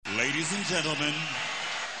Ladies and gentlemen,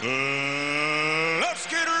 let's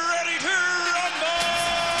get ready to rumble!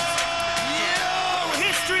 Yo,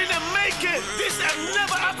 history to make it! This has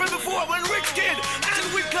never happened before when Rich Kid and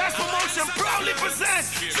With Class Promotion proudly present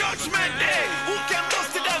Judgment Day. Who can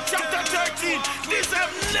bust it down? Chapter 13. This has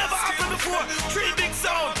never happened before. 3 big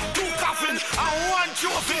sound, 2 coffins, and 1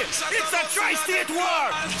 trophy. It's a tri-state war.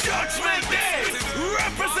 Judgment Day.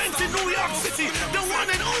 Representing New York City, the one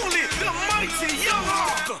and only, the mighty Young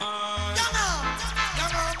Hawk.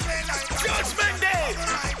 Judgment Day.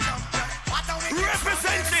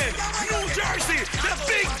 Representing New Jersey, the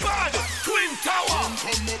big bad Twin Tower.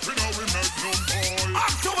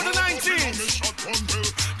 October the 19th.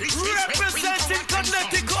 Representing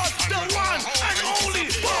Connecticut, the one and only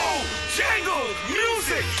Jangle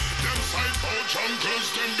Music.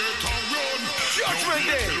 Judgment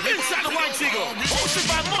Day, inside the White Eagle, hosted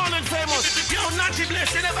by Marlon Famous. Yo, Natty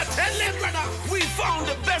Bless, you never tell them, brother. We found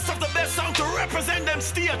the best of the best sound to represent them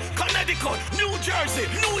still. Connecticut, New Jersey,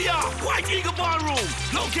 New York, White Eagle Ballroom,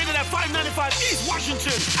 located at 595 East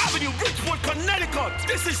Washington Avenue, Bridgeport, Connecticut.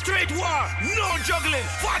 This is straight war, no juggling,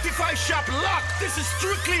 45 shop lock. This is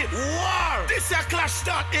strictly war. This is clash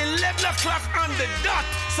start 11 o'clock on the dot,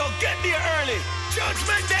 so get there early.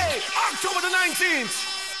 Judgment Day, October the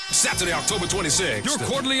 19th. Saturday, October 26th, you're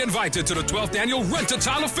cordially invited to the 12th annual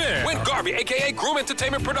Rent-A-Tile Affair when Garvey, a.k.a. Groom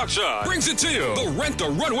Entertainment Production, brings it to you, the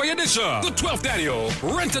Rent-A-Runway Edition, the 12th annual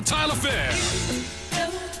Rent-A-Tile Affair.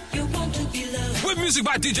 With music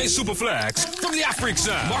by DJ Superflex, from the Afrique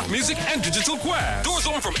Sound, Mark Music, and Digital Quest. Doors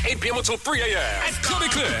open from 8 p.m. until 3 a.m. at Club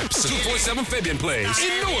Eclipse, 247 Fabian Place,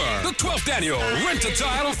 in Newark. The 12th annual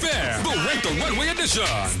Rent-A-Tile Affair, the Rent-A-Runway Edition.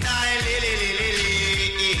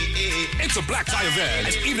 It's a black tie event.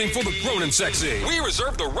 It's evening for the grown and sexy. We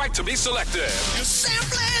reserve the right to be selected. So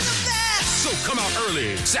come out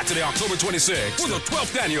early, Saturday, October 26th, for the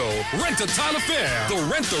 12th annual Rent-A-Tile Affair, the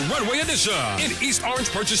Rent-A-Runway Edition. In East Orange,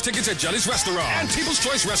 purchase tickets at Jelly's Restaurant and People's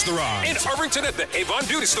Choice Restaurant. In Irvington at the Avon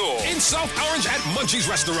Beauty Store. In South Orange at Munchie's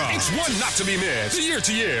Restaurant. It's one not to be missed. The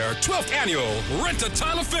year-to-year 12th annual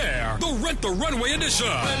Rent-A-Tile Affair, the Rent-A-Runway Edition.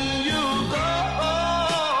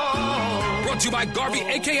 Brought to you by Garvey,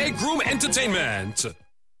 a.k.a. Groom Entertainment.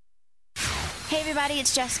 Hey everybody,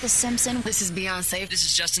 it's Jessica Simpson. This is Beyonce. This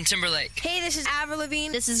is Justin Timberlake. Hey, this is Avril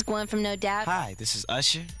Lavigne. This is Gwen from No Doubt. Hi, this is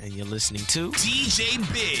Usher, and you're listening to DJ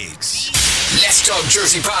Biggs. Let's Talk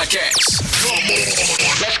Jersey Podcast. Come on.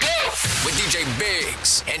 Let's go. With DJ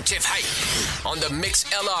Biggs and Tiff Hype on the Mix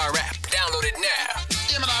LR app. Download it now.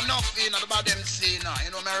 Yeah, man, I'm not feeling about them say, you know, I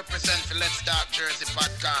represent for Let's Talk Jersey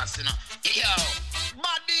Podcast, you know. Yo,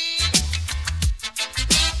 buddy.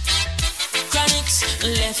 Chronics,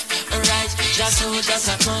 left, right, just so just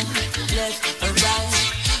a come, left, right,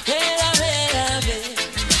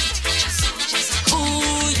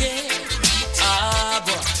 ooh yeah,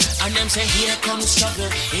 boy. And them say here comes trouble,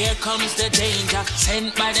 here comes the danger,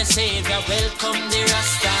 sent by the Savior, welcome the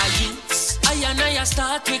Rasta youths. I and I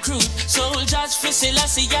start recruit, soldiers for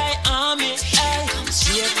Selassie army, ay.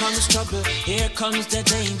 Here comes trouble, here comes the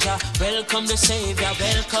danger, welcome the Savior,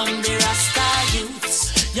 welcome the Rasta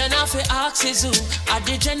youths. You know fi ask is who at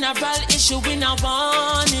the general issue in a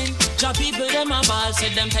warning. Job people them a ball,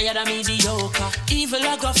 said them tired of mediocre. Evil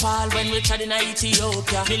a go fall when we tried in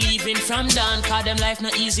Ethiopia. Believing from down, cause them life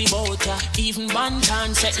not easy bout ya. Even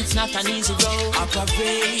Bantan said it's not an easy road.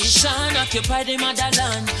 Operation occupy the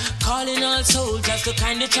motherland, calling all soldiers to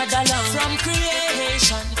kind each other along. From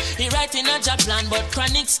creation, he writing a job plan, but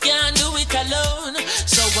Chronics can't do it alone.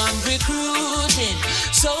 So I'm recruiting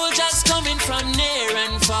soldiers coming from near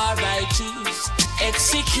and far, I choose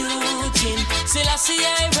executing. Selassie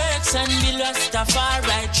I works and be lost a far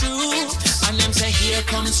right through. And them say here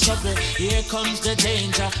comes trouble, here comes the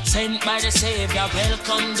danger, sent by the Savior,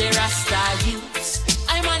 welcome the Rasta youths.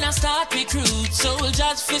 I'm on a start recruit,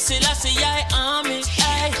 soldiers for Selassie I army,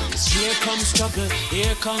 ay. Here comes trouble,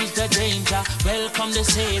 here comes the danger, welcome the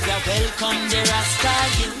Savior, welcome the Rasta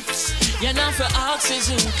youths. You're not for axes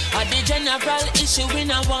who are the general issue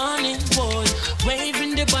in a warning boy.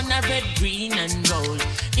 Waving the banner red, green and gold.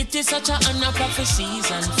 It is such a honor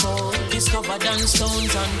prophecies unfold. Discovered on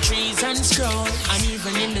stones, on trees and scroll. And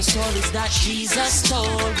even in the stories that Jesus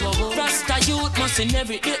told. Whoa. Rasta youth must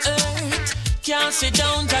inherit the earth. Can't sit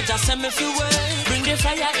down, Jaja send me fi work. Bring the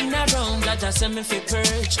fire in a room, Jaja send me fi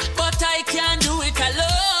purge. But I can't do it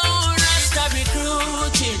alone. Rasta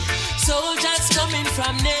recruiting soldiers coming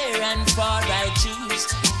from near and far, I choose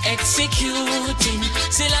executing.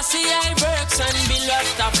 Selassie I works and be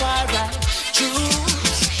lost a far right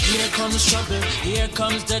choose. Here comes trouble, here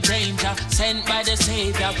comes the danger, sent by the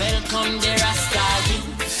Savior, welcome the Rasta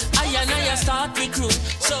youth. I I start recruit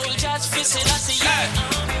soldiers for Selassie.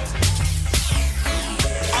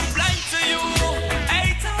 I'm blind to you,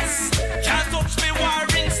 haters. Can't touch me, war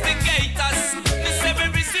instigators. Me say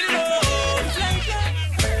baby still love.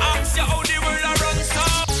 Ask you how the world a run so.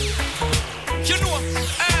 You know,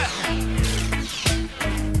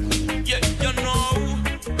 yeah, you know.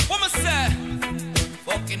 What me say?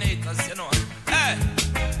 Fucking haters, you know.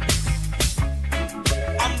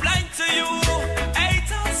 I'm blind to you,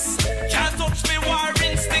 haters. Can't touch me, war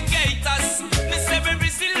instigators. Me say baby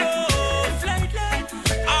still love.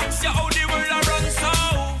 Ask you how the world a run so.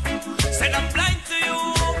 Said I'm blind to you,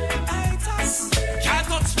 haters. Can't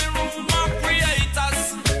touch me, rumor creators.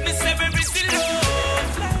 Me say baby still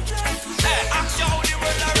love. Ask you how the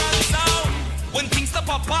world a run so. When things stop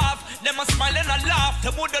up off, them a smile and a laugh.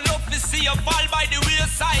 Them woulda love to see you fall by the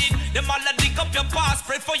wayside. Them all a dig up your past,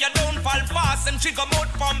 pray for you don't fall fast. Them trigger mouth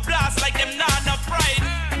from blast like them nana pride.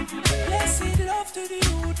 Blessed love to the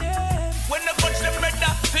youth, them. When they punch them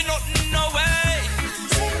better, fi nothing no way.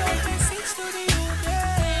 Send out message to the youth,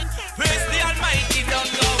 them. Praise the Almighty,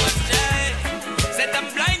 don't go astray. Said I'm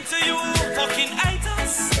blind to you, fucking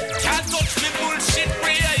haters. Can't touch me, bullshit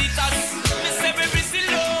creators. Me say baby still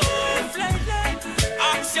love.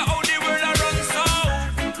 Ask you how the world a run so.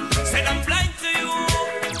 Said I'm blind to you,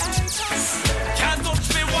 haters. Can't touch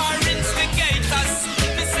me, war instigators.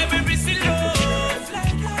 Me say baby still love.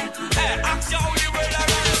 Ask you how the world a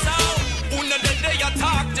run so. Una the day you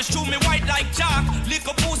talk, just shoot me white like chalk. Lick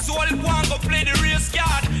a pussy all go and go play the race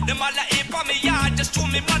card. Them all a ape on me yard, just show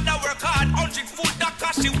me mother work hard. 100 foot that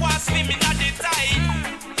cause she wants me in at the time.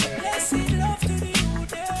 Blessed love to the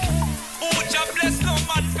youth, yeah. Oh, just bless no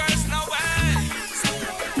man first now, way.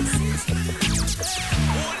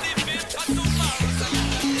 Only built for tomorrow.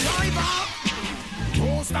 Driver,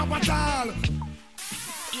 don't stop at all.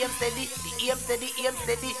 Aim steady, aim steady, aim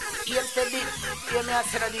steady, aim steady. Hear me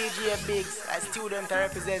as a DJ Biggs, a student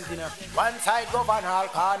representing you. One side govern all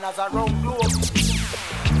corners around globe.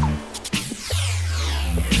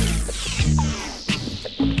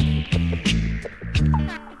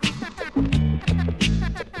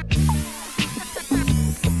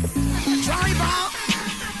 Driver,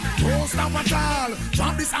 don't stop at all.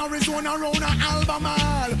 Drop this Arizona round an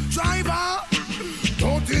Albemarle. Driver,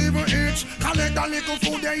 don't even itch. Collect a little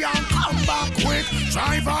food there and come back quick.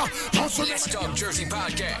 Driver, just Let's Talk Jersey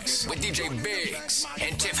Podcast with DJ Biggs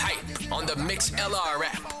and Tiff Hype on the Mix LR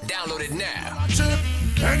app. Download it now.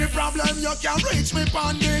 Any problem you can reach me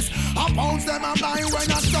on this. I bounce them and buy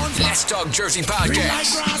when I done. Let's Talk Jersey Green like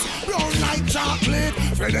Podcast. grass, brown like chocolate.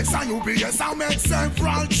 FedEx and UPS I make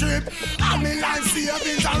several trip. And me life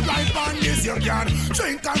savings are right on this. You can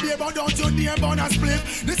drink and beer but don't you dare burn a split.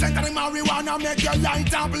 Listen to the marijuana make your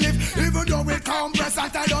light uplift. Even though it compress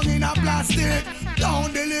and tie down in a plastic.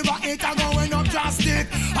 Don't deliver it and going up drastic.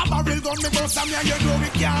 A barrel gun me bust and me and you know we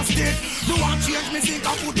can't stick. You want change me think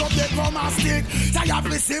I put up the gum and stick. Tired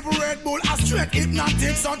sip Red Bull, a straight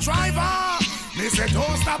hypnotic. So driver, me say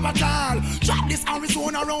don't stop at all. Drop this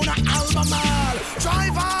Arizona round an Albemarle.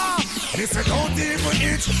 Driver, me say don't even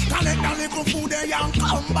itch. Collect a little food there and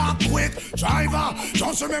come back quick. Driver,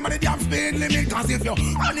 just remember the damn speed limit. Cause if you're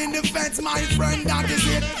running the fence, my friend, that is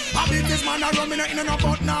it. I beat this man a running in no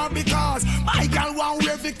but now because my girl want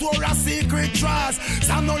wear Victoria's Secret dress.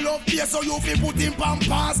 Some no love here so you fi put in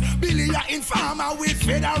pampas. Billy a informer with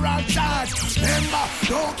federal charge. Remember,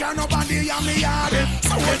 don't care nobody on me yard.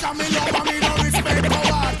 So what me love and me no respect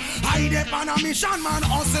coward. I depend on a mission man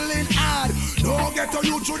hustling hard. Don't get to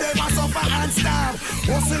you through them and suffer and starve.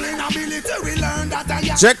 Hustling ability we learn that I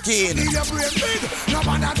am. Check in. Need a brave big, no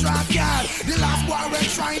man a drop yard. The last boy will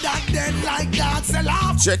try that then like that sell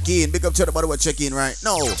off. Check in. Big up to the body. We're checking right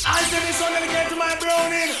now. I say this one get to my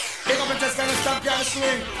browning. Pick up and just kind of stop, kind of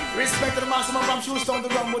swing. Respect to the maximum from Shoestown to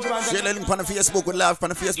Rumble. Share the link on the Facebook. We live on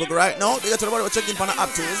the Facebook right now. Big up to the body. We're checking on the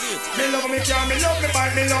app too. Is it? Me love me car, me love me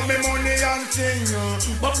bike, me love me money and thing.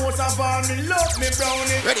 But most of all, me love me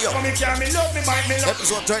brownie. Ready up. Me car, me love me bike, me love.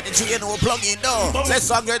 Episode 33, and we're plugging down. Let's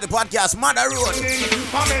talk the podcast, Mother Road.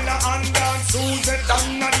 Pamela and Dan, Susan,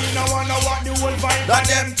 and Nadina wanna what the whole vibe that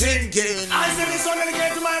them thinking. I say this one will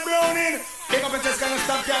get to my browning. Pick up and just kind of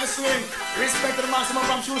stop, kind of swing. Respect to the maximum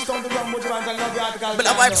from Shoestown to Rumble. And love the article. But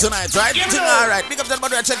the vibes tonight, right? All right. Big up to the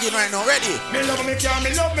body. We're checking right now. Ready? Me love me car,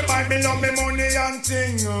 me love me bike, me love me money and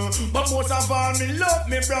thing. But most of all, me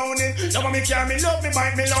love me brownie. Love me car, me love me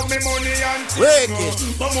bike, me love me money and thing.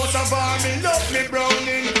 But most of all, me love me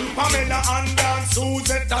brownie. Pamela and Dan,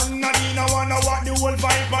 Susan, and Nadina wanna what the whole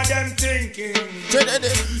vibe of them thinking.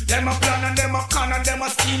 Them a plan and them a con and them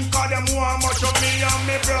a scheme. Cause them want much of me and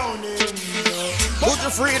me brownie. Good Buju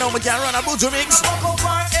free now, we can run a Buju mix.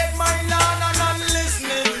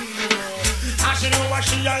 And she know what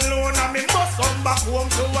she alone, and me must come back home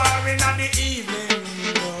to her in the evening.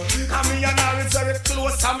 And me and her is very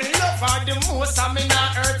close, and me love her the most, and me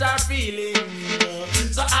not hurt her feelings.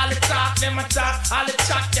 So all the talk, them a talk, all the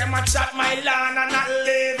chat, them a chat, my land and not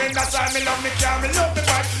living. That's why me love me car, me love me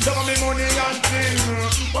bike, love me money and thing.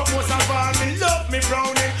 But most of all, me love me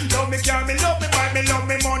brownie, love me car, me love me bike, me love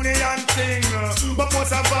me money and thing. But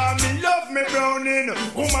most of all, me love me brownie.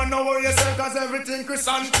 Woman, know what you say, cause everything Chris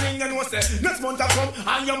and thing. You know say, next month I come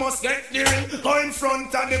and you must get the ring. Go in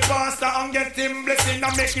front of the pastor and get him blessing.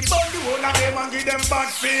 And make it burn the whole of them and give them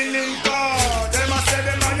bad feeling. God, them a say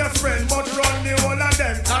them are your friend, but run the whole of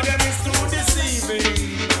them. And them is too deceiving.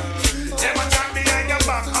 Them a chat behind your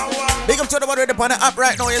back and walk. Big up to the one ready upon the app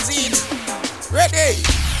right now, you see it. Ready?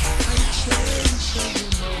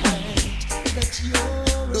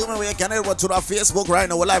 Do me we can over to the Facebook right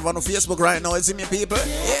now. We're live on the Facebook right now. You see me, people?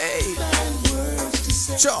 Yay!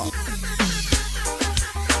 Sure.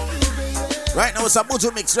 Right now it's a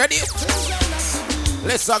Buju mix. Ready?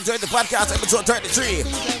 Let's talk to the podcast episode 33.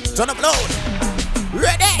 Turn up loud.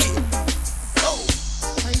 Ready? Oh.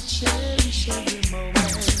 I cherish every moment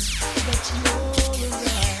that you're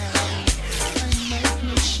around. I might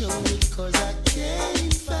not show it cause I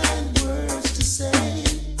can't find words to say.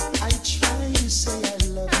 I try to say I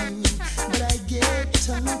love you, but I get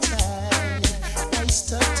tongue-tied. I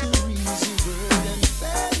start to reason word and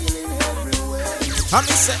failing everywhere. How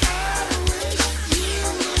many say?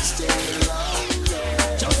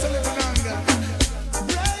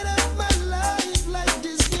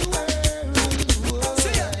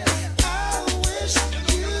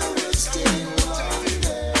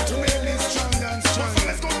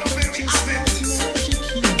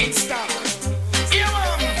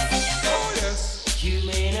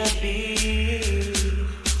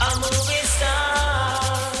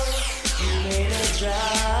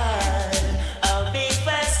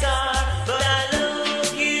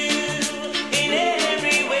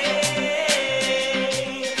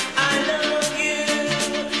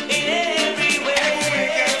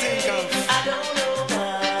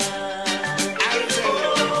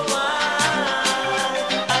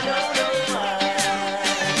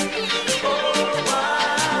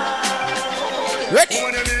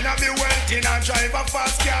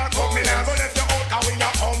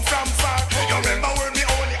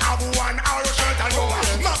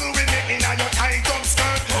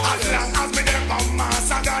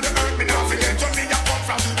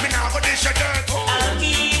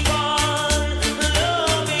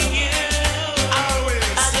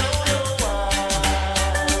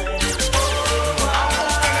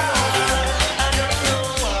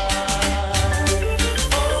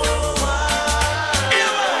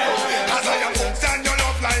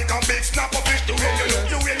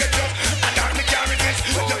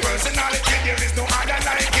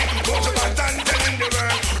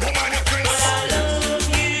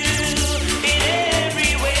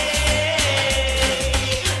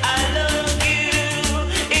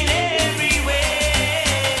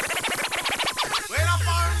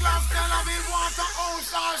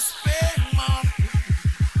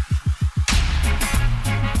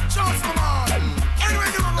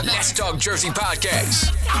 Jersey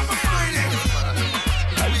Podcast.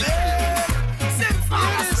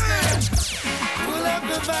 Pull up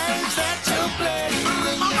the vibes that you play.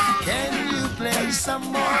 Can you play some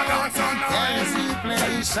more? Can you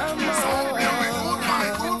play some more?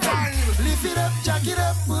 Lift it up, jack it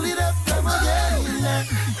up, pull it up, come again.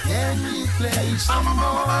 Can you play some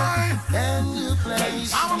more? Can you play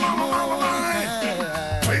some more?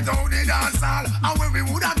 Without the dance hall, and when we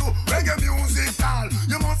woulda do reggae music call,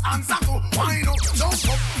 you must answer to wind up, jump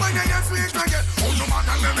up. When you hear sweet reggae, oh no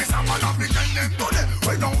matter where we stand, man, we tell them today.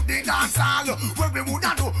 Without the dance hall, when we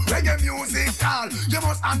woulda do reggae music call, you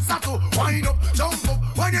must answer to wind up, jump up.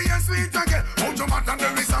 When you hear sweet reggae, oh no matter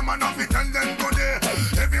where we stand, man, we tell them today.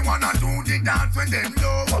 Everyone a do the dance when them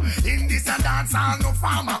love. In this a dance hall, no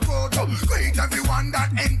farmer go to. Greet everyone that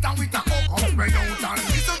enter with a hook up, spread out and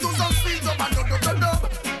listen to some speed up and dub.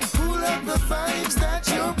 Pull up the vibes that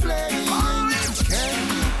you're playing. Can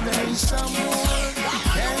you play some more?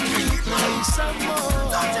 Can you play some more?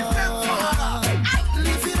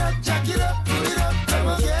 Lift it up, jack it up, pull it up, come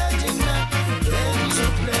again. Can you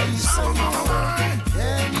play some more?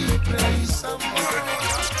 Can you play some more?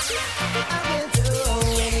 I will do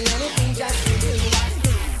anything just to do.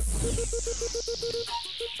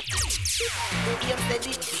 EM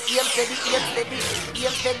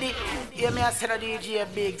steady. Hear me, I said a DJ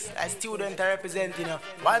Biggs, a student representing.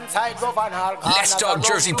 One side govern all. Let's Talk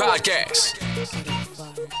Jersey Podcast.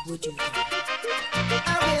 boy, would you?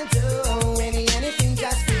 I will do anything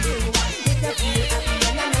just for you. Make you feel happy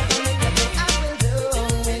and I never make you blue. I will do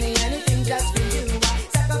anything just for you.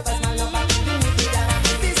 Sacrifice my love and give me the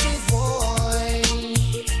love. This is boy.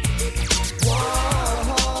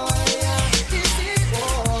 This is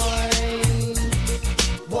boy.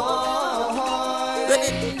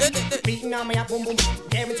 Beating on me up, boom boom.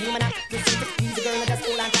 Guarantee me not to see the easy girl, I just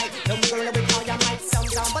hold on tight. Love me girl with all your might. Some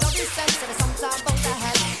down, but all this sense, so there's some talk about the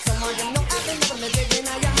head. Some of them know I've been never living in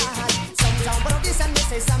your heart. Some down, but all this and they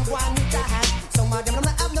say some go on with the head. Some of them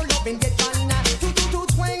don't have no love in get one. Two,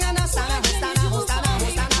 twang and a stand,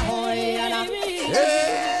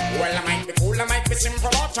 well, I might be cool, I might be simple,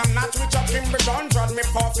 but I'm not with your thing, but don't judge me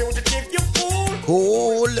for fugitive, you fool.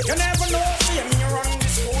 Cool. You never know, see me run the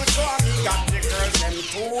school, so me got the girls them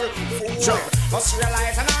fool. Sure. Must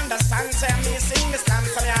realize and understand, say me sing the stand,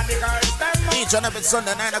 so me have the girls them. Each and every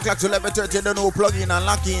Sunday 9 o'clock to 11:30, the new plug in and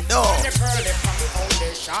lock in door. The girl they from the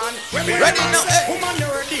foundation. Ready now, hey. Woman you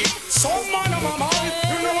ready? Some man of a man,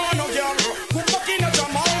 you know want no girl. Who fucking a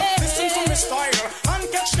Jamal? Listen to me style and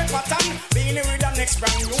catch the pattern. Being with the next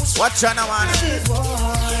brand new. Watch out now, man.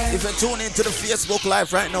 If you tune into the Facebook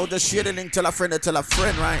Live right now, just share the link, tell a friend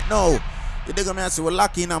right now. You dig me? So we're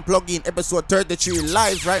locking and plugging episode 33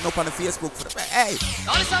 live right now on the Facebook. Hey,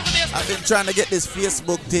 I've been trying to get this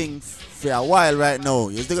Facebook thing for a while right now.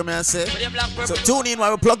 You dig me? I say. So tune in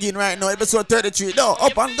while we're plugging right now. Episode 33. No,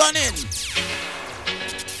 up and gunning.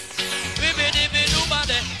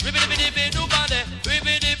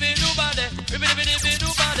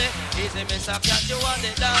 Easy miss a cat you want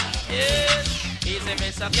it down. Yes. Easy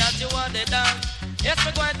miss a cat you want it down. Yes,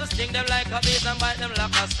 me going to sting them like a bees and bite them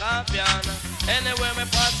like a scorpion. Anywhere me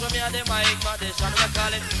pass from me and the mic condition, we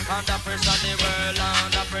call it under pressure the world,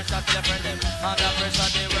 under pressure to the friend them, under pressure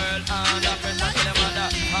the world, under pressure to the mother,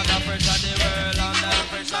 under pressure the world, under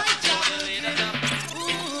pressure to the leader.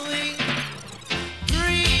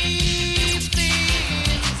 Breathe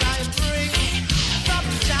things I bring from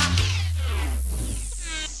Jack.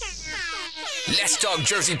 Let's Talk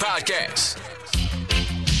Jersey Podcast.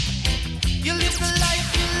 You live the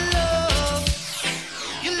life you love.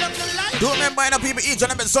 You love the life. Do remember, you know, people each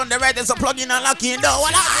and every Sunday, right? There's a plug in and lock in door.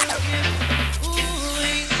 What on?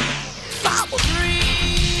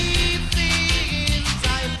 Breathe things I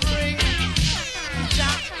bring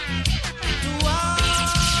Jack to all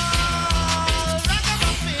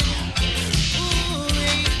ragamuffin.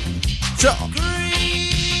 Sure.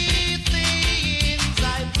 Breathe things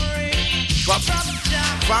I bring from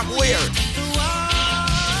Jack. From where?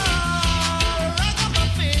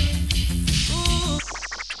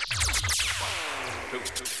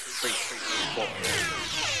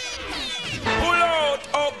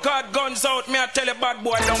 Guns out, me I tell a bad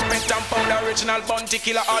boy, don't pet and pound original bounty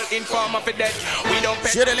killer, all informer for dead. We don't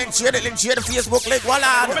pet. Share the link, share the Facebook link, hold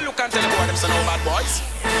on. When we look and tell the boy, them say no bad boys.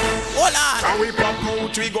 Hold on. And we pop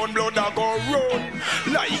out, we gun blood a go run.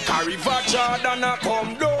 Like a river Jordan a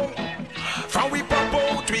come down. From we pop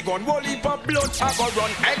out, we gun whole heap of blood a go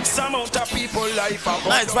run. X amount of people life a go.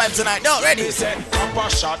 Nice vibe tonight, no, ready. Me say, pop a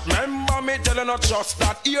shot, remember me telling not just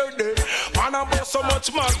that here day. Man about so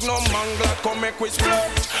much magnum, man glad come make we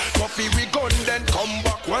split. Coffee we gun then come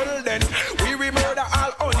back well then. We murder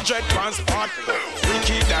all 100 transport. We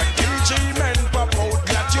keep that DG men pop out,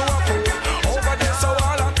 glad you are cool. Over there so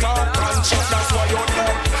all a talk and shot, that's why you're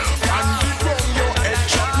done. And we run your head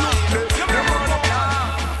shot, look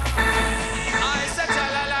I said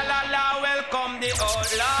la la la la, welcome the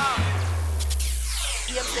outlaw.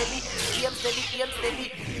 EM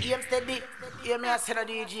steady. Hear me as a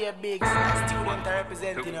DJ Biggs, a student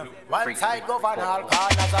representing him. One side govern all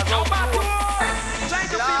corners of road. Trying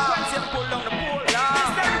to frequency and pull down the pole.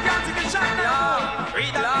 Instead we can't take a shot now.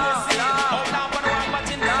 Read that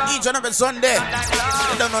each and every Sunday,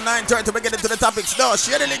 you don't know 9:30, we get into the topics. No,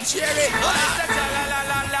 share the link, share it.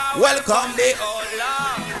 Welcome the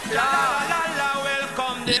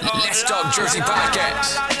Let's Talk Jersey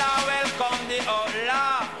Podcast. Welcome the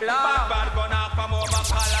bad gonna come over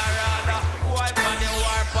Colorado. Wipe on the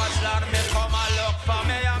war puzzler, me come and look for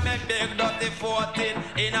me and me big dirty 14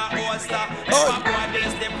 in a holster. If a boy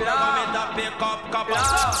bless the program, me to pick up couple.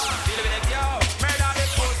 Feel with it, yo. Murder the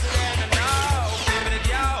pussy then now. Feel with it,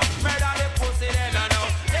 yo. Murder the pussy then now.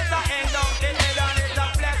 It's a end down the head and it's a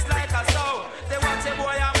flex like a soul. They watch a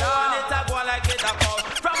boy and boy and it's a go like it a cow.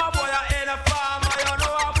 From a boy in a farm, you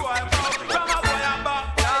know a boy bow. From a boy and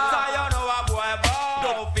back, you know a boy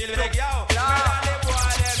bow. Feel with it, yo. Murder the boy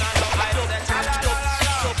then now. I say cha la la la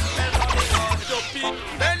la.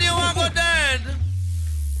 Then you want go dead.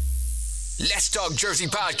 Let's Talk Jersey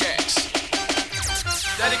Podcast.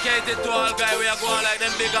 Dedicated to all guys, we are going like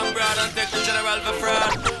them big and broad and take the general for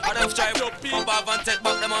fraud. And them strive to peep off and take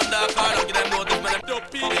back them undercard and give them notice when them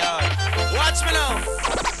dopey. Yeah. Watch me now.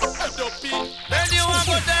 Dopey. Then you want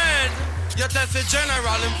to go then. You test the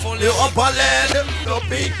general in full. You up a lead.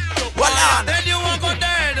 Dopey. What on? Then you want to go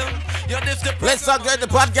then. You this the Let's talk the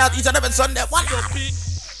podcast each and every Sunday. What?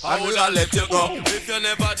 I would have let you go if you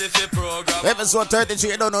never did the program. Episode 33,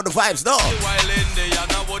 you don't know the vibes, no. While in the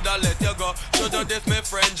and I would have let you go. So do this, my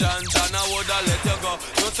friend John, I would have let you go.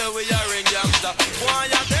 You say we are in youngster. Why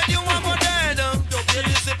you dead, you want go dead? You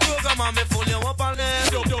this the program and me full you up and dead.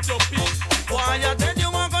 Why you dead, you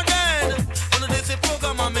want go dead? You this the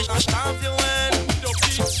program and me stamp you in.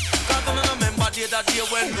 Cause I don't remember that day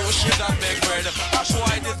when no shit got big bread. That's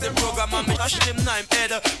why this the program and me dash him nine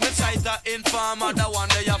head. Me cite the informer, the one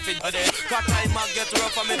they have it today. Cause time I get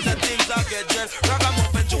rough and me say things I get dread.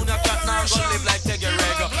 Ragamuffin Junior Cat now gonna live like Teggy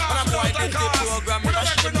Reg. And I'm why this the program, me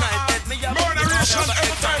dash him nine head. Me have more than Russian,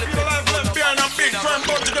 every time people life left behind a big firm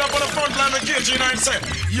gun to get up on the front line with KG9 say,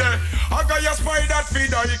 yeah, I got your spy that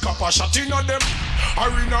feed I cop a shot in on them.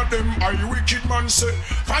 Arena them, I wicked man say.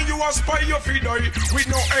 Can you a spy your feed I with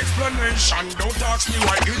no explanation? Don't ask me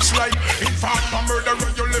why it's like. In fact, a murderer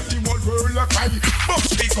you left the whole world a cry. But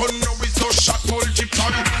speak on now it's no shot multiply.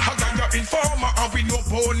 I got your informer and we no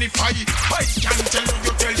bonify. I can tell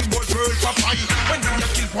you tell the whole world to pie. When you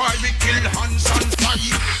kill why we kill hands and fly.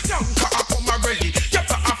 Yanka a come a rally,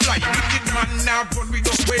 yaka a fly. Wicked man now run with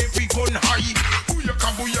us where we gun high.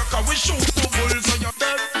 Booyaka, we shoot the bulls so you're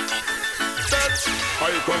dead. I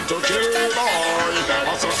come to kill boy,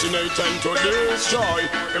 assassinate and to destroy.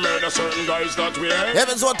 We murder certain guys that we hate.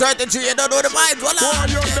 Episode 33, you don't know the vibes, voila. Why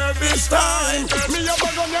you dead this time? Me a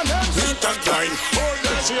bag on your head, feet and climb. All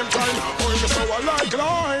the same time, all the so I like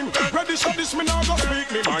line. Ready for this, me now go speak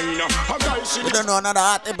me mind. A guy see we don't know another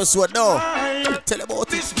hot episode, no. Tell about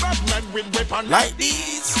this bad man with weapon like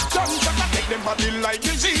these. Don't ever take them body like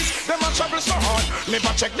disease. Them a travel so hard,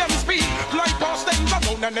 never check them speed. Like past them go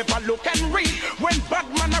down and never look and read. When bad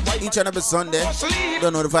man arrive, each and every Sunday,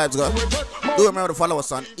 don't know the vibes, go. Do remember to follow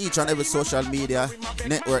us on each and every social media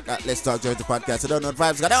network at Let's Talk Jersey Podcast. Don't know the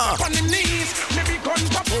vibes, go.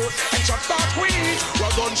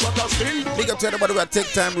 Big up to everybody who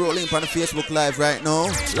take time rolling on the Facebook Live right now.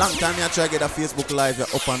 Long time I try to get a Facebook Live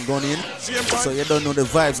up and going. So you don't know the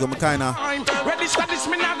vibes, go. Kinda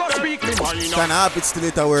happy still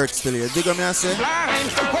it work still. You dig what me I say?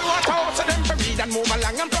 And move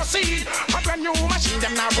along and proceed. A brand new machine,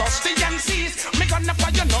 them now rusty and seize. Me gonna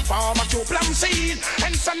fire no farm a two plum seed.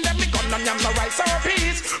 And send them me gonna yam no rice or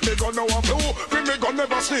peas. Me gonna walk through, me gonna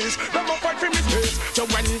never sneeze. Them a fight for me space. So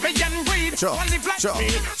when we and breathe, one live like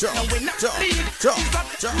me. No we not lead. Stop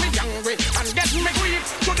me hungry and get me grief.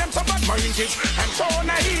 To them so bad minded and so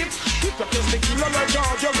naive. Keep up this thing killer like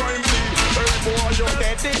God, you're going to bleed. Hey boy, you're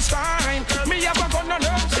dead this time. Me have a gun and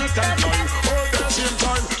herb sick and time. All the same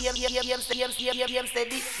time. Aim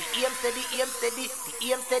steady.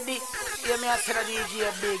 Hear me as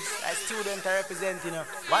DJ Biggs, a student representing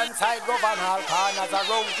one side govern all corners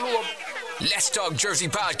around globe. Let's Talk Jersey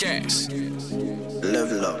Podcast.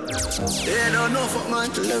 Level up. They don't know fuck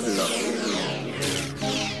man. Level up.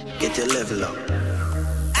 Get your level up.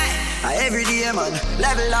 Every day man,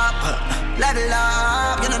 level up. Level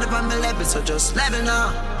up. You know the my level, so just level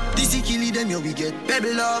up. This is killing them, yo, we get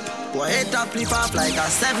pebble up. Boy, head top flip off like a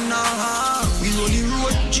 7 now. We roll the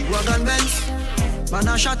road, G-Wagon Benz. Man,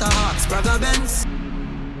 I shot a heart, Spragga Benz.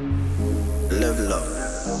 Level up.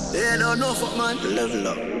 They don't know fuck man. Level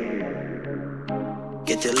up.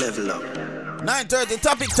 Get your level up. 9:30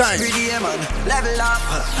 topic time. 3 DM man, level up.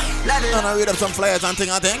 Level up. I read up some flyers and thing,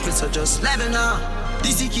 I think. So just level now.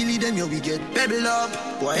 This is killing them, yo, we get pebble up.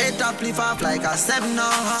 Boy, head top flip off like a 7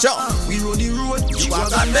 now. Sure. We roll the road,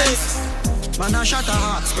 G-Wagon Benz. Man, I shot a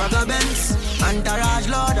heart, Spragga Benz. Entourage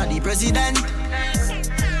Lord of the President.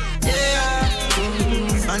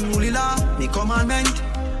 Yeah. And rule law, me commandment.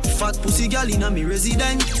 Fat pussy girl in a me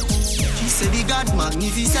resident. She said the God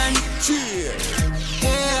magnificent. Cheers.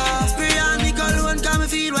 Yeah. Spray on me cologne, can me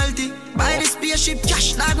feel wealthy. Buy the spaceship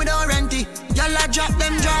cash like without renty. Y'all a drop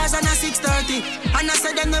them drawers on a 6:30. And I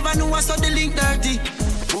said them never knew I saw the link dirty.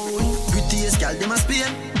 Prettiest girl, them a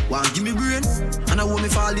Spain. Want give me brain, and I want me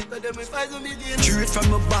fall it. Straight from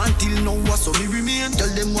my band till now, what's so me remain. Tell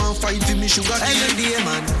them one fight for me sugar cane. Every day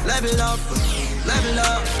man, level up. Level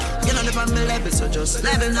up. You know the family level, so just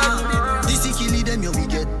level up. This is killing them, yo, we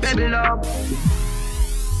get level up.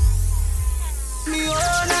 Me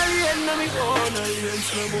own alien, no me own aliens,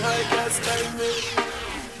 no boy can't style me.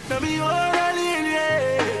 No me own alien,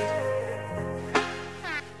 yeah.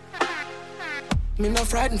 Me no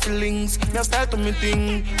frightened feelings, me a style to me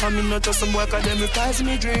thing. And me not just some boy cause them replies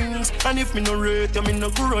me drinks. And if me no rate you, me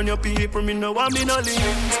no go run your people. Me no want me no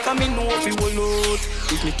links. Cause me know if you will out.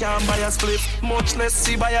 If me can't buy a split, much less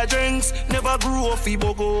see buy a drinks. Never grew up fi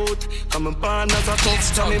bogot. Come and born as a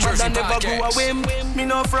tough. Tell me mother never go away. Me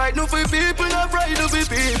no frightened for people, no frightened for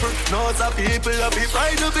people. No some people a be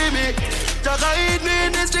frightened for me. Just hide me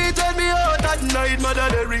in the street and me out at night. Mother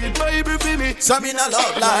they read Bible for me. Some in a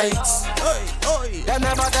love lights. They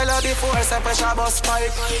never tell her before, say pressure bus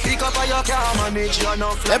spike. Pick up on your car, manage your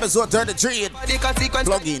no fly. Episode 33.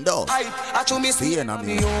 Plug in though. I chew me stay in a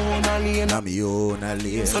me own lane.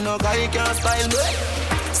 So no guy can style me.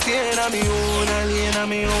 Stay in a me own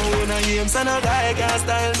lane. So no guy can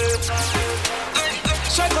style me.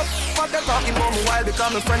 Shut up, what they talking about me while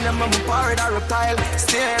become a friend. I'm a pirate or reptile.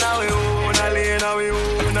 Stay in a we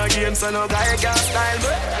own a game. So no guy can style me.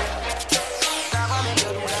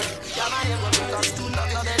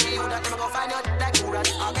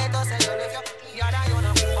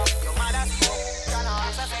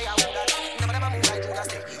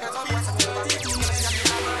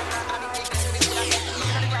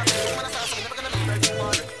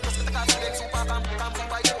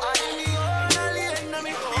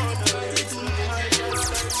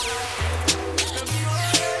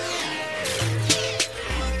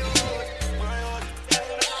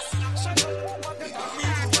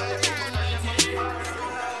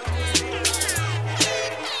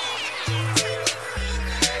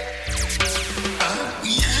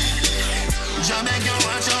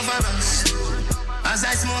 As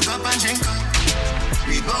I smoke up and drink up,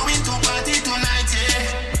 we going to party tonight, yeah.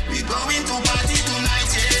 We going to party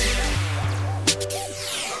tonight,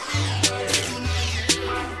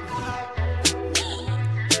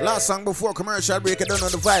 yeah. Last song before commercial break, I don't know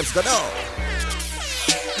the vibes, go down.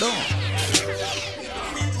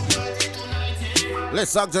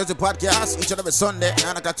 Let's Talk Jersey podcast each and every Sunday,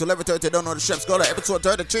 9 o'clock to 11:30. Don't know the chef's go to episode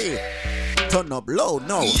 33. Turn up low,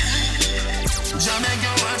 no. Jamaica,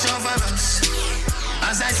 watch over us.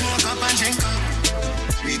 As I smoke up and drink up,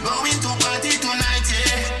 we going to party tonight,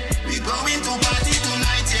 yeah. We going to party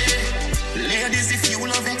tonight, yeah. Ladies, if you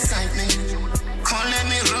love excitement, come let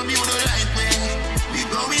me rub you the right way. We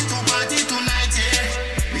going to party tonight,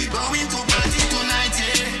 yeah. We going to party tonight,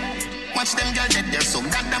 yeah. Watch them girls get there so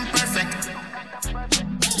goddamn perfect.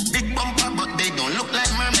 Big bumper, but they don't look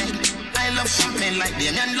like mermaid. I love champagne like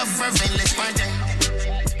them and love fervent. Let's party.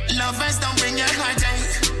 Lovers don't bring your heart down.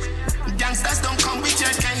 Gangsters don't come with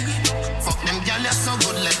your cane. Fuck them girls are so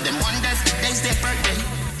good, let them wonder if today's their birthday.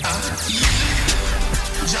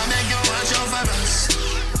 Jamaica, watch over us.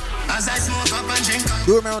 As I smoke up and drink up.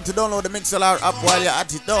 Do remember to download the MixLR app while you're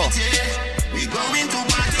at it though. We going to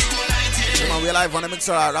party tonight, yeah. Come on, we're live on the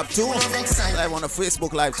MixLR app too. Live on the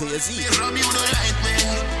Facebook Live to your Z. We rub you the right way.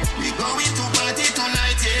 We going to party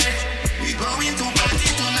tonight, yeah. We going to party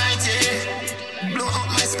tonight, yeah. Blow up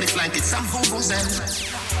my split like it's some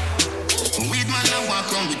vuvuzela. Weed man, I walk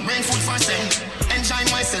around with brain food for sale. Enjoy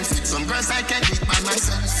myself with some girls I can't eat by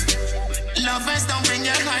myself. Lovers don't bring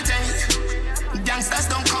your heart in. Gangsters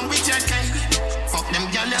don't come with your cane. Fuck them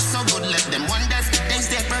girls are so good, let them wonder if today's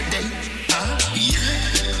their birthday.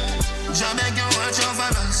 Jamaica, watch over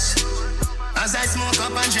us. As I smoke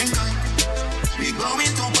up and drink up. We going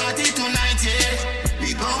to party tonight, yeah.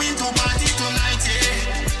 We going to party tonight,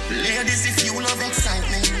 yeah. Ladies, if you love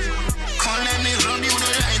excitement, come let me rub you the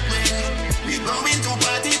right way. We going to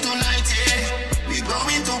party tonight, yeah. We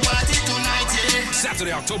going to party tonight, yeah.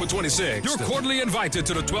 Saturday, October 26th, you're cordially invited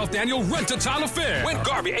to the 12th annual Rent a Tile Affair. When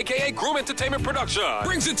Garvey, aka Groom Entertainment Production,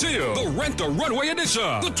 brings it to you, the Rent a Runway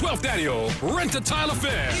edition, the 12th annual Rent a Tile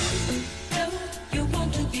Affair.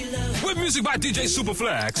 With music by DJ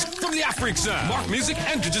Superflex from the Afrique Sound, Mark Music,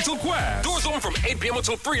 and Digital Quest. Doors open from 8 p.m.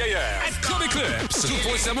 until 3 a.m. at Club Eclipse,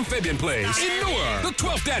 247 Fabian Place in Newark. The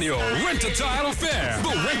 12th annual Rent a Tile Affair, the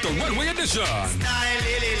Rent a Runway edition.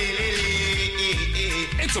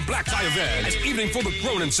 It's a black tie event. It's evening for the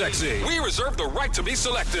grown and sexy. We reserve the right to be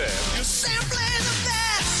selected. You're sampling the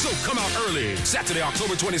best. So come out early, Saturday,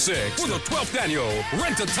 October 26th, for the 12th annual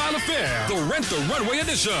Rent a Tile Affair, the Rent the Runway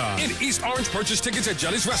edition. In East Orange, purchase tickets at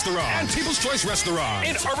Jelly's Restaurant and People's Choice Restaurant.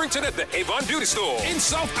 In Irvington at the Avon Beauty Store. In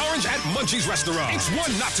South Orange at Munchie's Restaurant. It's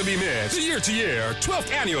one not to be missed. The year-to-year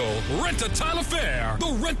 12th annual Rent a Tile Affair,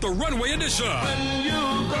 the Rent the Runway edition.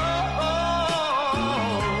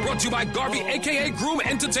 Brought to you by Garvey, a.k.a. Groom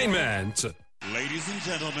Entertainment. Ladies and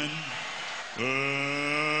gentlemen,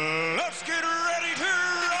 let's get ready to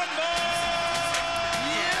rumble!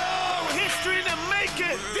 Yo, history to make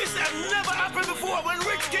it. This has never happened before when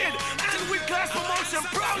Rich Kid and With Class Promotion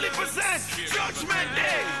proudly present Judgment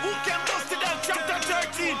Day. Who can bust it out? chapter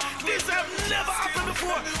 13. This have never happened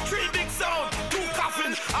before. 3 big sound, 2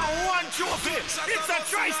 coffins, and 1 trophy. It's a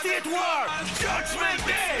tri-state war. Judgment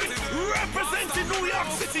Day, representing New York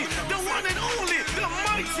City, the one and only, the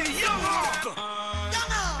mighty Young Hawk.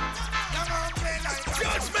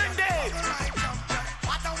 Judgment Day,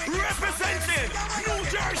 representing New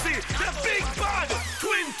Jersey, the big bad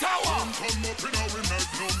Twin Tower.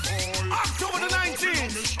 October the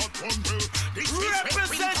 19th,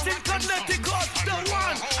 representing Connecticut, the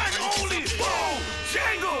one and only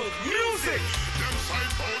Jungle Music.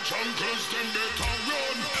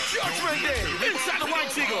 Judgment Day, inside the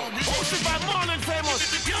White Eagle, hosted by Marlon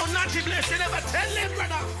Famous. Yo, Natty Bless, you never tell them,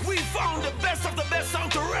 brother. We found the best of the best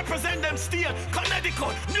sound to represent them state.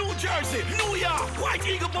 Connecticut, New Jersey, New York, White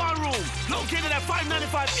Eagle Ballroom, located at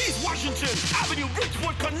 595 East Washington Avenue,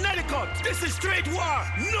 Bridgeport, Connecticut. This is straight war,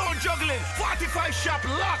 no juggling. 45 shop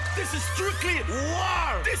lock. This is strictly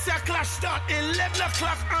war. This is a clash start 11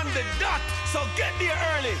 o'clock on the dot. So get there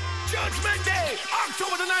early. Judgment Day,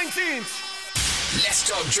 October the 19th. Let's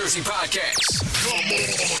Talk Jersey Podcast. Come on.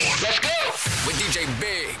 Let's go. With DJ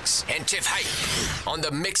Biggs and Tiff Hype on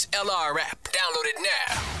the Mix LR app. Download it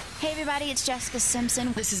now. Hey everybody, it's Jessica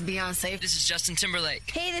Simpson. This is Beyonce. This is Justin Timberlake.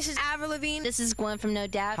 Hey, this is Avril Lavigne. This is Gwen from No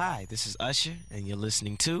Doubt. Hi, this is Usher, and you're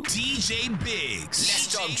listening to DJ Biggs.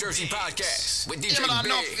 Let's Talk Jersey Podcast with DJ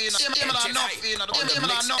Enough, Biggs and Tiff Hype on the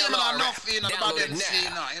Mix LR app. Download it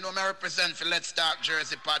now. You know, I represent for Let's Talk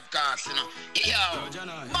Jersey Podcast, you know. Yo,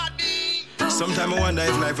 Buddy. Sometimes I wonder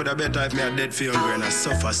if life would have better if me a dead for younger and I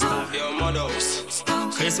suffer still. Yo, Modos.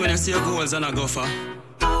 Cause when you see your goals and I go for,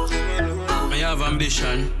 and you have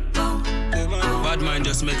ambition, bad mind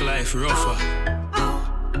just make life rougher.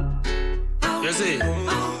 You see?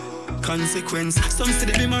 Consequence. Some say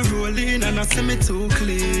they be my rolling and I say me too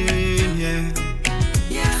clean, yeah.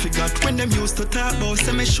 Forgot when them used to talk about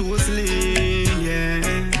say me shoes lean, yeah.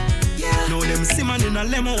 Now them see man in a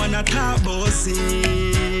limo and I talk about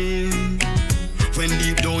sin. When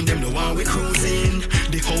deep down them the one we cruising,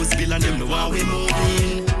 the house bill and them the one we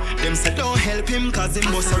moving. Them say don't help him cause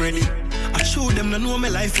him boss already. I show them to know my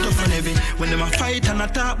life tough and heavy. When them a fight and I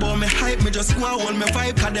talk about me hype, me just go hold me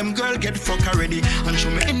vibe cause them girl get fuck already. And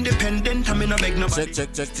show me independent and me no beg nobody.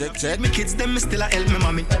 Check. Me kids them me still a help me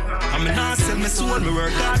mommy. And me not sell me soul, me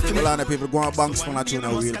work hard for me. A lot of people go on banks for that tune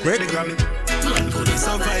now real quick. Man couldn't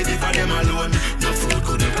survive if I them alone. No food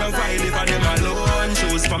couldn't provide if I them alone.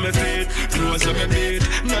 Shoes for me feet, clothes for me beat.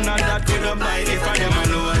 None of that couldn't buy if I them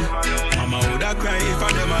alone. Mama woulda cry if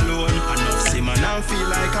I them alone. Enough see man and feel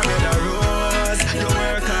like I'm in a rose. You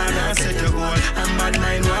work hard and set your goal, and bad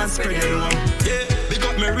mind wants spread it alone. Yeah, big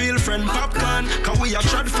up my real friend Popcorn, cause we a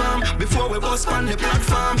trod from before we bust on the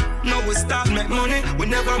platform. Now we start make money, we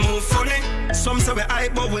never move funny. Some say we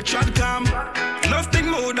hype but we trod calm. Nothing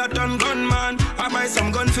more that done gunman. I buy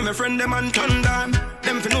some gun for my friend them and turn down.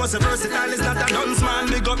 Them fi know so versatile is not a dunce man.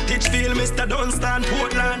 Big up Titchfield, Mr. Dunstan,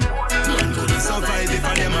 Portland. Man couldn't survive if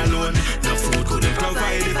I them alone. No food couldn't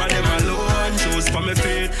provide if I them alone. Shoes for me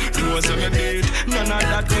feet, clothes for me beat. None of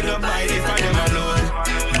that couldn't buy if I them alone.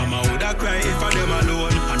 Mama woulda cry if I them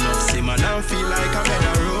alone. Enough see man and feel like I'm in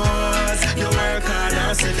a rose. You work hard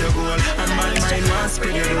and set your goal, and my mind wants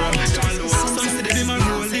spread it around. Some say they be my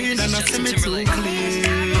rolling and I say me too clean.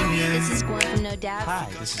 Yeah. This is Gwen from No Doubt. Hi,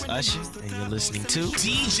 this is Usher, and you're listening to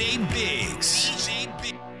DJ Biggs.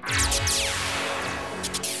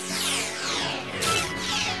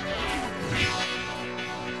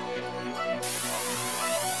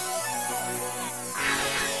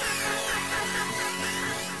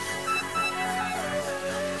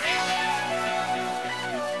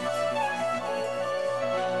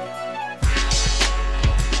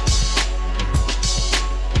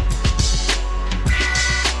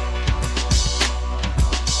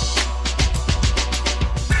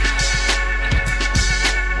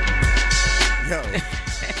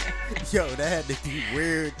 Yo, that had to be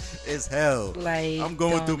weird as hell. Like, I'm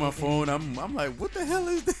going through my phone. I'm like, what the hell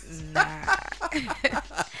is this? Nah.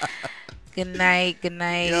 Good night.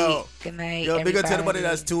 Yo, good night. Yo, big up to everybody. everybody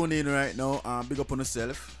that's tuning in right now. Big up on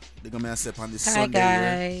yourself. Big up myself on this Hi, Sunday.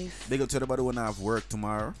 guys. Here. Big up to everybody when I have work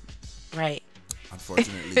tomorrow. Right.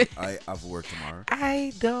 Unfortunately, I have work tomorrow.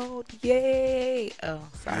 I don't. Yay. Oh,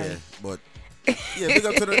 sorry. Yeah, but yeah, big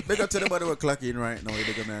up to everybody we're clocking right now.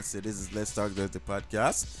 Big up man say this is Let's Talk Jersey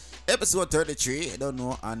Podcast. Episode 33, I don't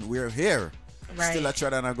know, and we're here. Right. Still a try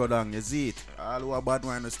and go down, you see it. All who are bad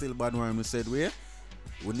wine are still bad wine, we said we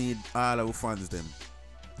need all our fans them.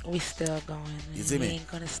 We still going. You see we me? ain't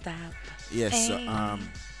gonna stop. Yes, hey.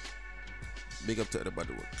 Big up to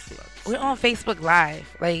everybody with clubs. We're on Facebook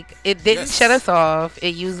Live. Like, it didn't shut us off.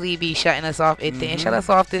 It usually be shutting us off. It didn't shut us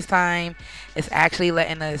off this time. It's actually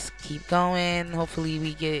letting us keep going. Hopefully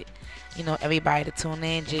we get, everybody to tune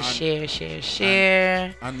in. Just share.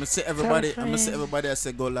 And I'm gonna say everybody I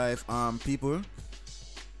say go live. People,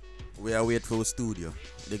 we are waiting for a studio.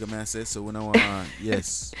 They gonna say so we know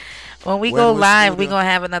yes. When we go live, we're gonna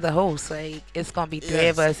have another host. Like, it's gonna be 3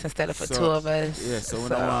 of us instead of 2 of us. Yeah, so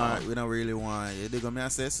we don't really want they gonna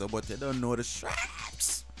say so, but they don't know the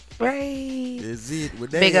straps. Right. Is it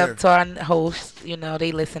big up to our hosts,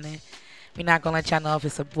 they listening. We're not gonna let y'all know if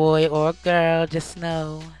it's a boy or a girl, just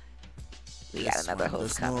know we got another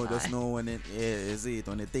host coming on. Just know when it is it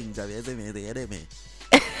on the things that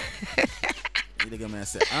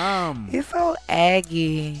He's so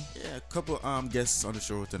aggy. Yeah, a couple guests on the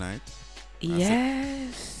show tonight.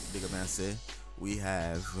 Yes. Big man say we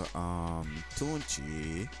have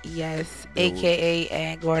Tunchi. Yes, aka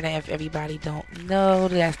Ann Gordon. If everybody don't know,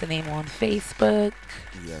 that's the name on Facebook.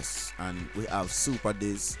 Yes, and we have Super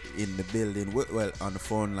Diz in the building. Well, on the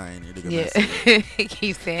phone line. Yeah, he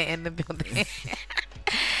keeps saying in the building.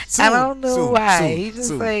 I don't know why. He's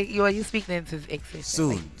just like, you speaking into his existence.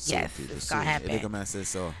 Soon. Yes, it's gonna happen.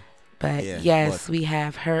 So. But yes, we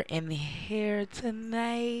have her in here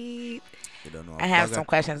tonight. I have some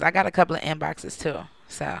questions. I got a couple of inboxes too.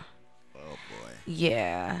 So. Oh boy.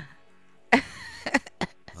 Yeah.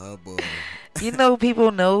 Oh boy.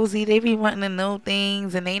 People nosy. They be wanting to know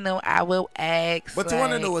things, and they know I will ask. But you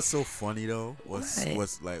want to know what's so funny though? What's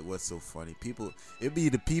so funny? It be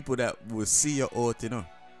the people that will see your out,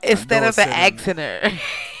 instead of asking her.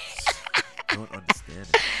 Don't understand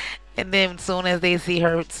it. And then as soon as they see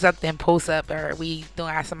her something post up, or we don't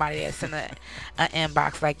have somebody that's in an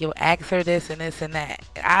inbox like, yo, ask her this and this and that.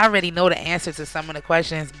 I already know the answer to some of the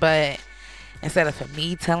questions, but instead of for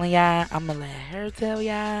me telling y'all, I'm gonna let her tell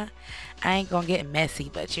y'all. I ain't gonna get messy,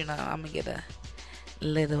 but I'm gonna get a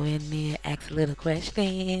little in there, ask a little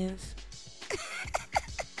questions.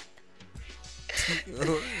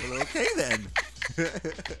 Well, okay then.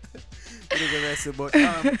 But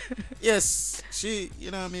yes, she,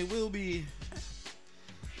 will be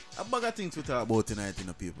a bag of things to talk about tonight,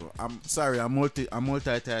 people. I'm sorry, I'm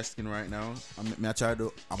multitasking right now.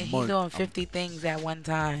 He's doing 50 things at one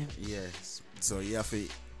time. Yes, so you have to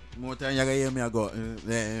more time. You gotta hear me. I go.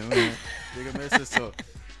 So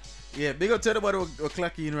yeah, big up to everybody we're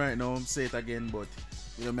clocking in right now. I'm say it again, but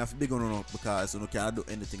me have to big on up because can't do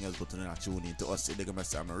anything else but to not tune in to us. I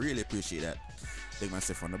really appreciate that. They gonna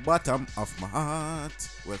say from the bottom of my heart,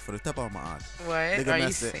 well, for the top of my heart. What are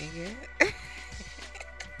you singing? I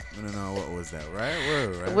don't know what was that,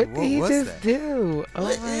 right? What did you just do? Oh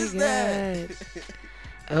what my is god! That?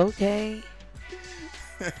 Okay.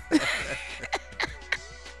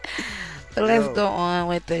 But let's go on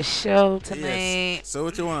with the show tonight. Yes. So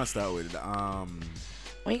what you want to start with?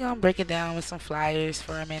 We're gonna break it down with some flyers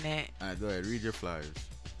for a minute. Alright, go ahead. Read your flyers.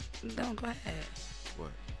 No, go ahead.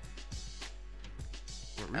 What?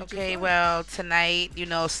 Okay, well, tonight,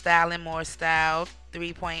 Styling More Style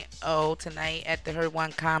 3.0 tonight at the Herd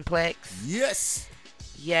One Complex. Yes,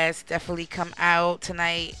 definitely come out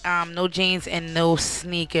tonight. No jeans and no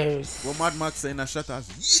sneakers. What Mad Max saying that shut us?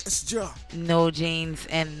 Yes, Joe. No jeans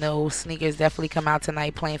and no sneakers. Definitely come out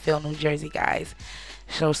tonight, Plainfield, New Jersey, guys.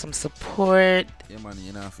 Show some support. Yeah, man,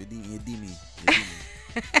 if you did me.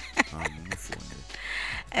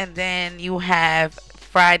 And then you have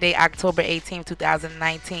Friday, October 18th,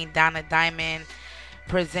 2019, Donna Diamond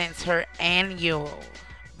presents her annual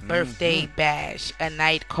birthday bash, a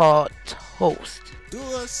night called Toast. Do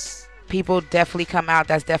us. People definitely come out.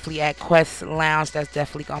 That's definitely at Quest Lounge. That's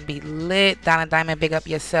definitely going to be lit. Donna Diamond, big up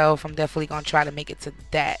yourself. I'm definitely going to try to make it to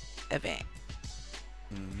that event.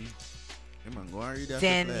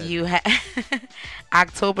 Then you have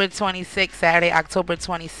October 26th, Saturday, October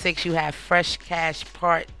 26th, you have Fresh Cash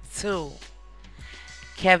Part 2.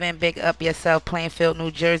 Kevin, big up yourself, Plainfield,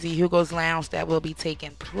 New Jersey, Hugo's Lounge. That will be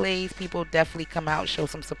taking place. People definitely come out, show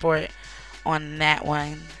some support on that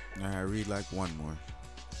one. I read like one more.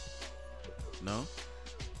 No?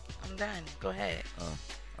 I'm done. Go ahead.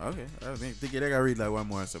 Okay. I think they gotta read like one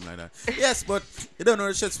more or something like that. Yes, but you don't know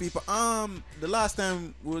the shits, people. The last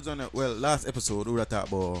time we was on last episode we were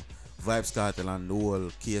talking about Vybz Kartel and the whole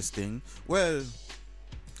case thing. Well,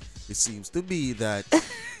 it seems to be that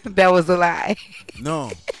that was a lie.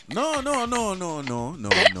 No.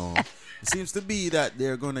 It seems to be that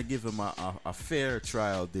they're gonna give him a fair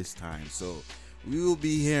trial this time. So we will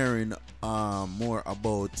be hearing more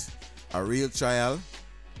about a real trial.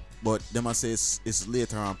 But they must say it's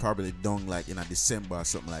later on, probably done like in a December or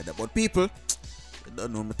something like that. But people, You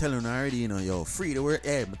don't know, I'm telling you already, you know, yo, free the word,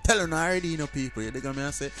 I'm telling you already, you know, people, you dig what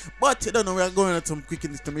I say? But you don't know, we're going to some quick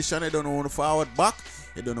intermission, I don't know, on the forward back,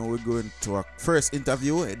 you don't know, we're going to our first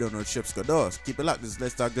interview, I don't know, Chips go doors. Keep it locked, this is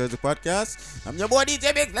Let's Talk Jersey podcast. I'm your boy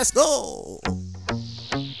DJ Big, let's go!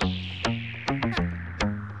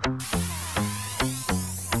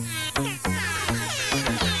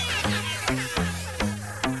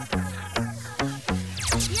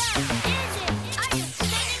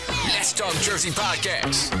 Let's Talk Jersey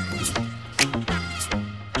podcast.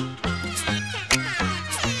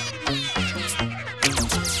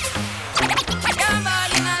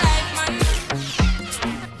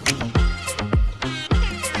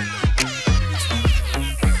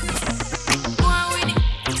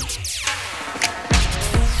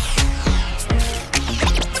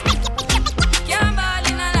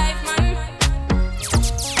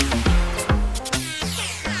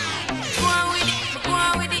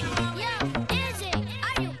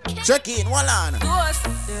 Check in, one on.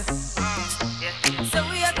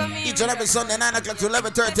 Each and every Sunday, 9 o'clock to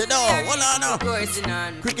 11:30. No, one on.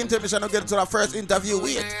 Quick intermission, I'll get to our first interview.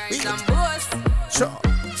 Wait. Sure.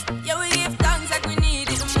 Yeah, we give thanks like we need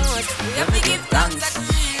it the most. We have to give thanks like we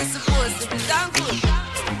really supposed to be thankful.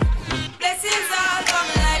 Blessings all for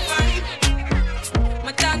my life, man.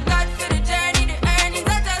 My thank God for the journey, the earnings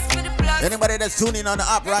are just for the plus. Anybody that's tuning on the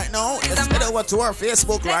app right now, let's get over to our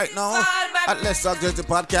Facebook right now. At Let's Talk Jersey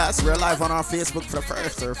podcast. We're live on our Facebook for the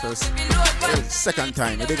second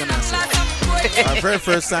time. You dig what I'm saying? Our very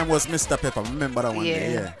first time was Mr. Pepper. Remember that one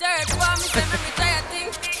day? Yeah.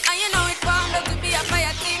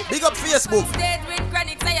 Big up Facebook.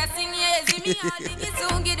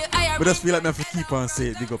 But just feel like I have to keep on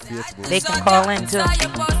saying big up Facebook. They can call in too.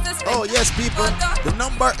 Oh yes, people. The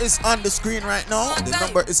number is on the screen right now. The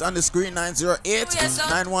number is on the screen,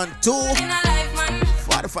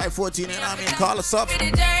 908-912-4514. You know what I mean? Call us up.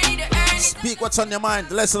 Speak what's on your mind.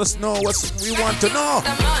 Let us know what we want to know.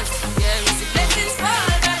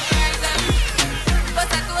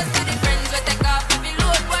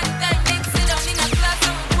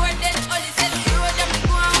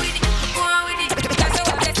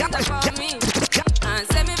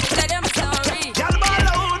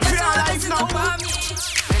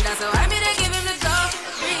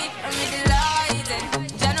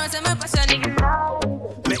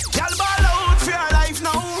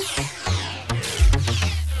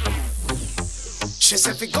 She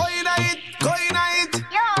said, "Fi go in it." Yo,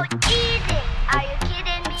 easy. Are you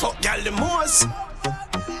kidding me? Fuck y'all the most.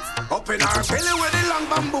 Up in our belly with the long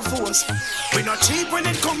bamboo force. We not cheap when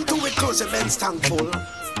it come to it, cause the Benz tank full.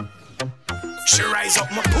 She rise up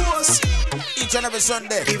my post. Each and every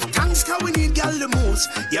Sunday. Give thanks cause we need y'all the most.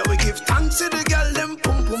 Yeah, we give thanks to the girl them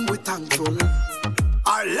pum pum we thankful.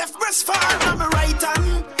 Our left breast far on my right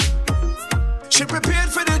hand. She prepared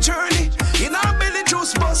for the journey. In our belly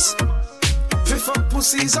juice bus. Fuck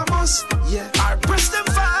pussies a must, yeah. Our breast them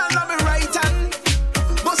fall on my right hand.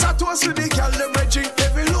 Bust a toast with the girl, them red drink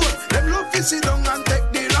every load. Them love to sit down and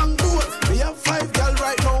take the long boat. We have 5 girl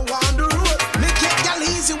right now on the road. Make it girl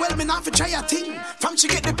easy, well me not fi try a thing. From she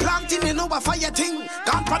get the planting, you know a fire thing.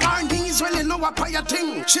 Gone for her knees, well you know a fire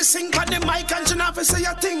thing. She sing on the mic and she not fi say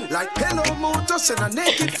a thing. Like hello motor, send a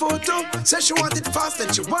naked photo. Say she want it fast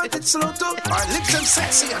and she want it slow too. Her lips them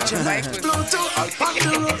sexy and she like blow too. I'll pop the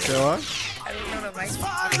road. Say what?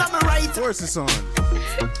 Right. Where's the song?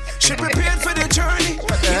 She prepared for the journey.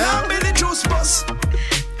 What the hell? The juice bus.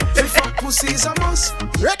 If fuck pussies a must.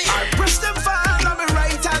 Ready? I press them fall on my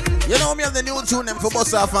right hand. You know me have the new tune them for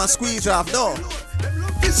bust off and squeeze off though.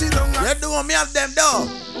 You know me have them though.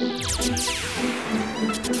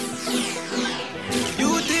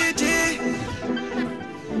 You did it.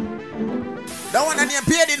 That one and you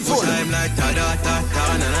paid in full. Time like ta da ta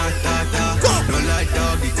ta na na ta ta. Don't like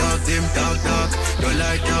dog, the dog, them talk talk. Don't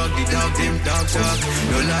like dog, the dog, them talk talk.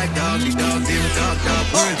 Don't like dog, the dog, them talk talk.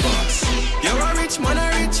 World boss. You're a rich man, a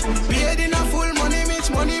rich. Paid in a full money, Mitch,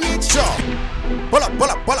 money, Mitch. Sure. Pull up, pull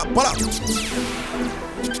up, pull up, pull up.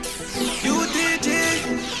 You did it.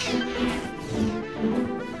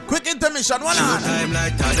 Quick intermission, one on. Time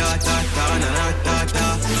like ta da ta ta na na ta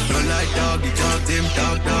ta. Don't like dog, the dog, them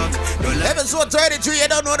talk talk. Episode 33, you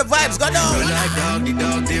don't know the vibes, go down. Don't like dog, the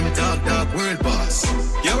dog, them talk talk. World boss.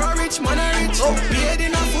 You're a rich man, a rich. Paid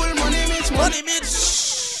in a full money, Mitch, money, Mitch.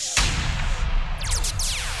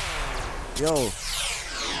 Yo,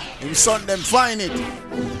 him son them find it.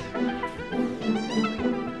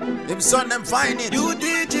 Him son them find it. You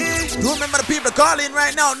did it. You remember the people calling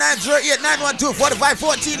right now?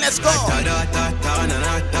 908-912-4514. Let's go. Ta da ta ta na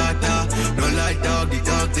na ta ta. Don't like dog, the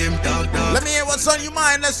dog, them talk talk. Let me hear what's on your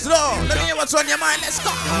mind, let's go. Let me hear what's on your mind, let's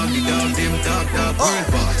go. Doggy dog, them dog,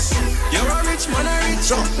 world boss. You're a rich man, a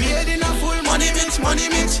rich. Paid in a full money, Mitch, money,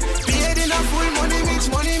 Mitch. Paid in a full money, Mitch,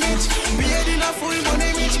 money, Mitch. Paid in a full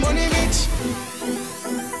money, Mitch, money, Mitch.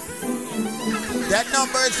 That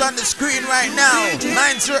number is on the screen right now.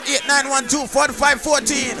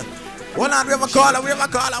 908-912-4514. Hold on, we have a caller, Hold on.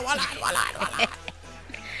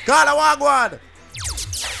 Caller, Wagwan.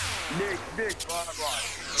 Big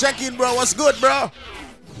Wagwan. Check in, bro. What's good, bro?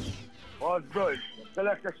 What's good?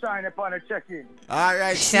 Select the shine upon the check-in. All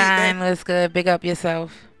right, Shine, what's good? Big up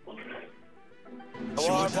yourself.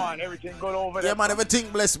 Wagwan, everything good over there? Yeah, man, everything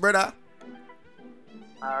blessed, brother.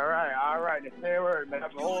 All right. The same word, man. I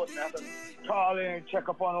have to call in and check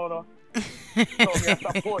up on all the. So we have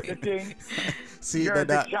to support the thing. See the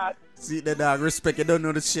dog. Respect. You don't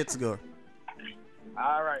know the shit's go.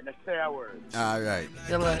 All right, let's say our words. All right.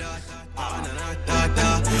 Good luck.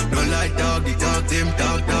 Don't like doggy dog, them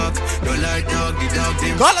dog. Don't like doggy dog,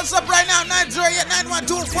 them. Call us up right now,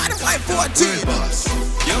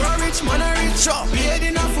 908-912-4514. You're a rich man, a rich. Paid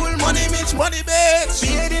in a full money, Mitch. Money, bitch.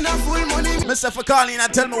 Paid in a full money. Mr. for calling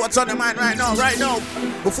and tell me what's on your mind right now.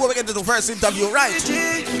 Before we get to the first interview, right?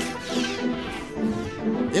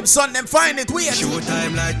 Him son, them find it weird.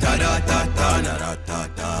 Showtime like da.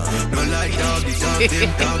 No like doggy dog, them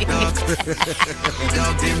dog.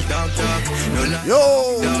 Dog, them dog. No like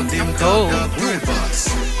dog, them dog. Real boss.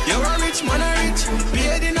 You're a rich man, a rich.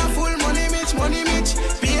 Paid in a full money, Mitch, money, Mitch.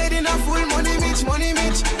 Paid in a full money, Mitch, money,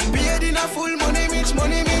 Mitch. Paid in a full money, Mitch,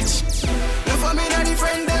 money, Mitch. No for me, not the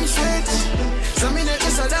friend, them switch. Some minute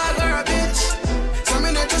just a dog or a bitch. Some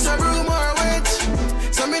minute just a broom or a witch.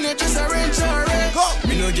 Some minute just a wrench or a wrench. Go.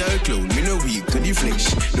 Me no girl clown, me no weak to the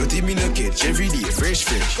flesh. Don't me no catch every day, fresh.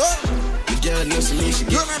 Go. The girl knows me, she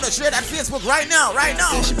get. You remember, share that Facebook right now.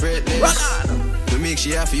 She breathless. To make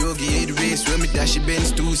she have yogi the race. When me dash she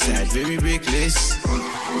bends two sides, very reckless.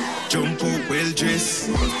 Jump out well dressed.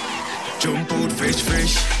 Jump out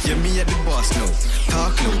fresh. Yeah, me at the boss now.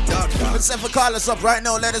 Talk low, talk. Let's have a call us up right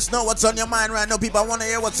now. Let us know what's on your mind right now. People, I want to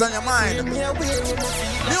hear what's on your mind.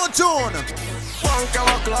 New tune. Punk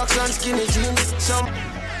our clocks and skinny jeans. Some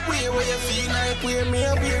way where you feel like we're me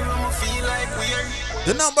a beer, I'ma feel like we're.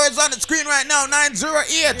 The number is on the screen right now.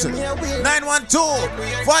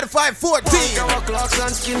 908-912-4514. Punk our clocks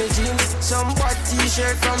and skinny jeans. Some white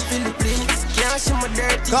t-shirt from Philippines. Can't see my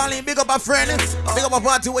dirty. Calling, big up a friend. Big up a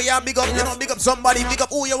party where you big up. You know, big up somebody. Big up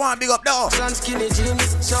who you want. Big up now. And skinny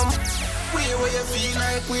jeans. Some way where you feel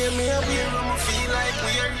like we're me a beer, I'ma feel like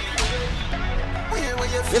we're.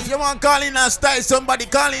 If you want call in and style somebody,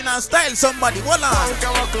 call in and style somebody. Hold on. Punk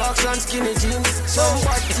our clocks and skinny jeans. Some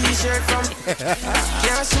white t-shirt from.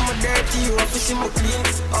 Can't see my dirty, you have to see my clean.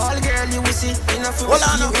 All girl you will see in a full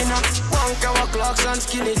sleeve. Punk our clocks and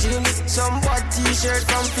skinny jeans. Some white t-shirt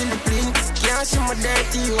from Philippines. Can't see my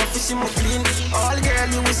dirty, you have to see my clean. All girl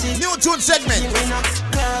you will see. New tune segment.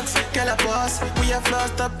 Clocks, girl a boss. We have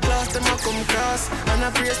lost up class, them a come cross. And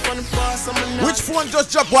I praise for the boss. Which phone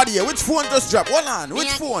just dropped? What here? Which phone just dropped? Hold on. Which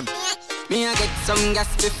phone? Me I get some gas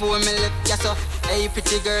before me left ya so. Hey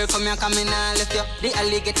pretty girl, come here, come in and left you. The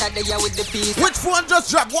alligator there with the piece. Which phone just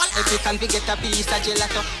dropped? What? If you can get a piece of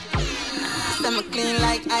gelato. Some clean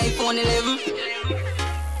like iPhone 11.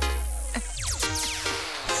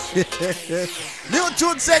 New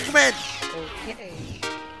tune segment. Okay.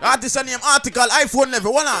 Artist name article iPhone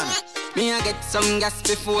level. Hold on. Me I get some gas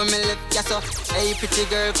before me left ya so. Hey pretty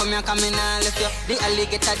girl, come here, come in and left you. The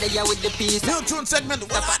alligator there with the piece. New tune segment. You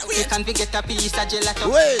can get a piece of gelato.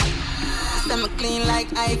 Wait. Some clean like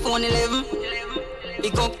iPhone 11.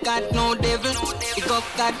 Big up God, no devil. Big up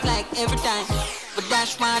God like every time. But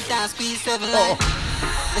dash one time, squeeze 7 line.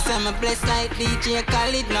 They say I'm blessed like DJ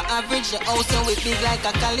Khaled. No average, the house so we big like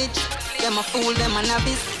a college. Them a fool, them a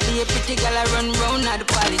novice. See a pretty girl I run round at the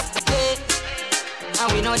palace. Hey.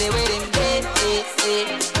 And we know they wear them dead.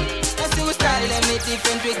 Let's see we style them with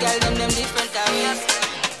different. We girl them different ways.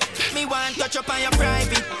 Me want touch up on your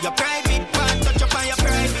private. Your private want touch up on your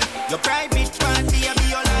private. Your private want baby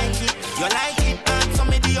you like it. You like it and so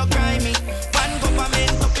me do you cry me. One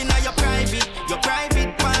government up in your private. Your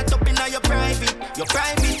private want up in your private. Your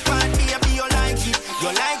private want baby you like it.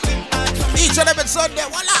 You like it and so me. Each and every Sunday,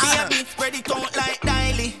 voila. Baby spread it out like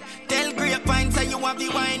daily. Tell grapevine say you have the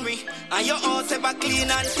winery. And your house ever clean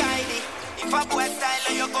and tidy. If a boy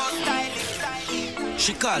style you go stylish.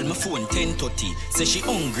 She call my phone 10:30. Say she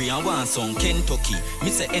hungry and want some Kentucky. Me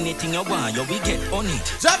say anything you want, you will get on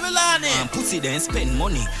it. Javelani. And pussy then spend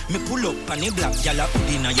money. Me pull up on the black gyal put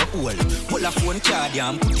in your hole. Pull a phone card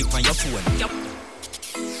and put it on your phone.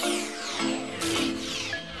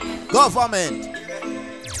 Government.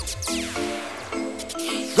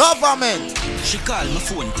 Government. She call my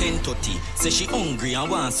phone 10:30. Say she hungry and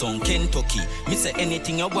want some Kentucky. Me say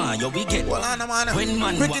anything you want, you we get. Well, on, man. When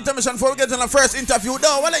man quick intermission before we get on the first interview.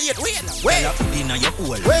 No, what are you? Wait. Put in your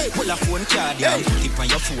hole. Wait. Pull a phone card and put it on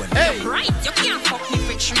your phone. Hey. Right, you can't fuck me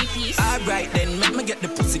for 3 piece. Alright then, make me get the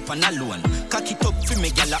pussy pan alone. Cock it up for me,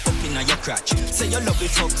 gyal up in your crotch. Say you love it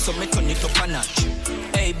fuck, so me turn it up a notch.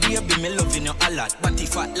 Hey baby, me loving you a lot. But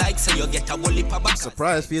if I like, say you get a whole heap of back.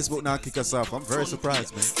 Surprised Facebook now kick us off. I'm very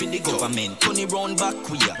surprised, man. For the government, turn it round back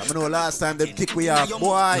queer. I know last time they kick we off,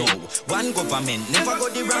 boy. No, one government never go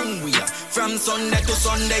the wrong way. From Sunday to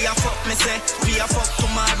Sunday, I fuck me say. We a fuck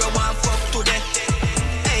tomorrow, one fuck today.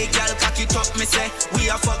 Hey girl, cock it up, me say. We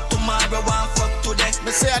a fuck tomorrow, one fuck today.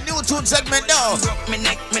 Me say a new tune segment now. Broke me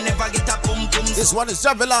neck, me never get a pum pum. This one is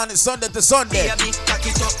Javelin, it's Sunday to Sunday. Baby, cock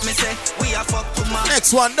it up, me say. We a fuck tomorrow.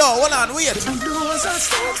 Next one, no, hold on, wait.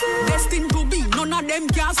 Destined to be, none of them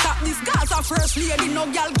can stop this. Gaza first lady, no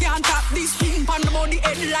girl can tap this. Pin pan the body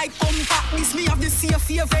head like compact. This me have the safe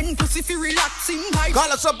event, pussy fi relaxing.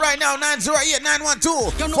 Call us up right now,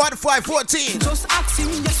 908-912-4514. Just ask him,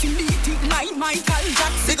 yes he beat it like Michael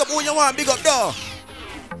Jackson. Big up who you want, big up though.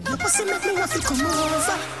 The pussy make me want to come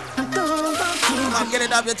over. I'm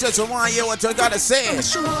getting off your chest, I want to hear what you gotta say.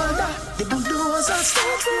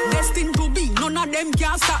 Destined to be, none of them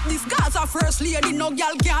can stop this. Gaza first lady, no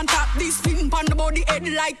girl can tap this. Pin pan the body head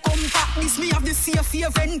like compact. This me have the safe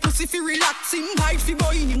event, pussy fi relaxing. Fight fi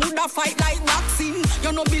boy, he woulda fight like boxing.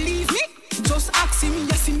 You no believe me? Just ask him,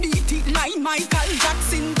 yes he beat it like Michael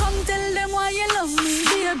Jackson. Come tell them why you love me,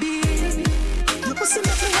 baby. Your pussy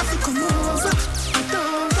make me have to come over.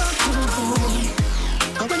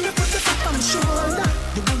 And when you put the foot on my shoulder,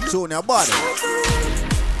 show your body.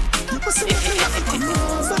 Your pussy make me have to come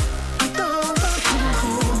over.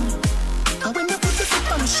 And when you put the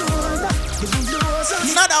foot on my shoulder,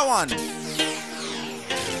 another one.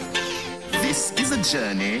 This is a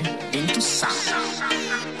journey into sound.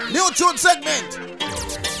 New tune segment.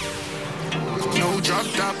 Yo, drop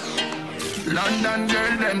top. London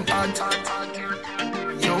girl, them hot.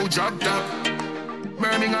 Yo, drop top.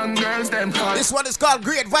 Birmingham girls, them hot. This one is called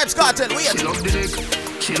Great Vibes Cartel. Wait. She love the dick.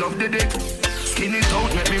 She love the dick. Skin it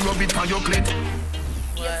out, let me rub it on your clit.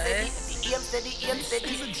 Aim steady. Hear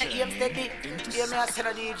me as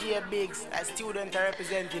a DJ Biggs, a student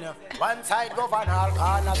representing you. One side govern all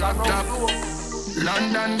corners and round.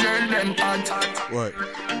 London girl, them hot. What?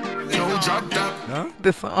 No drop top. Huh?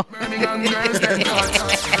 The song. Birmingham girls, them hot.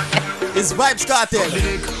 It's Vibes Cartel.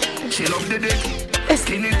 She love the dick.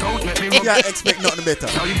 Skin it out, let me rub. Yeah, expect nothing better.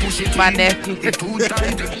 My nephew. It too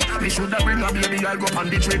tight. Me shoulda bring a baby, I'll go on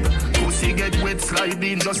the trip. Pussy get wet, slide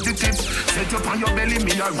in just the tip. Set up on your belly,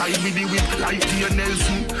 me a ride with the whip like Tia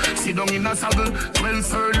Nelson. Sit down in a saddle, 12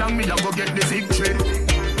 furlong, me a go get the victory.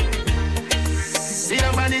 See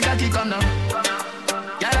your body cocky come now.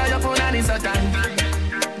 Yalla your phone and it's a time.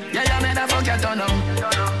 Yeah, made a fuck your turn now.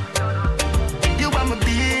 You want my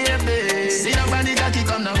baby. See your body cocky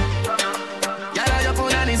come now. Yalla your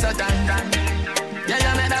phone and it's a time.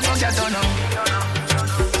 Yeah, made a fuck your turn now.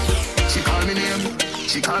 She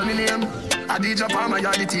call me name. I DJ Palmer,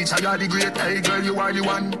 you're the teacher, you're the great. Hey girl, you are the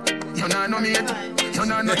one. You're not no mate. You're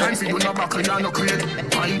not no time for you, no buckle, you're no crate.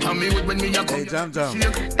 Fine for me when me a come. Hey, jam. The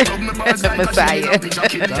Messiah.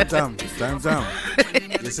 Jam.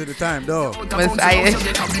 You see the time, though. Messiah.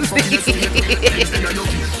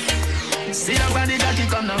 See your body got it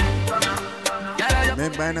come now.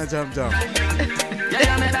 Men by no jam.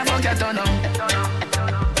 Yeah, man, I forget to know.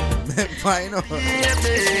 Men by no.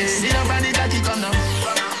 See your body got it come now.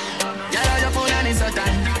 Yeah, your phone and it's a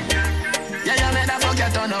time. Yeah, man, I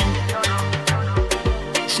forget to know.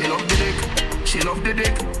 She love the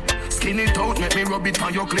dick. Skin it out, make me rub it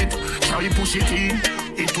on your clit. Try push it in,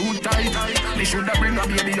 it too tight. Me shoulda bring a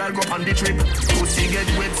baby, I'll go on the trip. Pussy get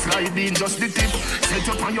wet, slide in just the tip. Set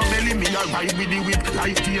up on your belly, me a ride with the whip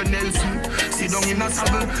like Tia Nelson. Sit down in a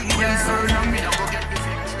saddle, 12 furlong, me a go get the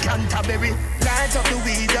victory. Canterbury, light up the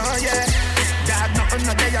weed, oh yeah. Dad, nothing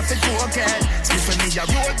no day for cocaine. Skip for me a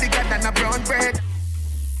roll bigger than a brown bread.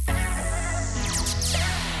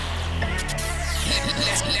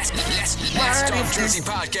 Let's Talk Jersey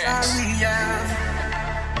podcast.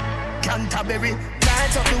 Canterbury,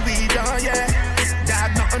 light up the weed, oh yeah.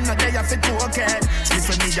 Dad, nothing no day for cocaine. Skip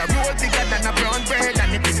for me a roll bigger than a brown bread.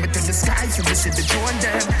 And it bring me to the sky for me see the join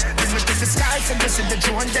them. Bring me to the sky for me see the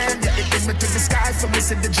join them. Yeah, it bring me to the sky for me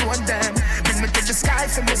see the join them. Bring me to the sky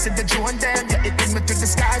for me see the join them. Yeah, it bring me to the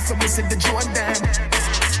sky for me see the join them.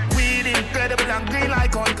 Weed incredible and green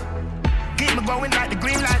like Hulk. Keep me going like the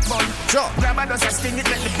green light bulb. Sure. Grab a dust and sting it,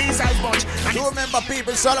 let the B-side bunch. You remember,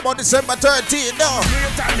 people, it's all about December 13th, no?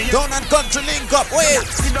 Down and country link up, wait.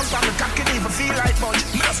 Sit down from the cock, it even feel like bunch.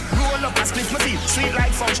 Roll up and split my feet, sweet like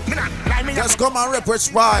fudge. Just come and rip with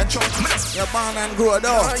spine. You're born and grow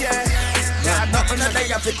down. Oh, yeah. Yeah, nothing that they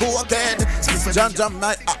have to cook again. John,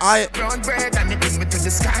 I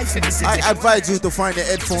advise you to find the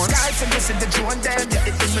headphones. Look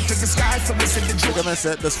at me,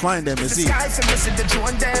 just find them, you see.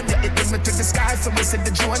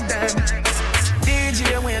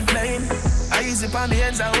 DJ when playing, I use it on the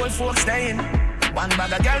ends of old folks staying. One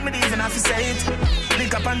bag of girl, me even have to say it.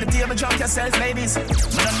 Lick up on the table, jump yourself, ladies. Me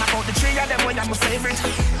don't knock out the three of them when I'm my favorite.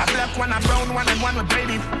 A black one, a brown one, and one with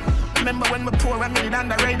braided. Remember when we poor, I made it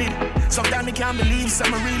underrated. Sometimes I can't believe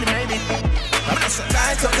someone really made it. I'm just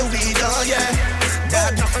light up the weed, oh yeah.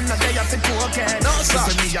 There's nothing that they have to cook it. No, sir.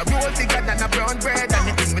 For me, I roll bigger than a brown bread. And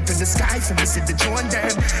it bring me to the sky for me, see the join them.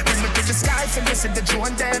 Bring me to the sky for me, see the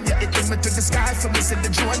join them. Yeah, it bring me to the sky for me, see the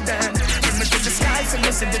join them. Bring me to the sky for me,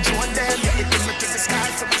 see the join them. Yeah, it bring me to the sky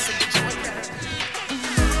for me, see the join them.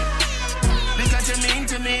 Look what you mean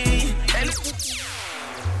to me. That's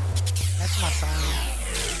my song.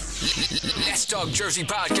 Let's Talk Jersey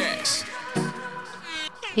Podcast.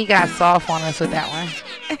 He got soft on us with that one.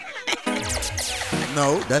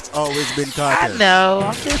 No, that's always been Carter. I know,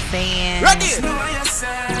 I'm just saying. Ready?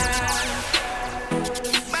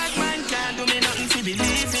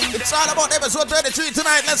 It's all about episode 33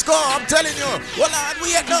 tonight. Let's go. I'm telling you. Hold on,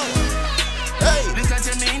 we ain't no. Hey. Look what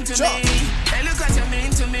you mean to me. Hey, look what you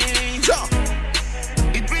mean to me.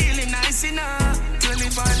 It really nice enough to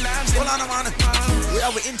live our lives. Hold on, man. We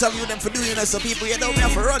have to interview them for doing it, so people, you know, we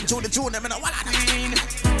have to run through the tune. Them,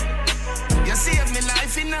 you saved me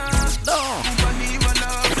life enough. No.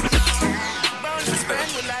 Bound to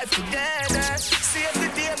spend my life together. Save the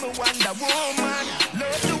day, me Wonder Woman.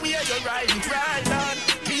 Love the way you ride it right on.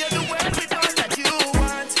 Be the world with all that you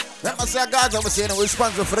want. That must say, guys, I'm saying we're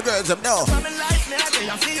responsible for the girls, them now.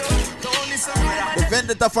 The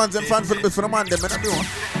vendetta fans and fans for the man, them, you know.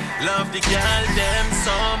 Love the girl them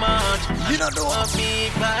so much. You don't know. Love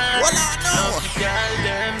me back. Well, I know. Love the girl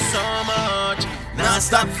them so much. Now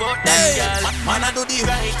stop for them girl. Man, I do the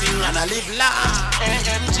right thing and I live life.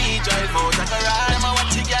 AMG drive out like a ride. I'm a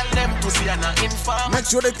watch the girl them pussy and I inform. Make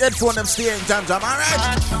sure the headphone them stay in jam,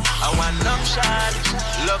 alright? I want love shot.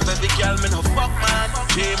 Love every girl, me no fuck man.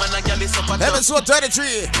 Jay man, a girl is up at episode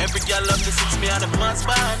 33. Every girl love the six me and the man's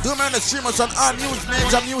band. Do man the streamers on all news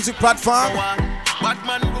major music platform.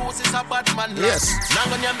 Batman rules is a Batman. Yes. Now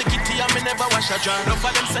when you're the kitty, I me never wash a jar. No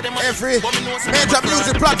for them say them every major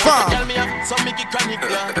music platform. Tell me so make it chronic.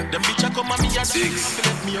 Them bitch a come on me and let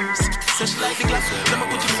me use. Such like the glass. Let me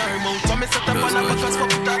put it in her mouth. So me set up on a because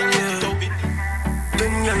fuck it out and let it out it.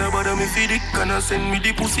 Then y'all bother me feed it. Can I send me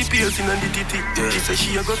the pussy piercing and the titty? She say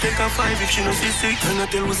she a go take a 5 if she no see 6. And I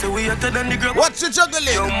tell her say we hotter than the grab. What's the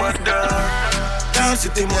juggling? Yo mother.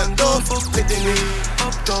 City man don't fuck with me.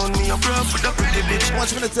 Uptown me a bra for the pretty bitch.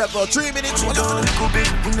 What's minutes about 3 minutes? Hold on.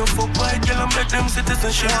 We no fuck white girl and make them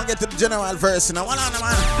citizenship. Now get to the general verse now. Hold on,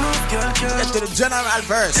 man. No girl can get to the general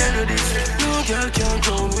verse. No girl can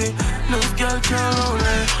drown me. No girl can roll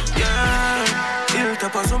it. Yeah. He'll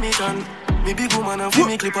tap us on me can. Me big woman and fi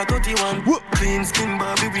me clip a 31. Clean skin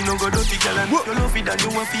Barbie, we no go dirty girl. And you love it and you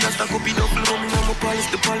want fi a stack up it up. Come in and my palace,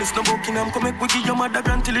 the palace no Buckingham. Come make we give your mother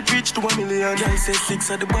grant till it reach to 1 million. Girl say 6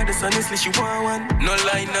 are the baddest, honestly she want one. No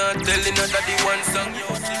lie, not telling her that the one song you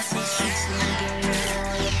 6.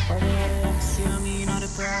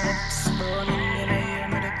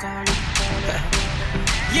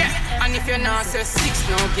 Yeah, and if you're not say 6,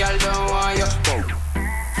 no girl don't want you.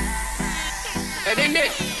 Hey, then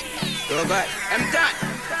it. Go back. I'm done.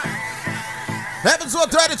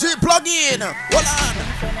 Episode 33, plug in. Hold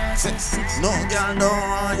on. 6. No girl don't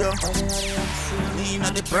want you.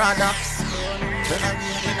 Nina the products.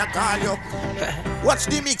 Then I call you. Watch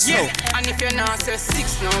the mix now. Yeah, and if you're not say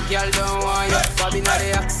 6, no girl don't want you. Bobby not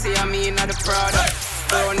the Axie, I mean not the product.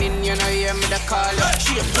 Running, you know, hear me the call you.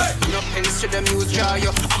 Shape, no pens to the muse draw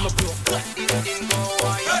you. I'm a pro. Didn't go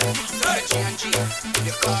on you. So the G&G, with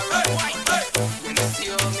the car right white. When you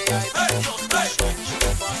see how me I just push. She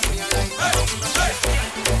go boss me a life.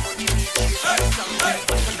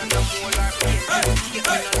 You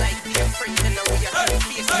don't like me, a friend, and now we are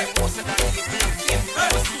face them. Most of that you blame game.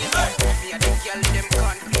 Me and the girl, them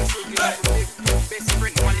can't please you. Best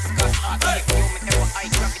friend, Wallace Scott, art. If you me ever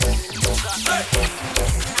eye grab it in you got.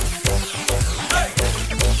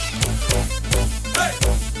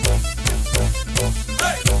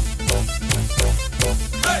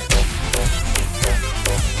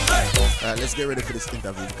 Let's get ready for this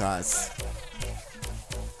interview because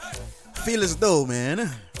feel as though,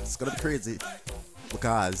 man, it's gonna be crazy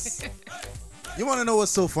because you want to know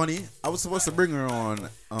what's so funny? I was supposed to bring her on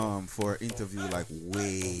for an interview like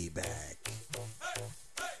way back,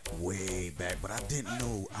 but I don't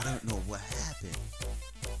know what happened.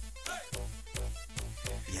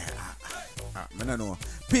 Yeah, I don't know.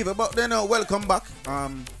 People, but then welcome back.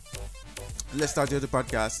 Let's start the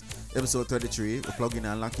podcast, episode 33. We're plugging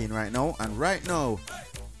and locking right now, and right now,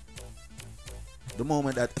 the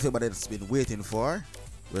moment that everybody that's been waiting for,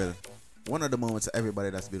 well, one of the moments that everybody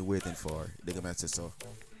that's been waiting for, they can say so.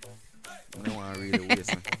 I don't want to read it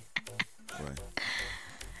waste.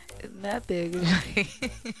 Nothing.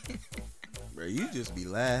 Bro, you just be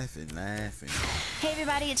laughing. Hey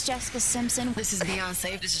everybody, it's Jessica Simpson. This is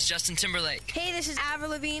Beyonce. This is Justin Timberlake. Hey, this is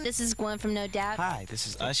Avril Lavigne. This is Gwen from No Doubt. Hi, this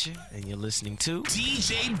is Usher, and you're listening to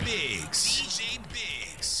DJ Biggs.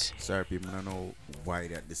 Sorry, people, I don't know why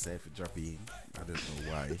that decided to drop in. I don't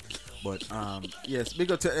know why, but yes,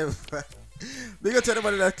 big up to everybody. Big up to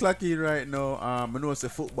everybody that's clocking right now. I know it's a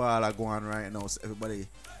football are going right now, so everybody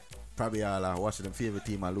probably all are watching them favorite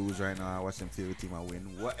team I lose right now, watching them favorite team I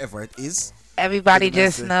win, whatever it is. Everybody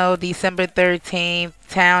just know December 13th,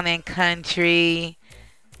 Town and Country.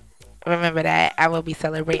 Remember that I will be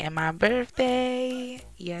celebrating my birthday.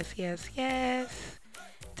 Yes.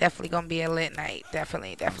 Definitely gonna be a lit night.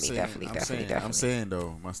 Definitely. I'm saying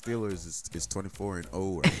though, my Steelers is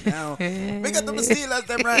 24-0 right now. Big up to the Steelers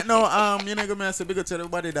them right now. You know, gonna say big up to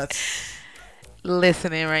everybody that's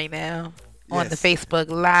listening right now. On the Facebook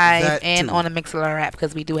Live and on the MixLR app,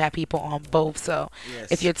 because we do have people on both. So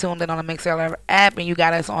if you're tuned in on the MixLR app and you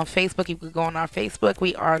got us on Facebook, you could go on our Facebook.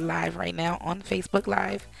 We are live right now on Facebook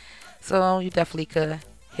Live. So you definitely could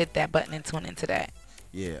hit that button and tune into that.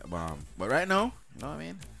 Yeah, but right now, you know what I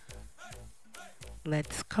mean?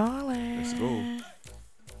 Let's call her. Let's go.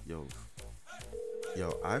 Yo,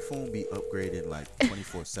 iPhone be upgraded like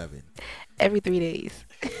 24/7. Every 3 days.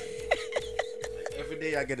 Every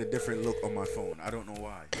day I get a different look on my phone. I don't know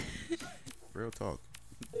why. Real talk.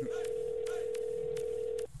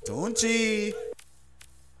 Tunchi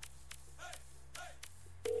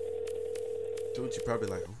probably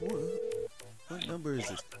like, what number is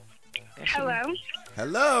this? Hello.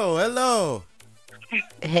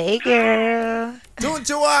 Hey, girl.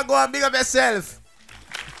 Tunchi, go and big up yourself.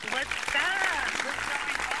 What's up?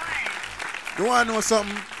 What's going on? You want to know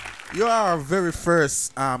something? You are our very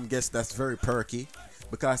first guest that's very perky,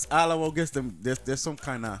 because all our guests, there's some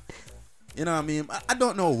kind of, you know what I mean? I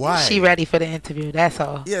don't know why. She ready for the interview, that's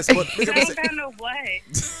all. Yes, but I don't know what.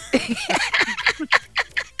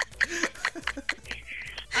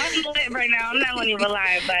 I'm lit right now. I'm not going to even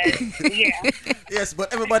lie, but yeah. Yes,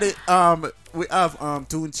 but everybody, we have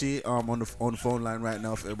Tunchi on the phone line right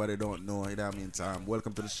now. If everybody don't know, you know what I mean?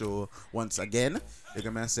 Welcome to the show once again. You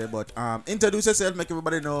can say, but introduce yourself, make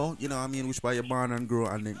everybody know, you know what I mean, which part you're born and grow,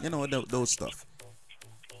 and then, you know, those stuff.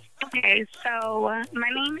 Okay, so my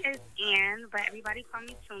name is Ann, but everybody call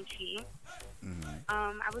me Tunchi.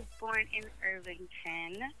 I was born in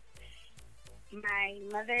Irvington. My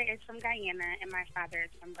mother is from Guyana, and my father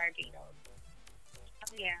is from Barbados.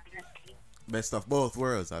 Oh, yeah. Best of both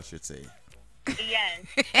worlds, I should say. Yes.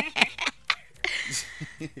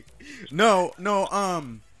 No,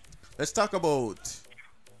 let's talk about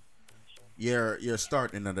your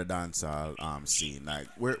start in the dancehall scene. Like,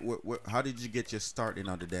 where, how did you get your start in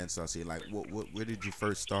the dancehall scene? Like, where did you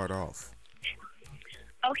first start off?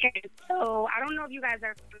 Okay, so I don't know if you guys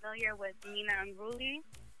are familiar with Nina Unruly.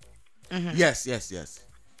 Mm-hmm. Yes. Yes,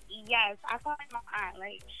 I call her my aunt.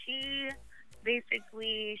 Like, she was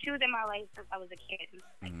in my life since I was a kid,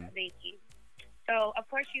 like a baby. So, of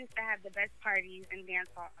course, she used to have the best parties and dance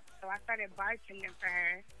halls. So I started bartending for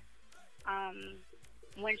her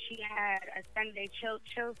when she had a Sunday, chill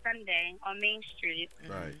Sunday on Main Street.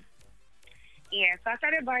 Right. Yeah, so I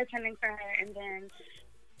started bartending for her, and then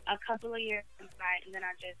a couple of years went by, and then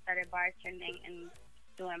I just started bartending and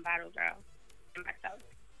doing Battle Girl for myself.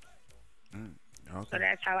 Okay. So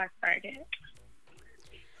that's how I started.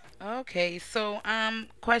 Okay, so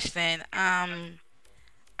question,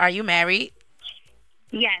 are you married?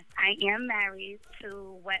 Yes, I am married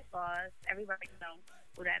to Wet Boss. Everybody knows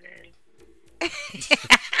who that is.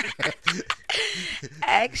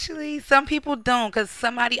 Actually, some people don't, because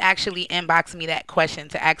somebody actually inboxed me that question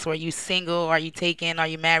to ask, were you single, are you taken, are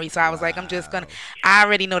you married? So I was like, I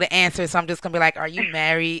already know the answer, so I'm just going to be like, are you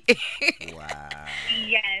married? Wow.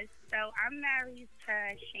 Yes, so I'm married to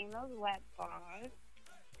Shano's Wet Boss,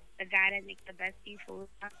 the guy that makes the best seafood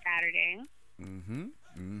on Saturday.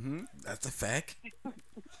 That's a fact.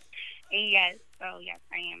 Yes, so yes,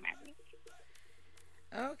 I am married.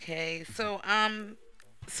 Okay, so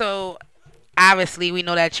obviously we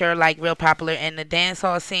know that you're like real popular in the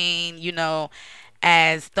dancehall scene, you know,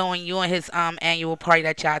 as throwing you on his annual party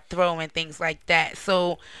that y'all throw and things like that.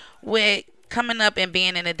 So with coming up and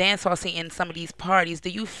being in the dancehall scene in some of these parties, do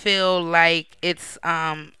you feel like it's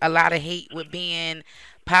a lot of hate with being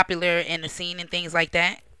popular in the scene and things like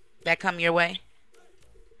that come your way?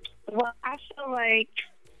 Well, I feel like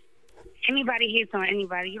anybody hates on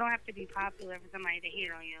anybody. You don't have to be popular for somebody to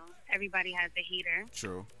hate on you. Everybody has a hater.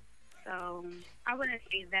 True. So I wouldn't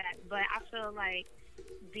say that, but I feel like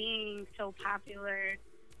being so popular,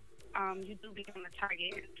 you do become a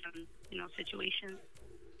target in some, situations.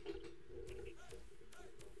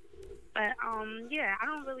 But yeah, I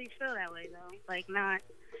don't really feel that way though. Like not,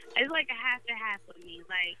 it's like a half and half with me.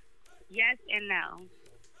 Like yes and no.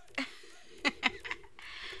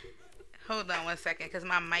 Hold on one second, because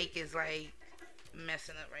my mic is like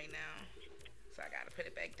messing up right now. So I gotta put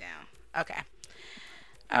it back down. Okay.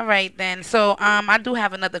 All right then. So I do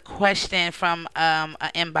have another question from an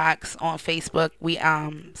inbox on Facebook. We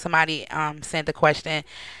somebody sent the question.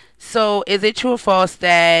 So is it true or false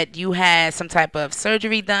that you had some type of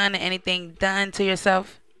surgery done, anything done to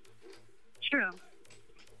yourself? True.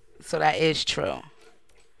 So that is true.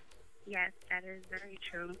 Yes, that is very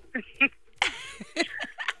true.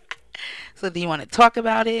 So do you want to talk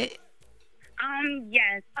about it?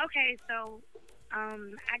 Yes. Okay, so I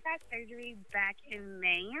got surgery back in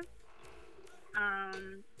May. I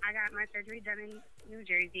got my surgery done in New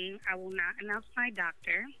Jersey. I will not announce my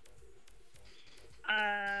doctor.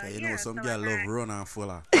 Some girl love Rona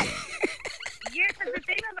Fuller. Yeah, because the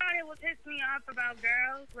thing about it, what pissed me off about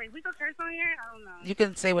girls, like, we could curse on here? I don't know. You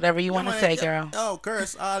can say whatever you want to say, girl. Oh,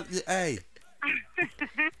 curse. Hey.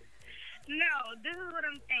 No, this is what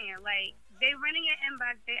I'm saying. Like, they running your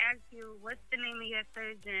inbox, they ask you, what's the name of your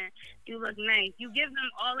surgeon? You look nice. You give them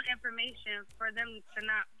all the information for them to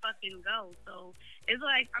not fucking go. So it's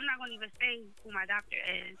like, I'm not going to even say who my doctor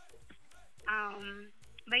is.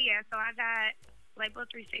 But yeah, so I got Lipo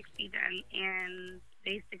 360 done, and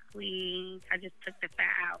basically I just took the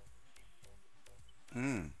fat out.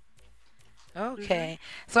 Okay.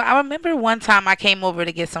 So I remember one time I came over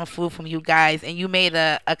to get some food from you guys, and you made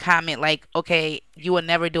a comment like, okay, you will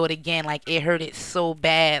never do it again. Like, it hurted so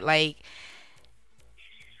bad. Like,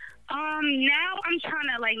 now I'm trying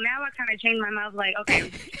to, like, now I kind of changed my mouth. Like,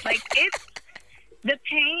 okay, like, it's, the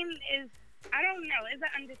pain is, I don't know, it's an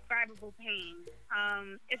indescribable pain.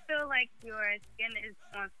 It feels like your skin is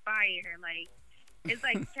on fire. Like, it's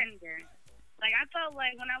like tender. Like, I felt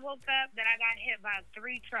like when I woke up that I got hit by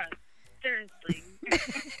 3 trucks. Seriously.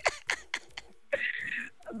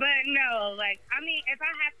 But no, like, I mean, if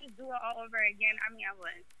I have to do it all over again, I mean,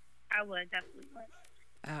 I would definitely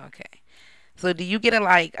would. Okay. So do you get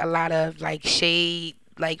a lot of like shade,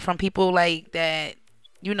 like from people like that,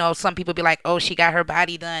 some people be like, oh, she got her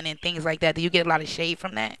body done and things like that. Do you get a lot of shade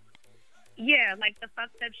from that? Yeah, like the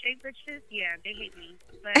fucked up shade bitches. Yeah, they hate me.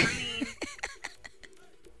 But I mean,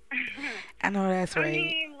 I know that's right. I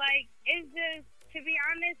mean, like, it's just, to be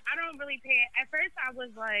honest, I don't really pay it. At first, I was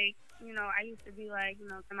like, I used to be like,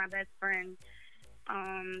 to my best friend,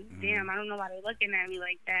 damn, I don't know why they're looking at me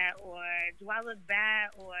like that, or do I look bad,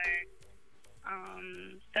 or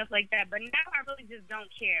stuff like that. But now I really just don't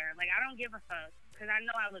care. Like, I don't give a fuck, because I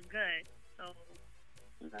know I look good. So,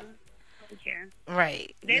 I don't care.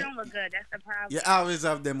 Right. They don't look good. That's the problem. You always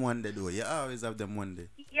have them one day, though. You always have them one day.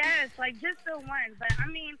 Yes, like, just the one. But, I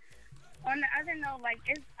mean, on the other note, like,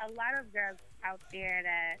 it's a lot of girls out there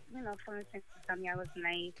that, come and tell me I was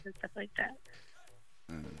nice and stuff like that.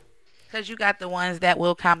 Because you got the ones that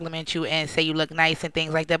will compliment you and say you look nice and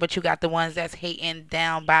things like that, but you got the ones that's hating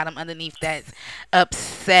down, bottom, underneath, that's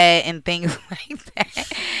upset and things like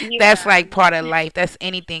that. Yeah. That's like part of life. That's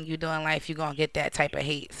anything you do in life, you're going to get that type of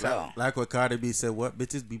hate. So, like what Cardi B said, what,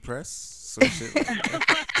 bitches be pressed? Some shit like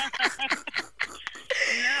that.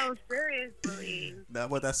 No, seriously. Nah,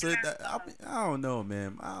 but I said that I don't know,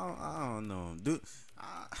 man. I don't know, dude.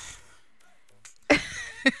 But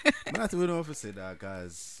I don't know if I say that,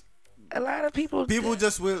 guys. A lot of people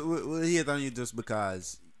just will hate on you just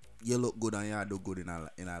because you look good and you do good in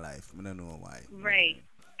our life. I don't know why. Right.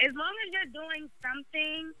 As long as you're doing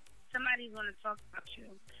something, somebody's gonna talk about you.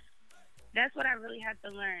 That's what I really had to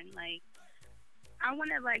learn. Like, I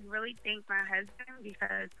want to, like, really thank my husband,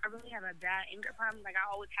 because I really have a bad anger problem. Like, I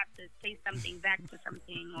always have to say something back to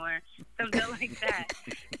something or something like that.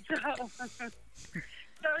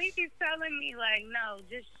 So he keeps telling me, like, no,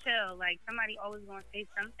 just chill. Like, somebody always going to say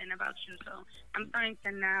something about you. So I'm starting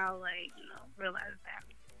to now, like, realize that.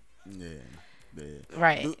 Yeah.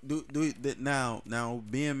 Right. Now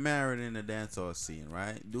being married in the dancehall scene,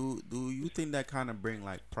 right? Do you think that kind of bring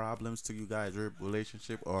like problems to you guys'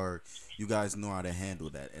 relationship, or you guys know how to handle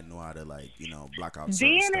that and know how to like block out certain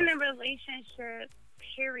Being stuff? in a relationship,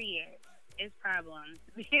 period, is problems.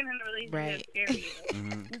 Being in a relationship, Right. period,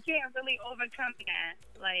 you can't really overcome that.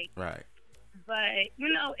 Like, Right. but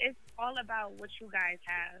it's all about what you guys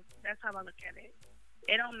have. That's how I look at it.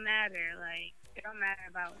 It don't matter. Like, it don't matter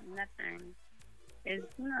about nothing. It's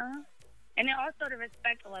and then also the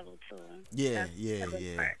respect level too. Yeah. That's the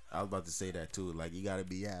big part. I was about to say that too. Like you gotta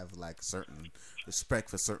have like certain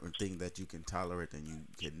respect for certain things that you can tolerate and you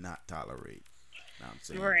cannot tolerate. Know what I'm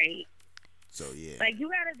saying? Right. So yeah. Like you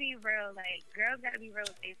gotta be real. Like girls gotta be real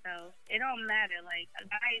with themselves. It don't matter. Like a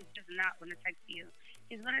guy is just not gonna text you.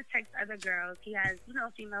 He's gonna text other girls. He has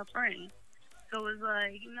female friends. So it's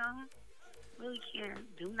like really can't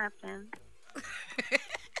do nothing.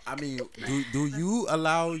 I mean, do you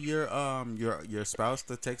allow your spouse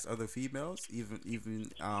to text other females even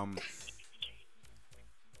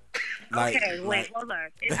like, okay, wait, hold on.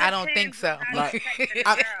 I don't think so. Like,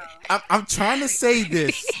 I'm trying to say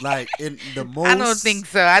this like in the most. I don't think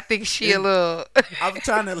so. I think she a little. I'm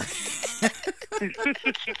trying to.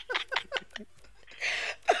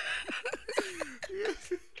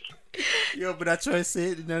 Yo, but I try to say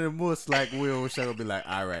it in the most like Will, which I gonna be like,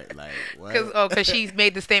 all right, like what? Cause she's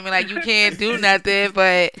made the statement like you can't do nothing,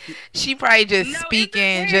 but she probably just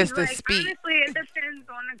speaking just to speak. Honestly, it depends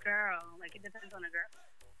on the girl. Like it depends on the girl.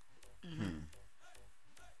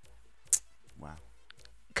 Wow.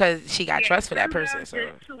 Cause she got trust for that some person, girls so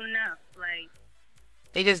just too enough. Like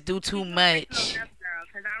they just do too much.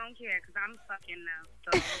 Because I don't care. Because I'm fucking now. So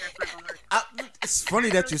that's not gonna work. It's funny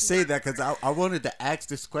that you say that because I wanted to ask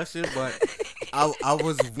this question, but I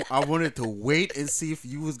wanted to wait and see if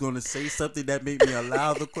you was gonna say something that made me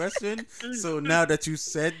allow the question. So now that you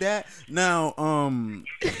said that, now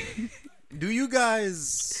do you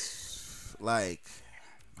guys like?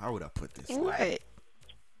 How would I put this?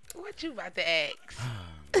 What you about to ask?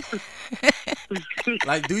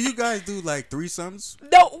 Like, do you guys do like threesomes?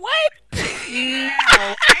 No, what? No,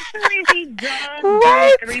 actually, he does do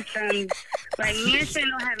threesomes. Like, me and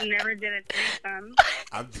Shano have never did a threesome.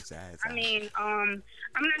 I'm just asking. I mean, I'm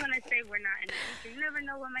not gonna say we're not in the future. You never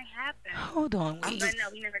know what might happen. Hold on, But no,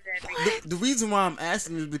 we never did a threesome. The reason why I'm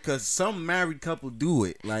asking is because some married couple do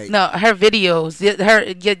it. Like No, her videos,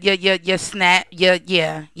 your snap, your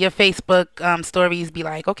Facebook stories be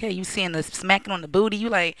like, okay, you seeing the smacking on the booty, you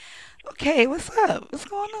like, okay, what's up? What's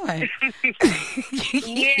going on?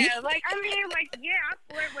 Yeah, like I mean, like I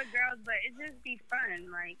flirt with girls, but it just be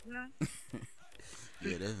fun, like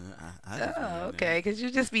Yeah, okay, because you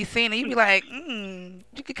just be seeing it, you be like, you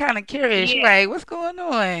get kind of curious. You Yeah. like, what's going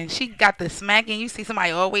on? She got the smacking. You see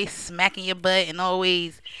somebody always smacking your butt and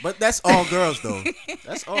always. But that's all girls though.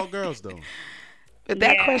 That's all girls though. But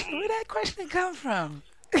that question, where that question come from?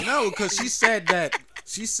 No, because she said the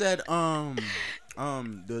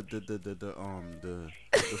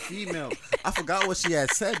female. I forgot what she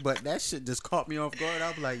had said, but that shit just caught me off guard. I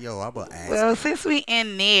was like, yo, I'm gonna ask. Well, since we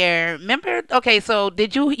in there, remember? Okay, so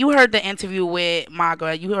did you heard the interview with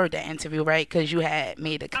Margaret? You heard the interview, right? Because you had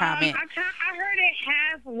made a comment. I heard it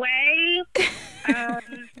halfway.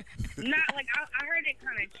 Not like I heard it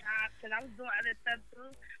kind of chopped because I was doing other stuff too,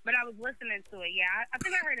 but I was listening to it. Yeah, I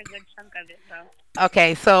think I heard a good chunk of it though.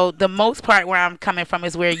 Okay, so the most part where I'm coming from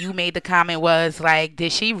is where you made the comment was like,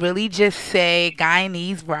 did she really just say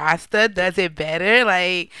Guyanese Rasta does it better?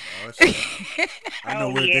 Like, I know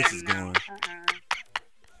where this is going.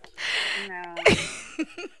 No.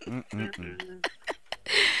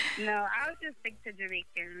 No, I'll just stick to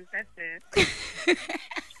Jamaicans. That's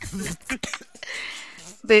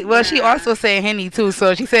it. Well, she also said Henny too,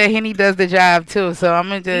 so she said Henny does the job too. So I'm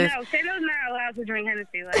gonna just. No, Shano's not allowed to drink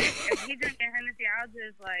Hennessy. Like, if he drinking Hennessy, I'll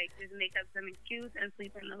just make up some excuse and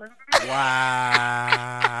sleep in the living room.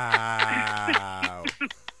 Wow.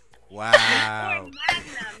 Wow. Or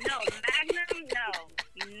Magnum. No, Magnum,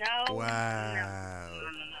 no. Wow. No.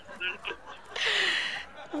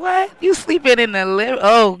 What? You sleeping in the living?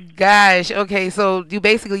 Oh gosh. Okay, so you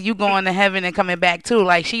basically you going to heaven and coming back too,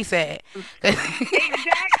 like she said.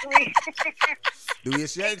 Exactly. Do you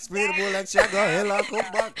share explainable like shit? Go ahead, I'll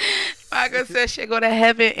come back. Margaret said she go to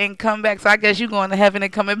heaven and come back, so I guess you going to heaven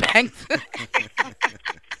and coming back too.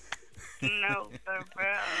 No, for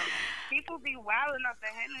real. People be wilding up the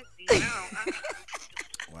Hennessy. No.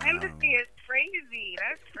 Wow. Hennessy is crazy.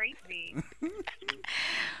 That's crazy.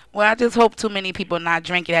 Well, I just hope too many people not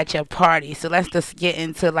drinking at your party. So let's just get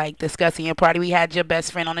into like discussing your party. We had your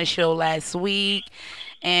best friend on the show last week,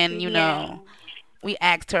 and you know, we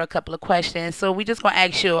asked her a couple of questions. So we just gonna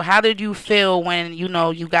ask you, how did you feel when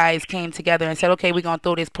you guys came together and said, okay, we're gonna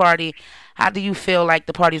throw this party? How do you feel like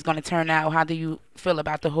the party's gonna turn out? How do you feel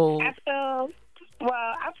about the whole? I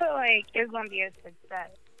feel like it's gonna be a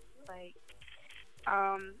success. Like,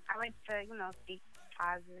 I like to, speak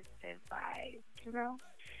positive vibes,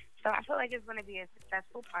 So I feel like it's gonna be a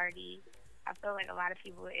successful party. I feel like a lot of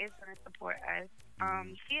people is gonna support us.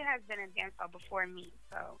 She has been in dancehall before me,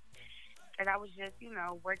 so. Because I was just,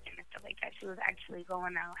 working and stuff like that. She was actually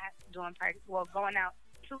going out doing parties. Well, going out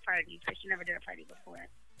to parties because she never did a party before.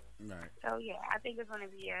 Right. So, yeah, I think it's going to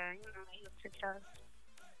be a huge success.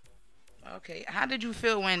 Okay. How did you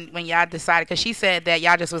feel when y'all decided? Because she said that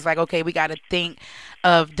y'all just was like, okay, we got to think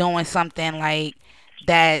of doing something like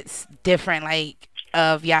that's different, like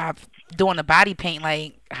of y'all doing the body paint.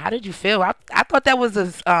 Like, how did you feel? I thought that was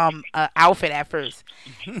a outfit at first.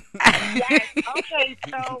 Yes.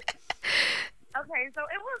 Okay, so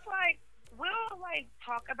it was like, we'll like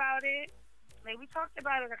talk about it. Like we talked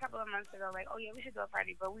about it a couple of months ago, like, oh yeah, we should do a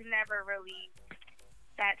party, but we never really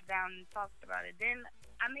sat down and talked about it. Then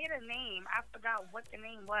I made a name. I forgot what the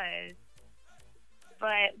name was.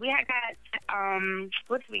 But we had got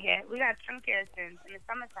what did we get? We got sun piercings in the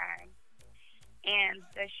summertime. And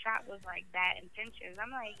the shot was like that in Pinterest. I'm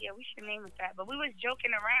like, yeah, we should name it that. But we was joking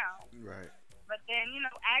around. Right. But then,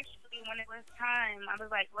 actually, when it was time, I was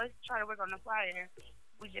like, let's try to work on the flyer.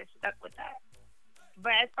 We just stuck with that.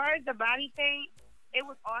 But as far as the body paint, it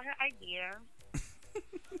was all her idea.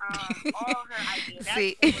 All her idea.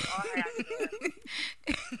 It was all her idea.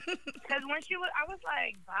 Because when I was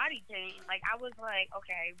like, body paint. Like, I was like,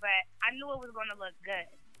 okay. But I knew it was going to look good.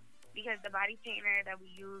 Because the body painter that we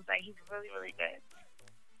used, like, he's really, really good.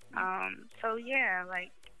 So, yeah,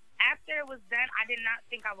 like, after it was done, I did not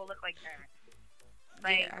think I would look like that.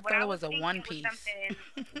 Like, yeah, I thought it was a one piece. Something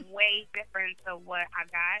way different to what I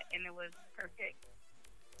got, and it was perfect.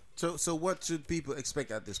 So what should people expect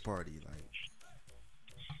at this party? Like,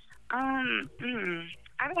 I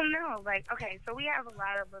don't know. Like, okay, so we have a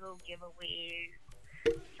lot of little giveaways,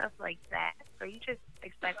 stuff like that. So you just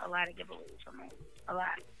expect a lot of giveaways from us, a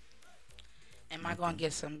lot. Am I gonna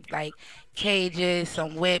get some like cages,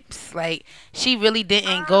 some whips? Like she really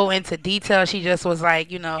didn't go into detail. She just was like,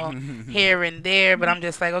 here and there. But I'm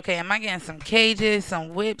just like, okay, am I getting some cages,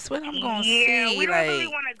 some whips? What I'm gonna see? Yeah, we don't really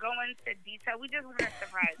want to go into detail. We just want to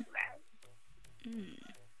surprise you guys.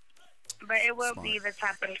 But it will be the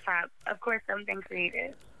top of the top. Of course, something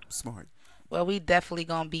creative. Smart. Well, we definitely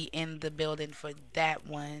gonna be in the building for that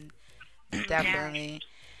one. Definitely.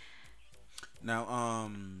 Now,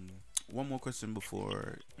 one more question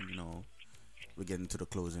before we get into the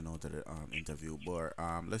closing out of the interview. But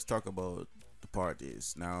let's talk about the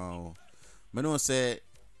parties. Now, I don't say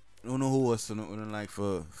who was like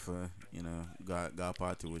for got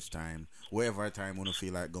party which time, wherever time we don't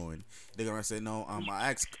feel like going. They're gonna say no.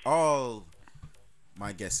 I ask all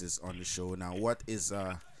my guests on the show now, what is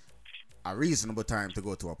a reasonable time to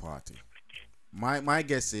go to a party? My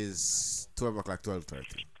guess is 12 o'clock,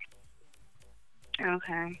 12:30.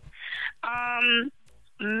 Okay.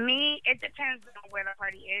 It depends on where the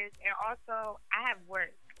party is, and also I have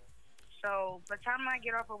work. So by the time I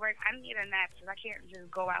get off of work, I need a nap because I can't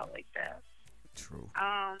just go out like that. True.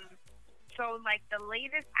 So like the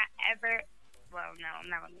latest I ever, well, no, I'm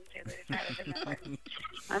not gonna say the latest I ever been.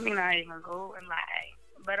 Let me not even go and lie.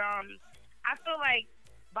 But I feel like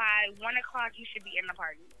by 1 o'clock you should be in the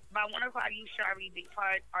party. By 1 o'clock you should already be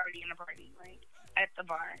already in the party, like at the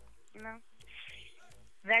bar,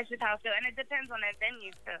 That's just how I feel. And it depends on the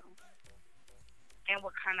venue, too. And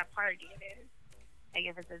what kind of party it is. Like,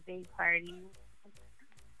 if it's a big party.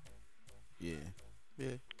 Yeah,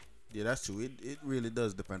 that's true. It really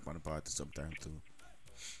does depend on the party sometimes, too.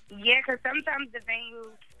 Yeah, because sometimes the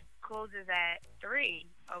venue closes at 3.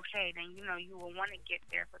 Okay, then, you will want to get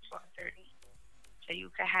there for 12:30. So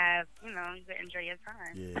you could have, you could enjoy your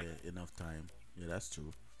time. Yeah, enough time. Yeah, that's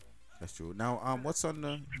true. That's true. Now, what's on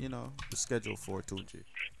the, the schedule for Tunchi?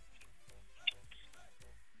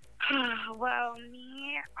 Well,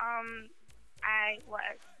 me, I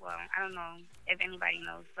don't know if anybody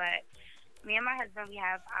knows, but me and my husband, we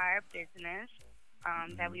have our business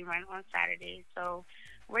that we run on Saturdays. So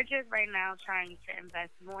we're just right now trying to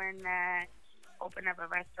invest more in that, open up a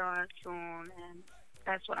restaurant soon, and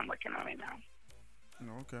that's what I'm working on right now.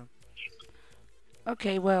 Okay.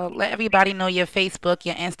 Okay, well, let everybody know your Facebook,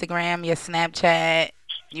 your Instagram, your Snapchat,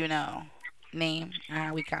 name,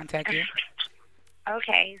 how we contact you.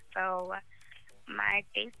 Okay, so my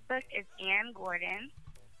Facebook is Ann Gordon.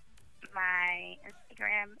 My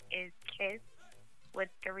Instagram is kiss with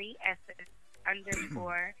 3 S's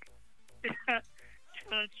 _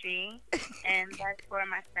 Tunchi, and that's for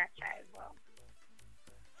my Snapchat as well.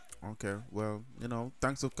 Okay, well,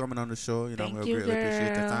 thanks for coming on the show. We Thank greatly you,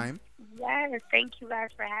 appreciate the girl. time. Yes, thank you guys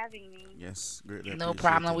for having me. Yes, greatly No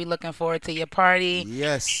appreciate problem. it. We looking forward to your party.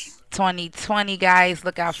 Yes. 2020, guys.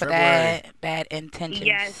 Look out for February. that. Bad intentions.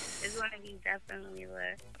 Yes, it's going to be definitely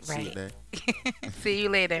lit. See you there. See you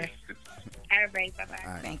later. All right, bye-bye.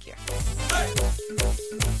 All right. Thank you.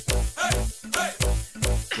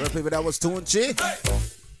 Well, people, that was Tunchi.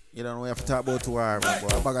 You don't know we have to talk about to our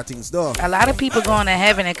bag of things, though. A lot of people going to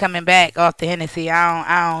heaven and coming back off the Hennessy.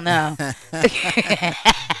 I don't know.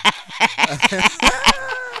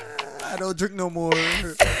 I don't drink no more.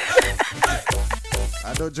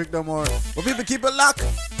 I don't drink no more. But people, keep it locked.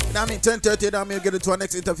 10:30, now we'll get into our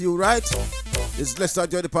next interview, right? This is Let's Talk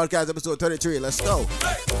Dirty Podcast, episode 33. Let's go.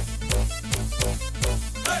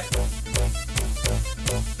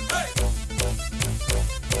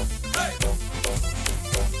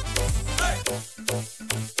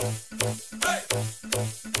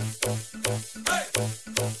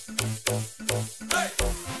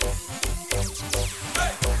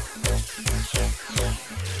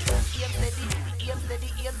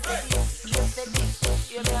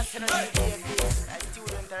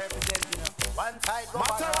 One side go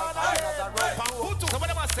back, so what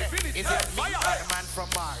am I say? Is it fire? A man from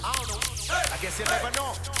Mars. I don't know. I guess you never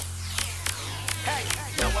know. Hey,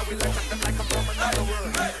 now I will attack them like I'm from another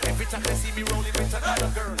world. Every time they see me rolling with another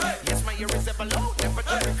girl. Yes, my ear is a below, never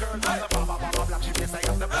to the girl. Blah, blah, blah, blah, blah. She says I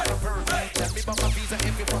am the black pearl. Tell me about my visa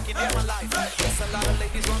every fucking day of my life. Yes, a lot of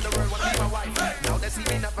ladies on the world want to be my wife. Now they see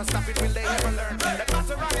me never stop it, will they ever learn? The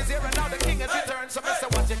Maserati is here and now the king has returned. So Mr.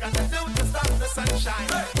 What you gonna do to stop the sunshine?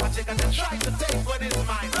 What you gonna try to take what is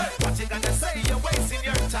mine? What you gonna say you're wasting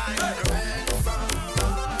your time? The man from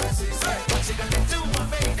Mars is here. What you gonna do? I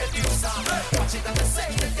made a new song. What you gonna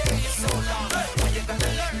say the day is so long? When you gonna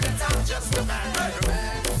learn that I'm just a man? The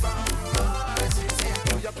man from Mars is here.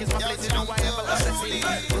 New York is my place, you know I ever love the city.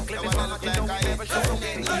 Brooklyn is my lucky, know we never show no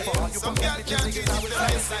pity. For all you from Cali, Jersey, I will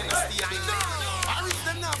say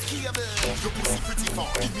your pussy pretty far,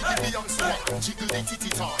 give me the Beyonce one. Jiggle the titty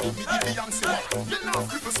tar, give me the Beyonce one. You know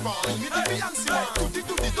cripple small, give me the Beyonce one. Do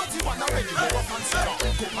the dirty one already, no a fancy car.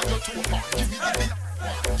 Go on your toe part, give me the Beyonce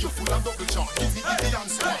one. You full of double chart, give me the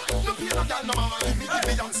Beyonce one. No pain no gal no man, give me the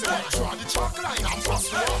Beyonce one. Draw the chalk line and pass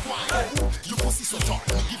the walk wine. Your pussy so tight,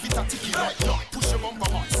 me give it a ticky like that. Push your bumper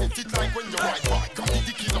hard, set it like when you ride by. Got the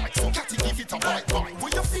dicky like, so catty give it a bite bite.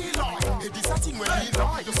 What you feel like? Hey, this a thing when we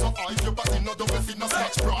lie. You so high, your body no double fit, no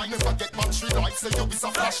scratch pride. Never get battery light, say you be a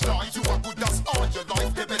flashlight. You are good, that's all your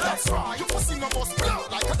life, baby, that's right. Your pussy no must blow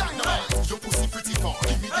like a dynamite. Your pussy pretty far,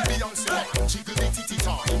 give me the Beyonce one. Jiggle the titty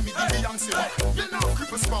tar, give me the Beyonce one. You know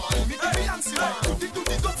cripple small, give me the Beyonce one. Do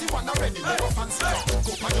the dirty one already, no a fancy car.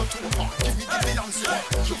 Go on your toe part, give me the Beyonce one.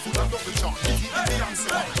 You full of double chart, give me the Beyonce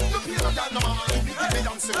one. No pain no gal no man, give me the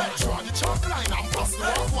Beyonce one. Draw the chalk line and pass the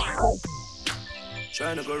walk wine.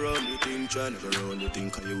 Tryna go round you think, tryna go round you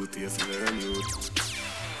think, cause you will pay for your youth.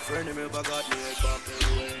 Friend of me back got me head back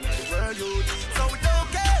anywhere in the world youth. So we don't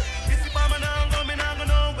care, if the mama now go, me now go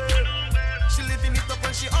nowhere. She living it up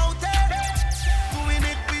when she out there, doing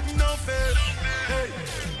it with no fear. Hey,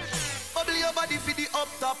 bubble your body for the up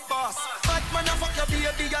top boss. Bad man a fuck your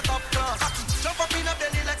baby a top class. Jump up in a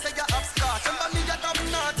belly like say you upstart. Remember me a top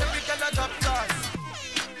notch, every girl a top class.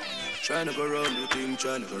 Tryna go round the thing,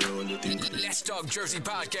 tryna go round the thing. Let's Talk Jersey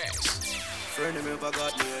Podcast. Friend of me back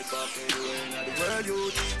got me head back anywhere in the world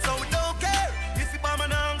youth. So we don't care if the mama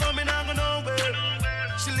now go, me now go nowhere.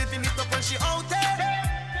 She living it up when she out there,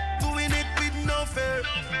 doing it with no fear.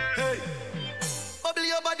 Hey, bubble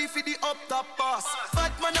your body for the up top boss.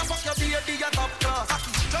 Bad man a fuck your baby a top class.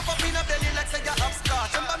 Jump up in a belly like say you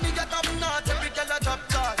upstart. Remember me a top notch, every girl a top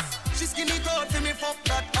class. She skinny tall for me fuck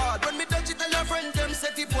that hard. When me touch it tell her friend them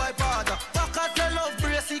set it boy bad. Back at the love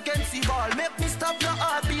brace he can see ball. Make me stop your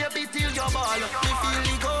heart baby till your ball. Me feel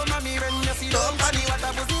it go mommy when you feel company. What a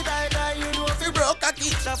pussy die you know if you broke a key.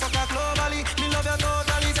 That fuck a globally. Me love you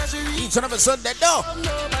totally say she reach. Each and every Sunday though.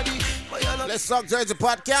 Let's Talk Jersey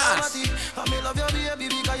Podcast.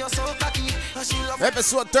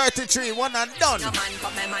 Episode 33, one and done. No man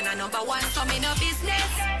put my man a number one, so me no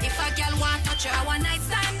business. If a girl want touch her one night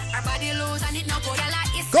stand, her body loose and it no good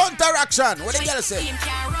like it's Counteraction, what the girl say? Him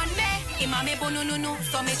can't run me, him a me no,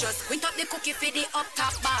 so me just quint up the cookie for the up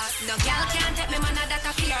top boss. No girl can't take me man a that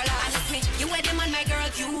a fear loss. Me, you wear the man my girl,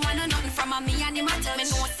 you wanna nothing from a me and him a tell me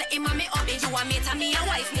no say him a me up. You a mate and me a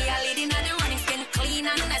wife, me a lady na the running skin clean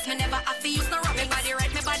and nice. Me never have to use no rub, me body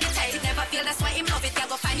right, me body tight. It never feel that's why him love it. You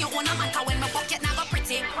go find your own a man, cause when my pocket now go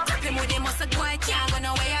pretty. Grip him with him muscle boy, can't go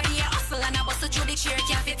nowhere. I be a hustle and I bust through the chair,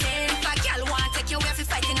 can't fit in. If a girl want take you away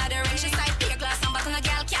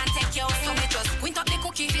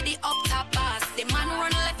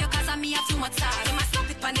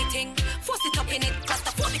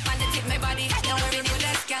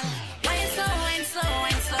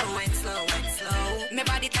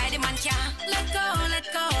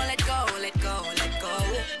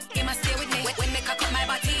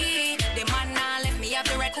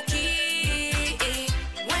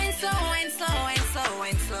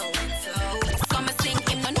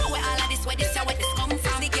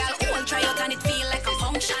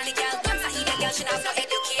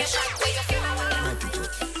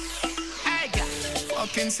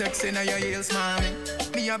Fucking sexy now your heels, mommy.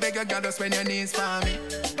 Me a beg you, girl, just when your knees for me.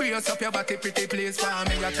 Brace up your body, pretty please for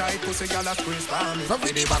me. Your tight pussy, girl, a squeeze for me. From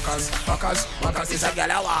the backers, is a girl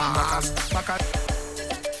a want. Backers.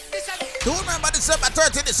 Do remember December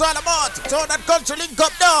 13th, it's all about. Turn that country link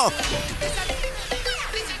up now.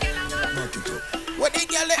 What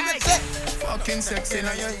did you let me say? Fucking sexy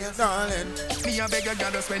now your heels, darling. Me a beg you,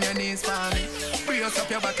 girl, just when your knees for me. Brace up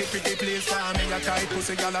your body, pretty please for me. Your tight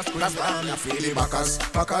pussy, girl, a squeeze for me. Feel the backers,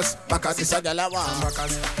 is a girl a want.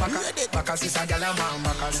 Backers is a girl a want.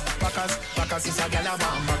 Backers is a girl a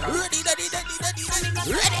want.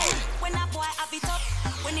 Ready. When a boy have it up,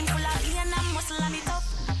 when him pull out lean and muscle and it up.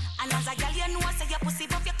 And as a girl you know say your pussy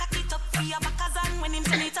buff, you cock it up for your backers and when him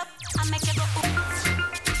turn it up, I make you go ooh.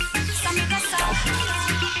 So me go so.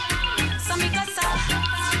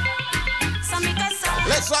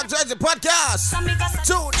 Let's talk to the podcast.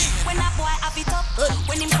 Tune in. When a boy have it up,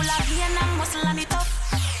 when him pull out lean and muscle and it up.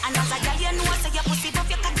 And as a girl you know say your pussy buff,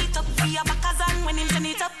 you cock it up for your backers and when him turn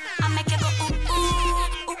it up, I make you go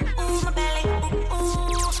ooh my belly, ooh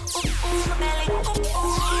my belly, ooh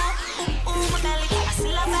my belly. I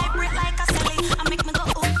still a vibrate like a silly. I make me go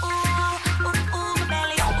ooh my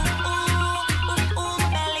belly, ooh my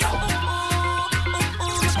belly, ooh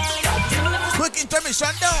my belly. Quick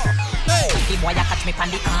intermission now. Hey. The boy a catch me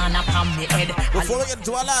pan the corner from me head. Before we get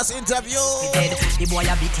to our last interview, the boy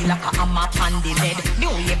a beat it like a hammer pan the bed. Me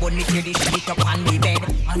way but me tear the shit up on the bed.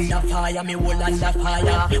 Under fire, me hold under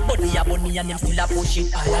fire. Body a bunny and him still a push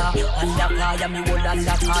it higher. Under fire, me hold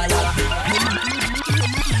under fire.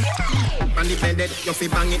 On the bed, you fi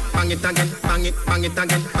bang it again, bang it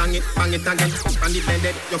again, bang it again. On the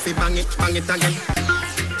bed, you fi bang it again.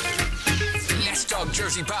 Let's Talk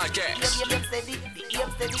Jersey Podcast. A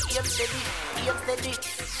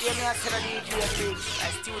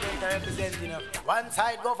student representing one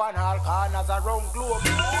side govern all corners around globe.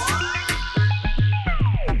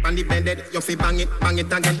 On the bed, you fi bang it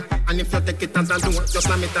again. And if you take it as a door, just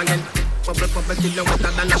slam it again. Bubble till you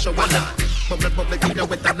wetter than a shower. Bubble till you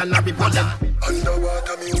wetter than a river.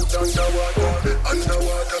 Underwater me out underwater.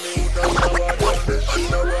 Underwater me out underwater.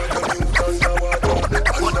 Underwater me out underwater.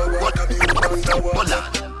 Underwater me out underwater. Hold on.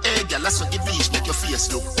 Hey girl, that's what the beach make your face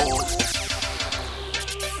look old.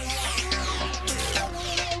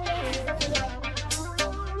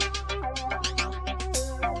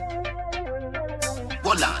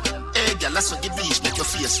 Hold on. Hey girl, that's what the beach make your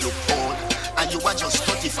face look old. And you are just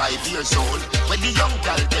 35 years old. When the young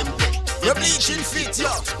girl them dead, you're bleaching feet,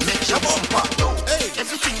 yo. Make your bumper down. Hey.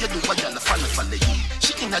 Everything you do, a girl follow you.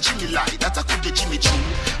 She in a Jimmy lie, that I could be Jimmy Choo.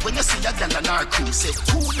 When you see a girl on our crew, say,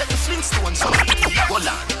 who let the Flintstones on? Hold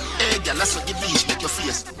on. Hey girl, that's what the beach make your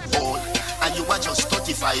face old. And you are just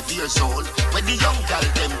 35 years old. When the young girl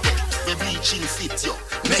them dead, they bleaching feet, yo.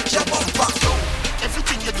 Make your bumper down.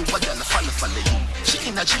 Everything you do, a girl follow you. She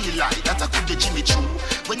in a Jimmy lie, that I could be Jimmy Choo.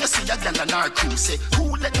 When you see a girl on our crew, say,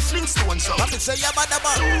 who let the Flintstones on? Let me say, yeah,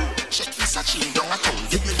 check this a chin down a town,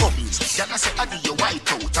 give me bubbles. Girl, I say, I do your white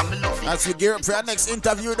out, I'm in love. As we gear up for our next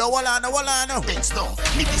interview, the wall on. Thanks down,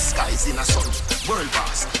 me disguise in a sun. World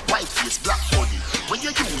boss, white face, black body. When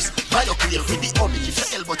you use, buy your clear with the homie. If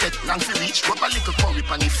your elbow take long to reach, rub a little curry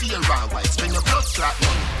pan, you feel raw white. Spend your blood clot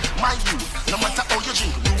money. My youth, no matter how you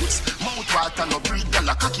drink roots. Mouth water, no breed, girl,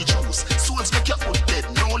 a cocky juice. Souls make your foot dead,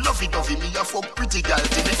 no lovey-dovey. Me a fuck pretty girl,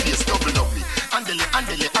 till the face double lovely. Andele,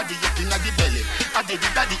 addy up inna the belly. Addy the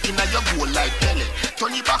daddy inna your bowl like belly.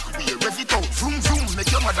 Turn it back way, rev it out, vroom vroom.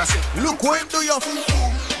 Make your mother say, look what him do you.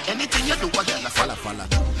 Anything you do, a girl a follow.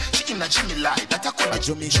 She inna Jimmy lie, that a call a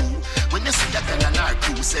Jimmy Choo. When you see a girl on our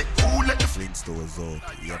crew, say, who let the Flintstones out?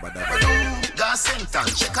 God sent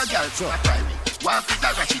and check a girl to a private. Walk with a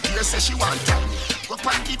ratchet, here say she want time. Go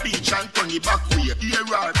on the beach and turn it back way, here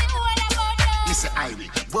hard. Mr. Irie,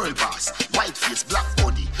 world boss, white face, black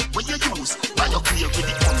body. When you use, buy your clear with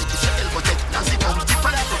the comic. If your elbow take, Nancy come deep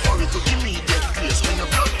and like a hurry to immediate place. When your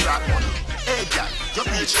blood clot money. Hey girl, your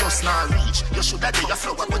beach just not reach. You should have did a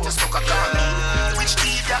flower, but you stuck a car need. Which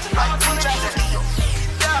deed that right beach in the video?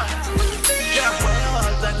 Yeah, well,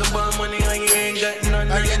 all talk about money and you ain't got none,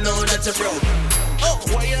 and you know that you're broke. Oh,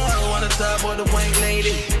 why you all wanna talk about the white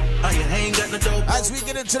lady? Oh, you ain't got no dope. As we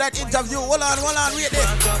get into that interview, hold on, wait there.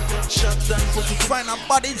 Find a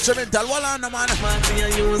bad instrumental, hold on, man.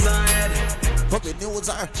 Puppy news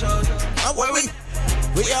are. And what we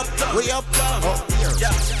up. Oh, dear.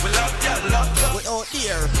 Yeah, we love ya. We out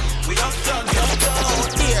here. We up done. Oh,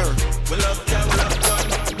 dear. We love ya.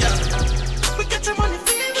 Yeah. We get your money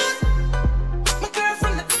fever. My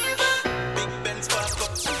girlfriend the fever. Big Ben's pop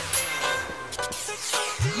up.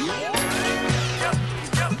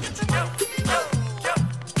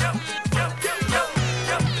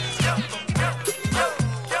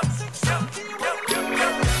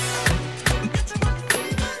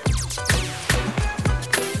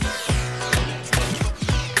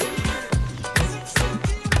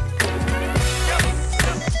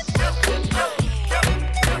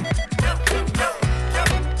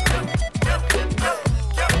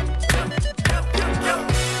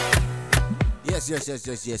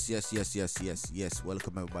 Yes.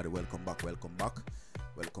 Welcome everybody. Welcome back.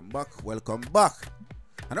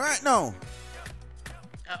 And right now.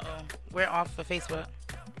 We're off for Facebook.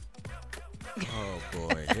 Oh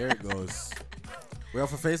boy, here it goes. We're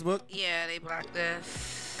off of Facebook? Yeah, they blocked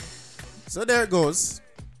us. So there it goes.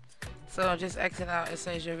 So just exit out. It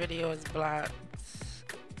says your video is blocked.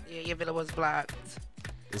 Yeah, your video was blocked.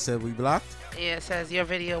 It said we blocked? Yeah, it says your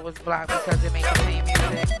video was blocked because it may contain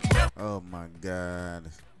music. Oh my God.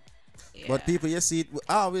 Yeah. But people, you see,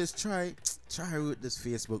 I always try with this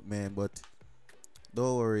Facebook, man, but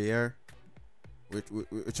don't worry, yeah. We're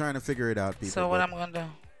trying to figure it out, people. So what I'm going to do?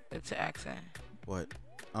 It's an accent. What?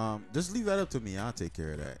 Just leave that up to me. I'll take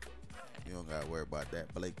care of that. You don't gotta worry about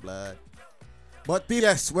that. Blake Blood. But people,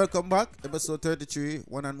 yes, welcome back. Episode 33.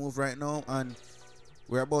 One and move right now. And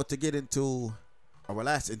we're about to get into our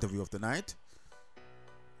last interview of the night.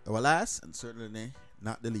 Our last and certainly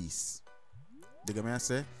not the least. Dig me I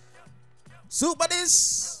say? Super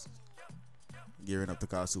Diz! Gearing up to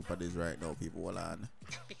call Super Diz right now, people. Hold on.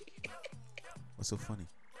 What's so funny?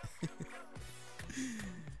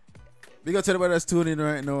 Big up to everybody that's tuning in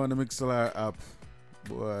right now on the Mixlr app.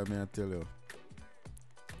 Boy, man, I tell you.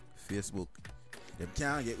 Facebook. Them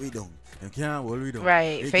can't get we done. Them can't hold we done.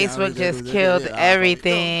 Right. Facebook just killed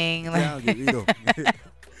everything. Can't get we done.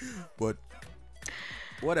 But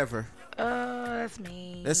whatever. Oh, that's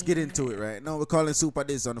me. Let's get into it right now. We're calling Super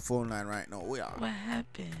Diz on the phone line right now. We are. What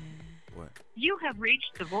happened? What? You have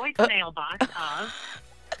reached the voicemail box of...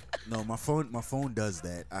 No, my phone does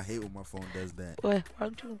that. I hate when my phone does that. What? Why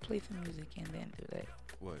don't you play some music and then do that?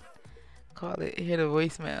 What? Call it, hear the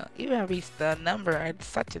voicemail. You have reached the number at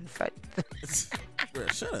such and such. Bro,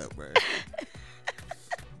 shut up, bro.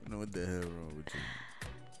 I know what the hell wrong with you.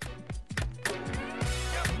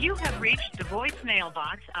 You have reached the voicemail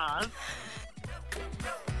box of...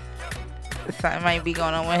 Something might be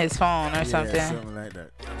going on with his phone or something. Yeah, something like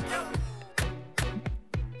that.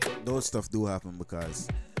 Those stuff do happen because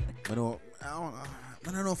I don't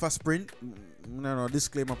know if I sprint. No,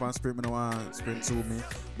 disclaimer upon sprint. I don't want sprint to me,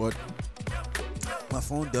 but my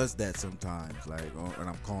phone does that sometimes. Like when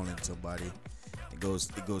I'm calling somebody, it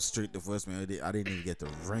goes straight to voicemail. I didn't even get the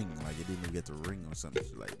ring. Like it didn't even get the ring or something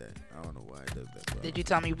like that. I don't know why it does that. Bro. Did you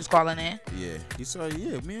tell me you was calling in? Yeah, you saw.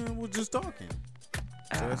 Yeah, me and we was just talking.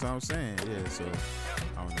 So that's what I'm saying. Yeah, so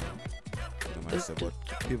I don't know. But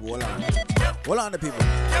people, hold on, the people.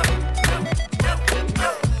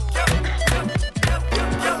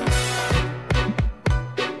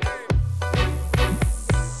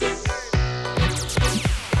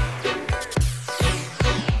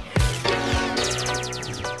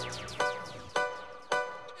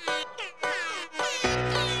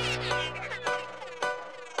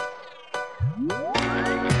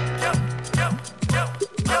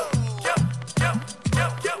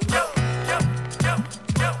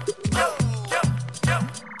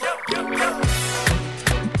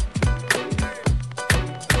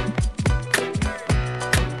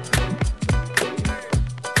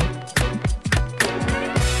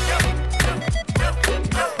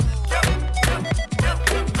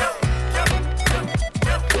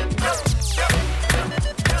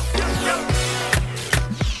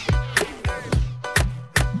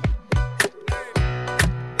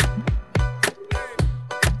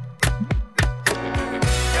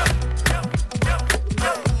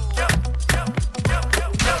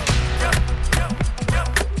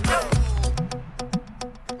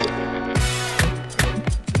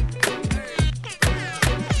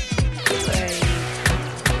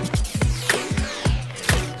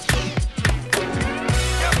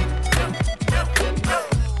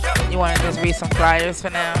 Read some flyers for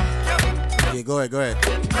now. Yeah, go ahead.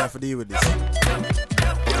 I have to deal with this.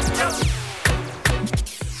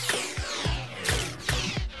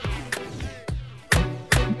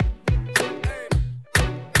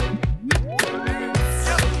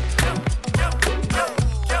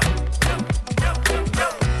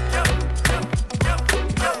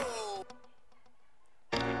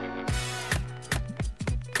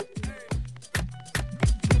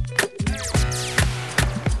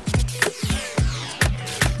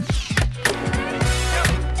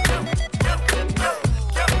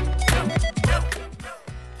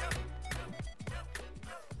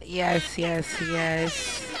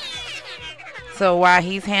 Yes. So while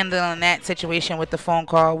he's handling that situation with the phone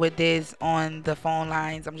call with Diz on the phone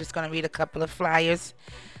lines, I'm just going to read a couple of flyers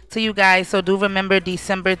to you guys. So do remember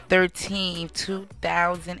December 13th,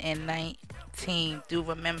 2019. Do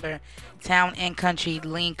remember Town and Country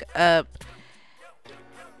Link Up.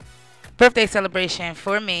 Birthday celebration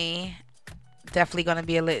for me. Definitely going to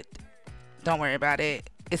be a lit. Don't worry about it.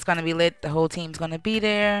 It's gonna be lit. The whole team's gonna be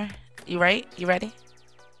there. You right? You ready?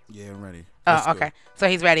 Yeah, I'm ready. Oh, okay. So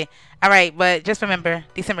he's ready. All right, but just remember,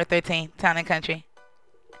 December 13th, Town and Country.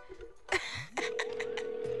 As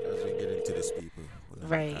we get into this, people.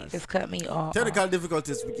 Right, just cut me off. Technical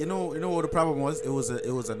difficulties. You know what the problem was? It was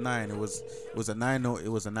a 9. It was a 90. It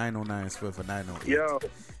was a 909 square for 908.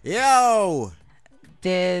 Yo.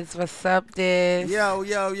 Diz, what's up, Diz? Yo,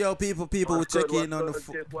 people, we check in on the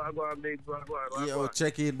phone. Yo,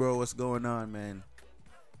 check in, bro. What's going on, man?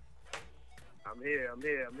 I'm here.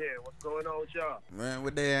 What's going on with y'all? Man, we're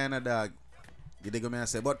there and a dog. You dig what I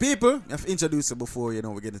say? But people, I've introduced it before, we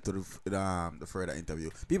get into the further interview.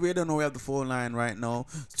 People, you don't know we have the phone line right now.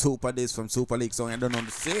 Super Diz from Super League Song. You don't know the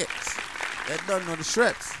six. You don't know the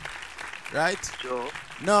shreds. Right? Sure.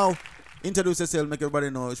 No. Introduce yourself, make everybody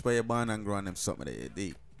know which way you're born and grow and them something there,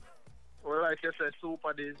 deep. Well, like I said,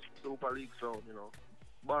 Super Diz, Super League Song,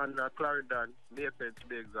 Born in Clarendon, Mayfield to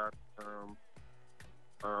be exact.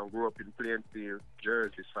 Grew up in Plainfield,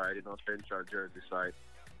 Jersey side, Central Jersey side.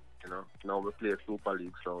 Now we play Super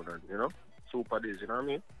League Sound and, Super Diz, you know what I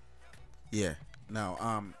mean? Yeah. Now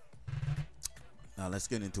let's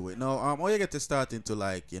get into it. Now, how you get to start into,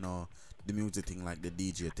 like, the music thing, like the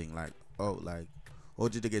DJ thing, like, how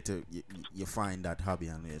did you get to, you find that hobby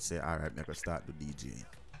and you say, all right, make a start to DJing?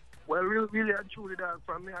 Well, really and truly, that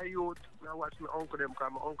from me, I watch my uncle them,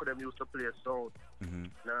 because my uncle them used to play sound. Mm-hmm.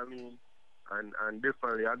 You know what I mean? And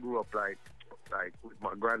differently, I grew up like with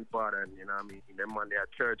my grandfather, and you know what I mean, them man, they are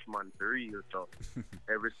church man for real, so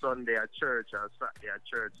every Sunday at church and Saturday at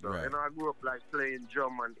church, so right. I grew up like playing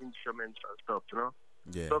drum and instruments and stuff,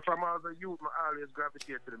 Yeah. So from I was a youth, I always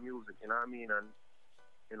gravitated to the music, you know what I mean, and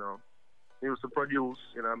I used to produce,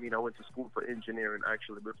 you know what I mean. I went to school for engineering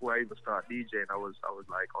actually. Before I even started DJing, I was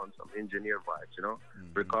like on some engineer vibes,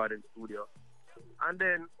 Mm-hmm. recording studio. And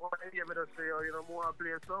then one day I just say, more I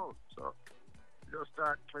play sound, so. It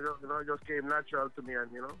just came natural to me,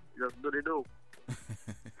 and just do the do.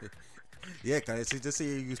 Yeah, cause you just say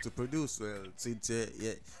you used to produce. Well, since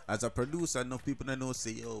as a producer, enough people don't know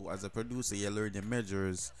say, as a producer, you learn your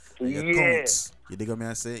measures, your counts. You dig what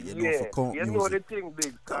I say? You know for count music. You know the thing,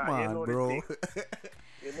 big. Come on, bro. You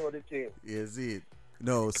know the thing. Yes, it.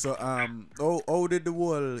 No, so how did the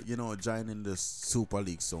world, join in the Super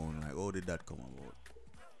League Sound? Like, how did that come about?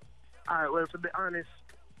 Alright, well, to be honest,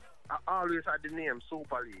 I always had the name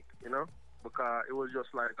Super League, because it was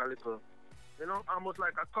just like a little, almost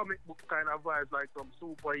like a comic book kind of vibe, like some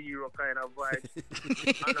superhero kind of vibe.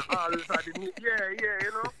 And I always had the name,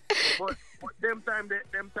 But them time they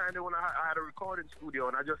when I had a recording studio,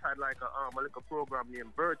 and I just had like a little program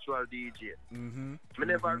named Virtual DJ. Mm-hmm. I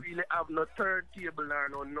never really have no turntable or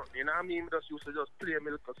no nothing, you know what I mean? I just used to just play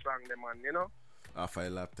my little song them, and Off a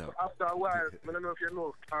laptop. So after a while, I don't know if you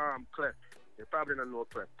know Clef. You probably don't know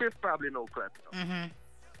Clef. Fifth probably know Clef. Mm-hmm.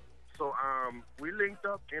 So we linked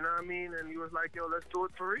up, you know what I mean? And he was like, yo, let's do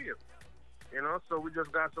it for real. So we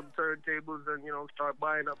just got some turntables and, start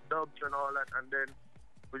buying up dubs and all that. And then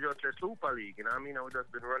we just said Super League, you know what I mean? And we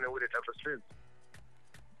just been running with it ever since.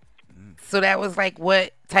 So that was like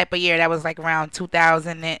what type of year? That was like around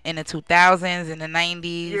 2000 in the 2000s, in the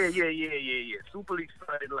 90s? Yeah. Super League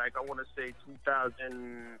started like, I want to say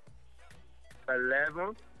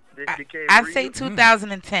 2011. I say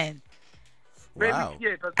 2010. Wow.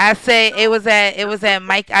 Maybe, I say it was at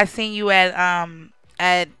Mike. I seen you at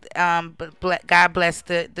God bless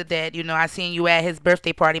the dead. I seen you at his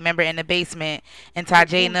birthday party. Remember, in the basement, and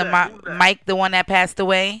Tajay and Mike, the one that passed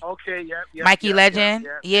away. Okay, yeah. Mikey Legend.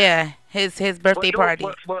 Yeah, his birthday party.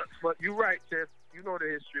 But you're right, Tiff. You know the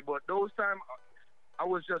history. But those times, I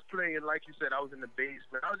was just playing, like you said, I was in the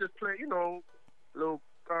basement. I was just playing, little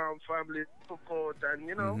family support, and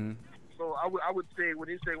Mm-hmm. So I would say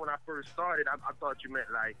when I first started, I thought you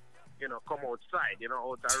meant like, come outside,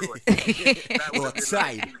 out the road. That was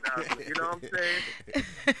outside. You know what I'm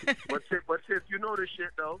saying? But Tiff, you know the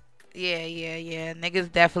shit though. Yeah.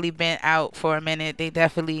 Niggas definitely been out for a minute. They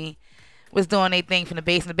definitely was doing their thing from the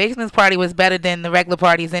basement. The basement's party was better than the regular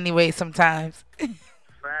parties anyway sometimes.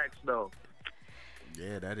 Facts though.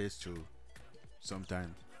 Yeah, that is true.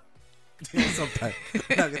 Sometimes. Sometimes. I'm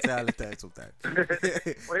not gonna say all the time. Sometimes. Well,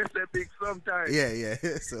 it's that big sometimes. Yeah.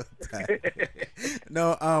 Sometimes.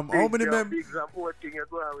 No, how many members? Bigs are working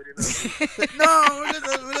as well with it. No, we're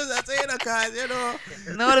just saying that, guys.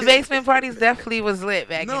 No, the basement parties definitely was lit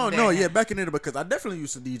back. Back in there, because I definitely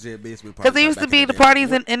used to DJ at basement parties. Because there used to be the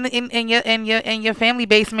parties in your family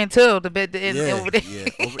basement too. Over there.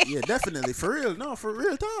 Yeah, definitely, for real. No, for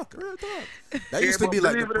real talk. That used to be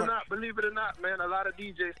like. Believe it or not, man, a lot of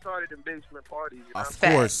DJs started in basement parties. Of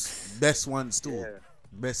course, best ones too. Yeah.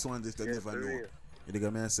 Best ones is the never know. You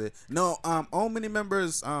dig what I say? No, how many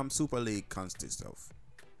members Super League consists of?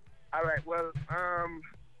 All right, well,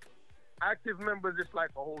 active members, it's like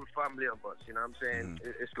a whole family of us, you know what I'm saying?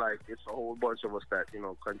 It's like, it's a whole bunch of us that, you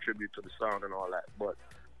know, contribute to the sound and all that. But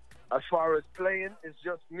as far as playing, it's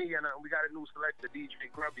just me, and we got a new selector, DJ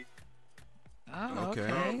Grubby. Oh,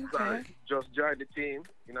 okay. Just joined the team,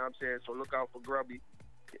 you know what I'm saying? So look out for Grubby,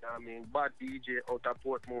 you know what I mean? Bad DJ out of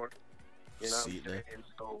Portmore, you know what I'm saying?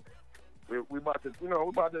 So we about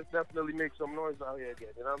to definitely make some noise out here again,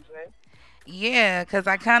 you know what I'm saying? Yeah, because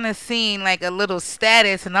I kind of seen like a little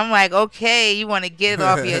status, and I'm like, okay, you want to get it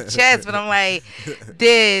off your chest, but I'm like,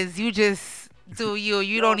 Diz, you just do you.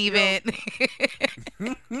 You don't even.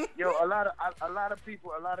 Yo, a lot of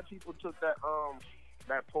people took that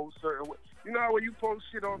post certain way. You know how when you post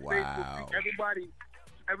shit on Facebook,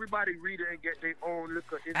 everybody read it and get their own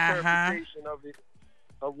little interpretation of it,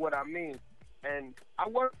 of what I mean. And I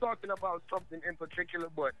wasn't talking about something in particular,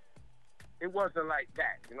 but it wasn't like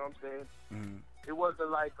that. You know what I'm saying? It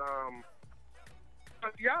wasn't like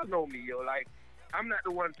y'all know me, yo. Like, I'm not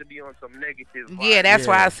the one to be on some negative vibe. Yeah, that's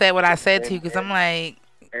why I said what I said to you, because I'm like,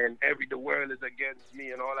 and the world is against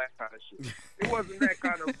me and all that kind of shit. It wasn't that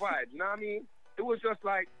kind of vibe. You know what I mean? It was just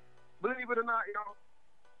like, believe it or not, you know,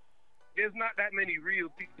 there's not that many real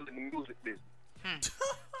people in the music business.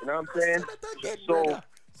 You know what I'm saying?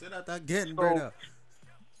 Say that again, brother.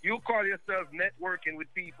 You call yourself networking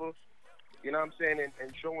with people, you know what I'm saying,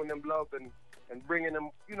 and showing them love and bringing them,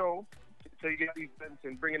 you know, to your events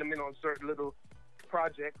and bringing them in on certain little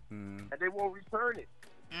projects, and they won't return it.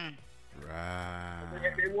 Right.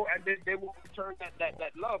 They won't return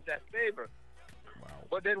that love, that favor. Wow.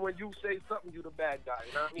 But then when you say something, you the bad guy.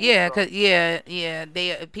 You know what I mean? Yeah,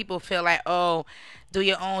 cause people feel like, oh, do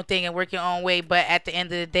your own thing and work your own way. But at the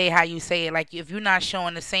end of the day, how you say it, like if you're not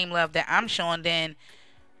showing the same love that I'm showing, then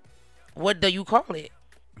what do you call it?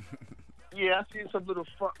 Yeah, I seen some little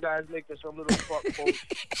fuck guys making some little fuck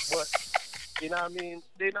posts, but you know what I mean?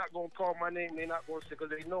 They're not gonna call my name. They're not gonna say,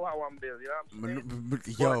 because they know how I'm built. You know what I'm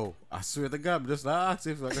saying? Yo, I swear to God, just ask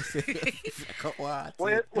if I can say what.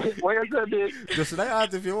 What you said, big? Just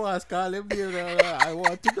ask if you want to call him there. I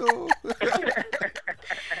want to know.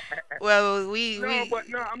 Well,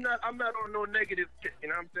 I'm not on no negative shit. You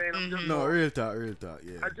know what I'm saying? I'm just real talk.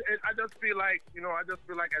 Yeah. I just feel like, you know, at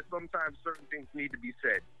sometimes certain things need to be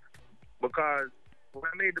said. Because when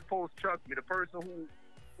I made the post, trust me, the person who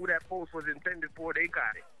that post was intended for, they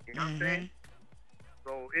got it. You know what I'm saying?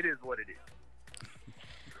 So it is what it is.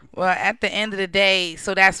 Well, at the end of the day,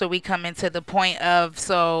 so that's where we come into the point of,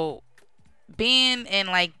 so being in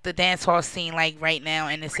like the dance hall scene, like right now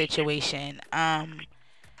in this situation,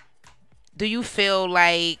 do you feel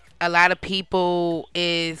like a lot of people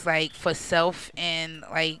is like for self in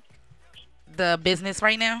like the business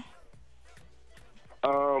right now?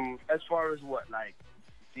 As far as what, like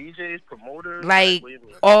DJs, promoters, like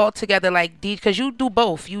all together, like because you do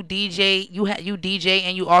both. You DJ, you DJ,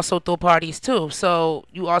 and you also throw parties too. So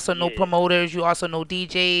you also know promoters, you also know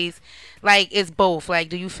DJs. Like it's both. Like,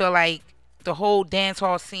 do you feel like the whole dance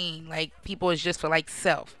hall scene, like people is just for like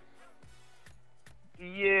self?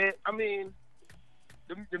 Yeah, I mean,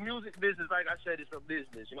 the music business, like I said, it's a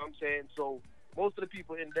business. You know what I'm saying? So most of the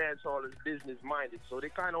people in dance hall is business minded. So they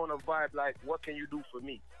kind of on a vibe like, what can you do for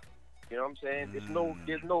me? You know what I'm saying? There's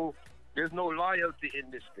no loyalty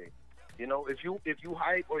in this thing. You know, if you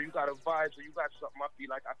hype or you got a vibe or you got something I feel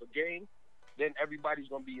like I could gain, then everybody's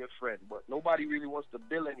gonna be your friend. But nobody really wants to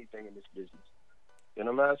build anything in this business. You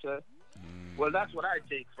know what I'm saying? Well, that's what I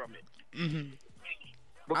take from it.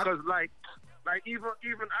 Because like even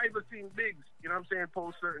I've seen Biggs, you know what I'm saying,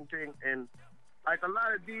 post certain thing, and like a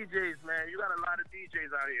lot of DJs, man, you got a lot of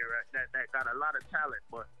DJs out here, right, that got a lot of talent,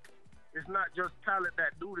 but it's not just talent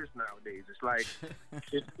that do this nowadays. It's like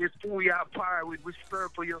it's who you par with, which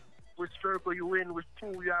circle you in, which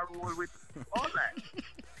pool you roll with, all that.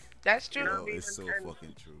 That's true. You know what I mean? It's so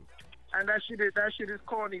fucking true. And that shit is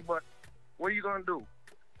corny, but what are you gonna do?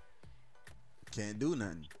 Can't do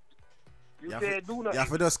nothing. You can't do nothing. You have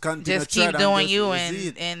to just continue. Just keep doing you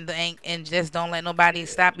and just don't let nobody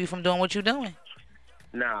stop you from doing what you're doing.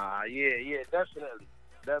 Nah, yeah,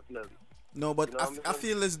 definitely. No, but I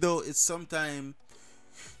feel as though it's sometimes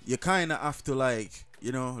you kind of have to like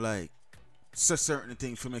say certain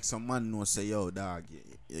things to make some man know, say, yo, dog,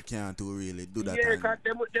 you can't really do that. Yeah, because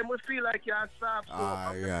they would feel like you're soft.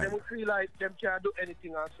 Right. They would feel like them can't do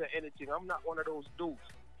anything or say anything. I'm not one of those dudes.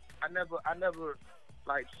 I never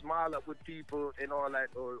like smile up with people and all that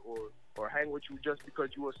or hang with you just because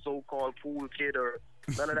you a so-called cool kid or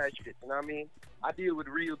none of that shit. You know what I mean? I deal with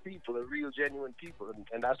real people and real genuine people,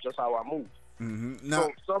 and that's just how I move. Mm-hmm.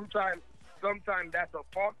 So sometimes sometimes that's a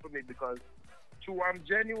fault for me because true, I'm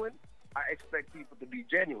genuine. I expect people to be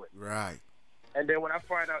genuine. Right. And then when I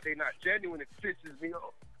find out they're not genuine, it pisses me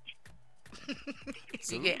off.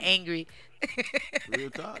 You get angry. Real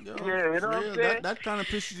talk, yo. Yeah, you know what I'm saying? That kind of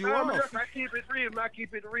pisses you I off. keep it real. I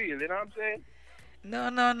keep it real. You know what I'm saying?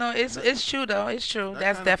 No. It's true though. It's true.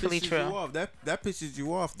 That's kinda definitely pisses true. You off. That pisses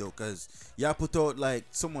you off though, cause y'all put out like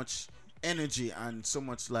so much energy and so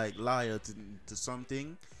much like loyalty to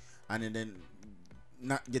something, and then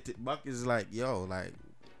not get it back is like, yo, like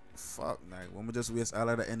fuck, like when we just waste all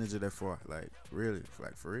of the energy there for, like really,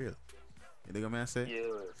 like for real. You know what I'm saying? Yeah.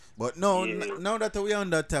 But no, now that we're on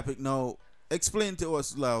that topic, now explain to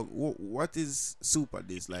us, like, what is Super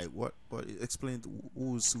Disc? Like, what explain to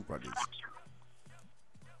who's Super Disc?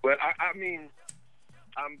 Well, I mean,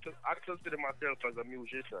 I consider myself as a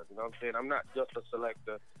musician. You know what I'm saying? I'm not just a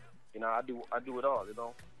selector. You know, I do it all. You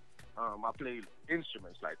know, I play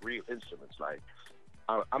instruments, like real instruments. Like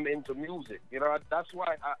I'm into music. You know, that's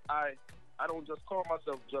why I don't just call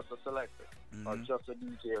myself just a selector or just a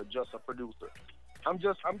DJ or just a producer. I'm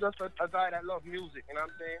just a guy that loves music. You know what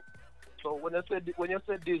I'm saying? So when you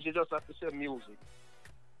say DJ, you just have to say music.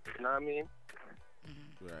 You know what I mean?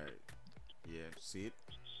 Right. Yeah. See it.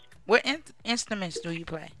 What instruments do you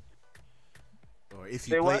play? Or if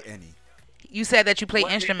you play any. You said that you play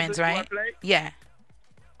What instruments, instruments right? do I play? Yeah.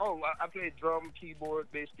 Oh, I play drum,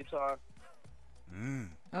 keyboard, bass guitar.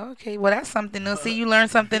 Okay, well that's something new. See, you learn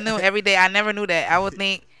something new every day. I never knew that. I would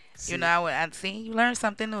think, you know, I'd see you learn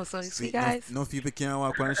something new. So you see, guys. No people can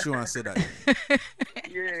walk on the show and say that.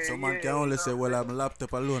 Yeah. Someone can only say, "Well, I'm a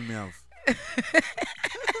laptop alone, me have."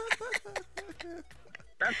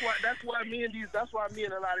 That's why me and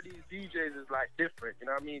a lot of these DJs is like different. You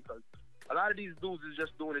know what I mean? Because a lot of these dudes is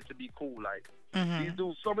just doing it to be cool. Like these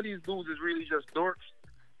dudes, some of these dudes is really just dorks,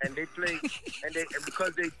 and they play and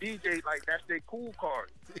because they DJ, like that's their cool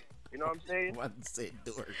card. You know what I'm saying? One say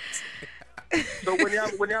dorks. So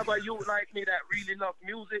whenever you like me that really love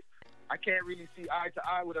music, I can't really see eye to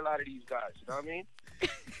eye with a lot of these guys. You know what I mean?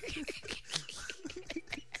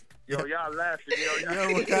 Yo, y'all laughing.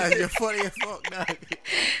 Yo, guys, you're funny as fuck now.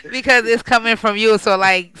 Because it's coming from you, so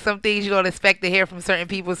like some things you don't expect to hear from certain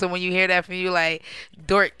people. So when you hear that from you, like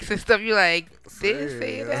dorks and stuff, you like didn't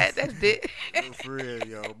say that. That's it. For real,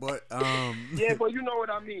 yo. But yeah, but you know what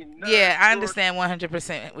I mean. Yeah, I understand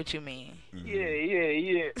 100% what you mean.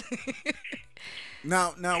 Yeah.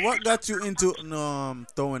 Now, what got you into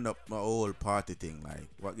throwing up my whole party thing? Like,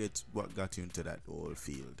 what got you into that whole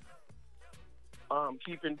field?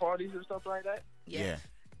 Keeping parties and stuff like that. Yeah.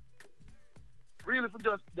 Really, for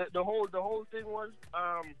just the whole thing was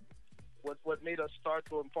what made us start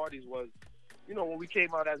throwing parties was, you know, when we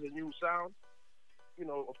came out as a new sound. You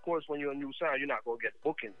know, of course, when you're a new sound, you're not gonna get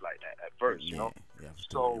bookings like that at first. You know. Yeah.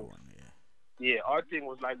 So. Yeah, our thing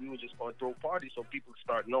was like we were just gonna throw parties so people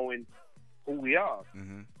start knowing who we are.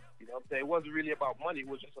 Mm-hmm. You know what I'm saying? It wasn't really about money. It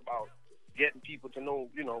was just about getting people to know,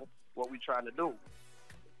 you know, what we're trying to do.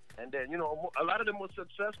 And then, you know, a lot of them were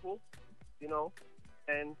successful, you know,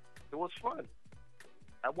 and it was fun.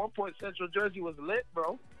 At one point, Central Jersey was lit,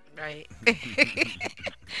 bro. Right.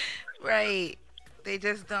 Right. They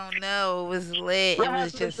just don't know. It was lit. What it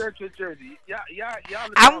was happened just. to Central Jersey? Y'all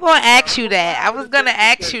I'm gonna ask you that. I was gonna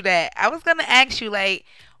ask you that. I was gonna ask you, like,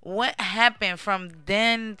 what happened from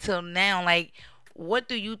then till now? Like, what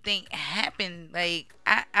do you think happened? Like,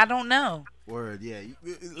 I don't know. Word, yeah.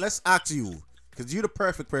 Let's ask you, because you're the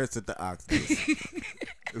perfect person to ask this.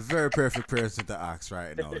 Very perfect person to ask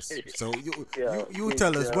right now. So you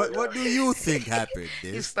tell us, what do you think happened?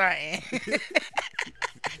 This? You starting.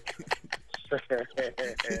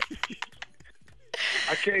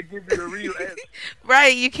 I can't give you the real answer.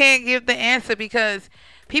 Right, you can't give the answer because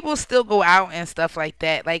people still go out and stuff like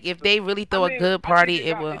that. Like if they really throw a good party,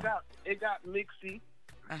 it will. It got mixy.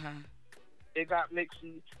 Uh-huh. It got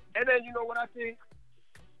mixy. And then you know what I think?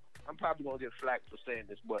 I'm probably gonna get flack for saying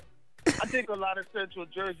this, but I think a lot of Central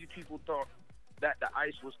Jersey people thought that the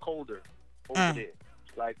ice was colder over there,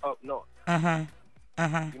 like up north. You know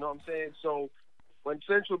what I'm saying? So when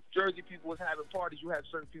Central Jersey people was having parties, you had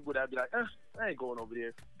certain people that'd be like, I ain't going over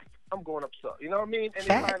there. I'm going up south. You know what I mean? And it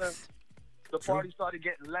kind of, the party started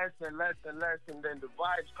getting less and less and less, and then the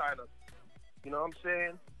vibes kind of, you know what I'm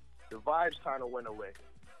saying? The vibes kind of went away.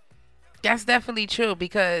 That's definitely true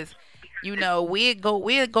because, you know, we'll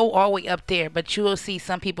go all the way up there, but you'll see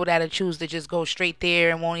some people that'll choose to just go straight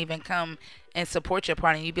there and won't even come and support your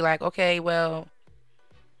party. And you'd be like, okay, well,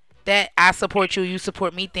 that I support you, you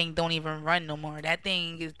support me thing don't even run no more. That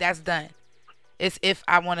thing that's done. It's if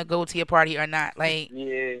I want to go to your party or not. Like,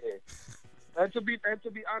 yeah. And to be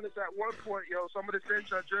honest, at one point, yo, some of the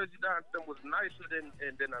Central Jersey dancing was nicer than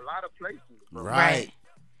a lot of places. Bro. Right.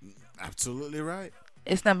 Absolutely right.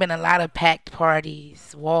 It's done been a lot of packed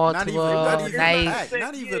parties, wall to wall, nice.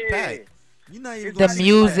 Not even packed. You're not even the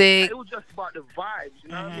music. It was just about the vibes, you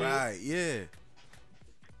know what I mean? Right, yeah.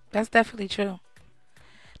 That's definitely true.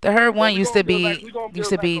 The Herd One used to be jumping.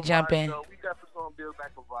 We definitely gonna build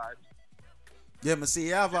back a vibe. Yeah, but see,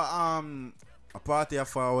 you have a party I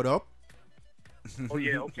forward up. Oh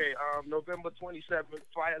yeah, okay. November 27th,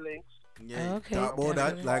 Fire Links. Yeah, okay. Talk about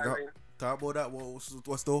that, like. Talk about that.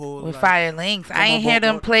 What's the whole with like, Fire Links? I ain't heard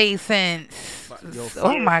them play since.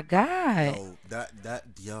 Oh my god.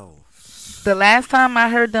 Yo. The last time I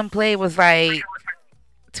heard them play was like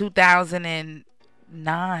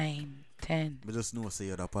 2009, 10. But just know,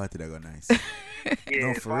 say that party that got nice. Yeah,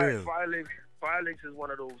 no, for real. Fire Links is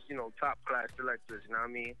one of those, top class selectors. You know what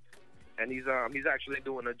I mean? And he's actually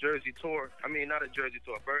doing a Jersey tour. I mean, not a Jersey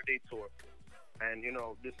tour, a birthday tour. And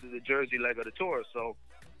this is the Jersey leg of the tour, so.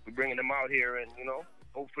 We're bringing them out here, and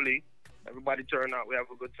hopefully everybody turn out. We have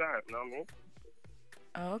a good time. You know what I mean?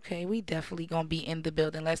 Okay, we definitely gonna be in the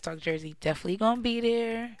building. Let's Talk Jersey. Definitely gonna be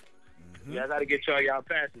there. Mm-hmm. Yeah, I gotta get y'all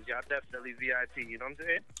passes. Y'all definitely VIP. You know what I'm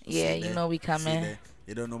saying? Yeah, you know we coming.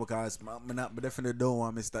 You don't know because I definitely don't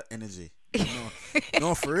want to miss that energy.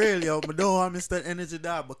 No, for real, yo. I don't want to miss that energy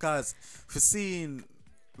there because for seeing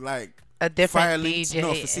like a different Fire Links,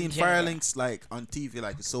 DJ. for seeing Fire Links like on TV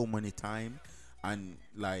like so many times. And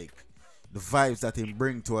like the vibes that he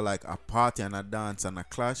bring to a party and a dance and a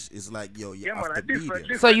clash is like, yo, you have to be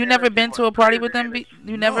there. So you never been to a party with them?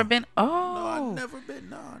 You never been? Oh, no, I've never been.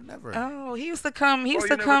 No, never. Oh, he used to come. He used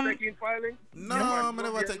to come. No, I'm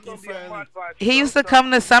never taking Fire. He used to come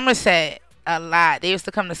to Somerset a lot. They used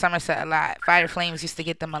to come to Somerset a lot. Fire Flames used to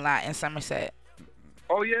get them a lot in Somerset.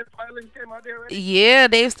 Oh yeah, Fire Links came out there already? Yeah,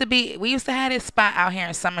 they used to be. We used to have this spot out here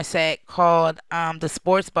in Somerset called the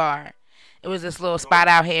Sports Bar. It was this little spot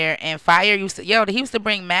out here, and Fire he used to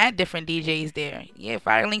bring mad different DJs there. Yeah,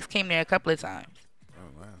 Fire Links came there a couple of times. Oh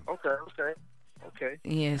wow. Okay.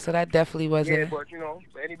 Yeah, so that definitely was it. Yeah, but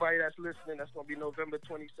for anybody that's listening, that's gonna be November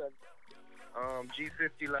 27th.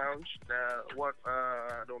 G50 Lounge. I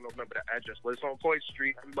don't remember the address, but it's on Coit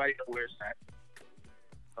Street. Everybody knows where it's at.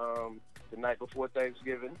 The night before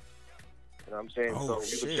Thanksgiving. You know what I'm saying? Oh,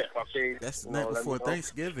 so you can check my page. That's the night before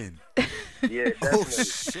Thanksgiving. Yeah, definitely. Oh,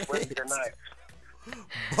 shit. Wednesday night.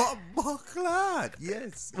 Clad,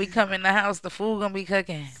 yes. We come in the house, the food gonna be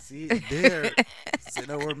cooking. See there. See,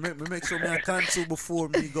 now we make sure I cancel before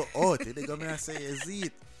me go out. They gonna say is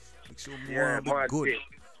it. Make sure more be good.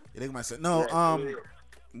 They gonna say no.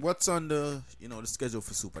 What's on the the schedule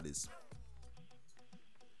for Super Days?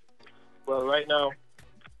 Well, right now.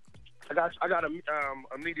 I got a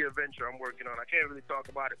media venture I'm working on. I can't really talk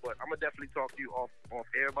about it, but I'm gonna definitely talk to you off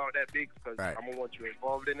air about that, Big, because I'm gonna want you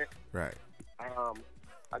involved in it. Right. I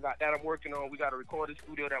got that I'm working on. We got a recording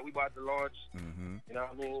studio that we about to launch. Mm-hmm. You know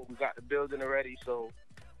what I mean? We got the building already, so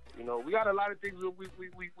we got a lot of things we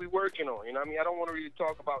working on. You know what I mean? I don't want to really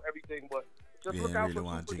talk about everything, but just look out for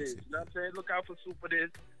Super Diz. You know what I'm saying? Look out for Super Diz,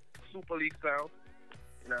 Super League Sound.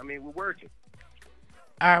 You know what I mean? We're working.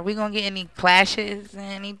 Are we gonna get any clashes?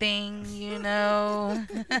 Anything?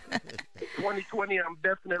 2020, I'm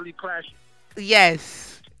definitely clashing.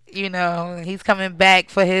 Yes. He's coming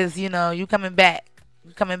back for his. You coming back.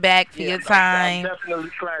 You coming back for your time. I'm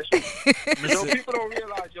definitely clashing. People don't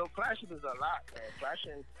realize, clashing is a lot, man.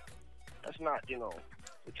 Clashing, that's not,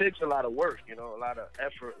 it takes a lot of work, a lot of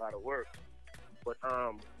effort, a lot of work. But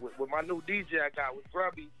with my new DJ I got with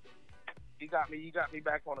Grubby, he got me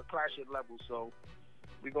back on a clashing level. So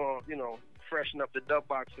we're gonna, freshen up the dub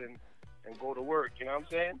box and go to work. You know what I'm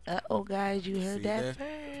saying? Uh-oh, guys, you heard that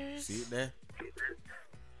first. See it there?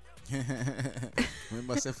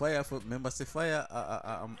 Remember say fire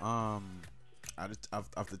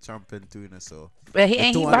after champion too, so. But he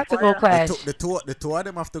ain't about to go clash. The two of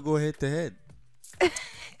them have to go head to head.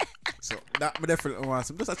 So that me definitely want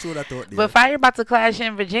some. Just a show that out there. But Fire about to clash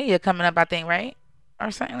in Virginia coming up, I think, right?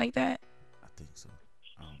 Or something like that. I think so.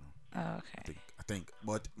 I don't know. Oh, okay. I think,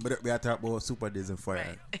 but we are talking about Super Diz and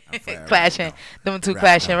Fire. And Fire clashing, right them two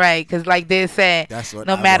clashing, right? Because like they said,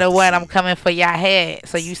 no matter what, I'm coming for your head.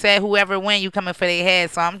 So you said whoever win, you coming for their head.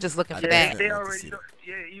 So I'm just looking for that. They already know.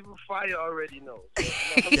 Yeah, even Fire already knows.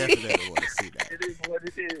 Definitely want to see that. It is what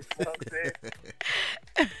it is. You know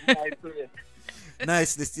what I'm saying?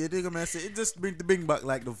 Nice this year. They're gonna say it just bring back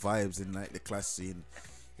like the vibes and like the clash scene.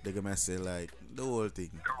 They're gonna say like the whole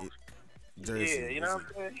thing. Jersey, yeah, you know what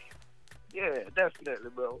I'm saying? Yeah, definitely,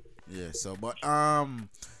 bro. Yeah, so but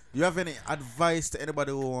you have any advice to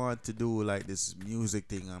anybody who want to do like this music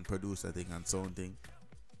thing and producer thing and sound thing?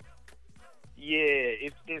 Yeah,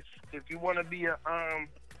 if you want to be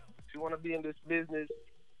if you want to be in this business,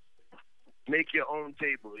 make your own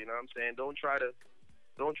table. You know what I'm saying? Don't try to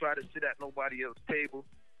sit at nobody else's table.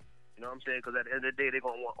 You know what I'm saying? Because at the end of the day, they're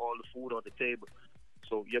gonna want all the food on the table.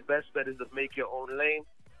 So your best bet is to make your own lane.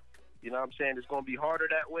 You know what I'm saying? It's gonna be harder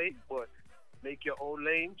that way, but make your own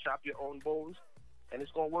lane, chop your own bones, and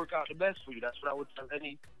it's gonna work out the best for you. That's what I would tell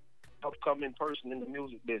any upcoming person in the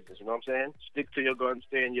music business. You know what I'm saying? Stick to your gun,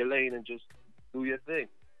 stay in your lane, and just do your thing.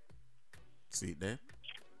 See there.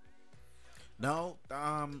 Now,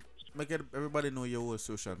 make everybody know your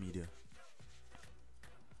social media.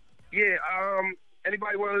 Yeah,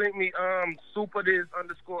 anybody want to link me? SuperDiz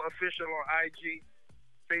 _ official on IG,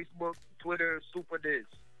 Facebook, Twitter, SuperDiz.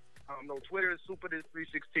 No, Twitter is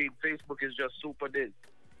SuperDiz316. Facebook is just SuperDiz.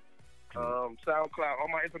 SoundCloud, all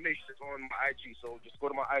my information is on my IG, so just go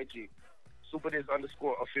to my IG, SuperDiz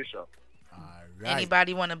 _ official. Right.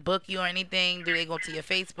 Anybody want to book you or anything? Do they go to your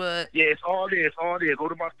Facebook? Yeah, it's all there. It's all there. Go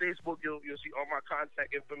to my Facebook. You'll see all my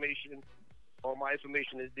contact information. All my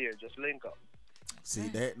information is there. Just link up. See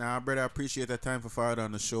that? Now, brother, I appreciate that time for Fire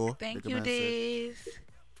on the show. Thank you, Diz.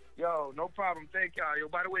 Yo, no problem. Thank y'all. Yo,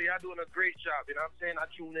 by the way, y'all doing a great job. You know what I'm saying? I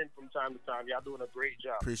tune in from time to time. Y'all doing a great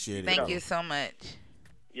job. Appreciate it. Thank you so much.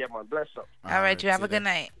 Yeah, man. Bless up. All right, you have a good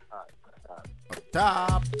night. All right. Up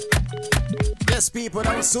top. Yes, people,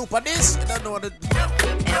 that was SuperDiz. You don't know what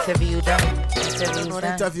interview done.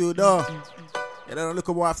 Interview done. You don't look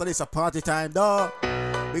more after this a party time, dog.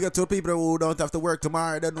 We got two people who don't have to work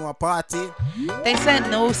tomorrow. They don't know a party. They said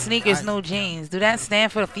no sneakers, no jeans. Do that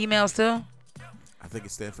stand for the females too? I think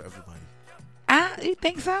it stands for everybody. You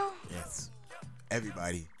think so? Yes.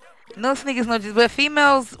 Everybody. No sneakers, no jeans. But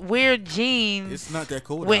females wear jeans. It's not that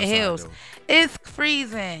cold with outside, heels. though. It's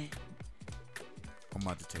freezing. I'm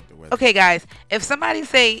about to check the weather. Okay, guys. If somebody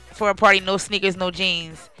say for a party, no sneakers, no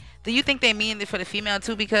jeans, do you think they mean it for the female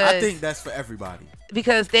too? Because I think that's for everybody.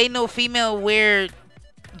 Because they know female wear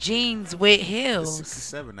jeans with heels. It's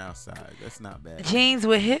 67 outside. That's not bad. Jeans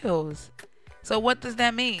with heels. So what does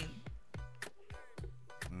that mean?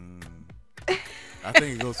 I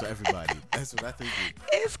think it goes for everybody. That's what I think.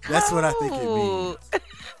 It's cold. That's what I think it means.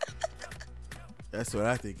 That's what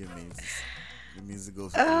I think it means. It means it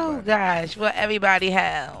goes for everybody. Oh gosh, what everybody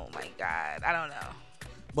have. Oh my God, I don't know.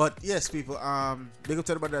 But yes, people. Big up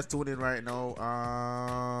to everybody that's tuning in right now.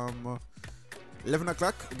 11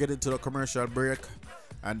 o'clock. Get into the commercial break,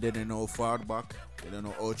 and then you know forward back. You don't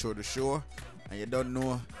know outro the show, and you don't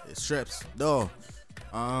know the strips. Though.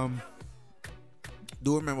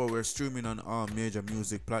 Do remember we're streaming on all major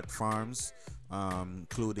music platforms,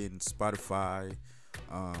 including Spotify,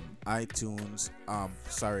 iTunes,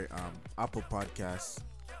 Apple Podcasts.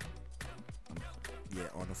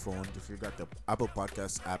 On the phone. If you got the Apple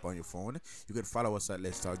Podcast app on your phone, you can follow us at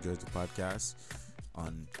Let's Talk Jersey Podcast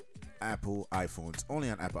on Apple iPhones. Only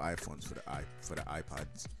on Apple iPhones for the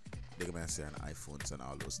iPods. They man say on iPhones and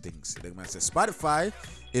all those things. They man say Spotify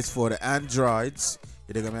is for the Androids.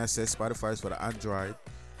 They man say Spotify is for the Android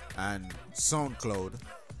and SoundCloud.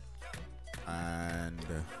 And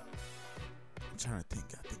I'm trying to think.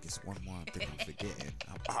 I think it's one more thing I'm forgetting.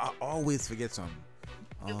 I always forget something.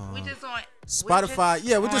 We just on Spotify.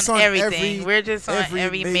 We're just on everything. We're just on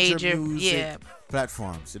every major music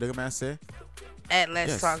platform. See the man say? At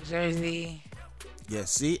Let's Talk Jersey.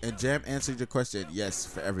 Yes, see, and Jam answered your question. Yes,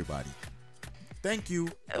 for everybody. Thank you.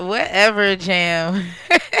 Whatever, Jam.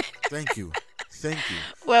 Thank you.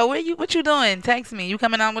 Well, what you doing? Text me. You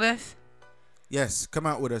coming on with us? Yes, come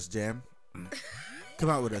out with us, Jam. Come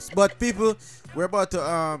out with us. But people, we're about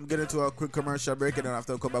to get into a quick commercial break, and then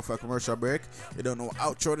after we come back for a commercial break, you don't know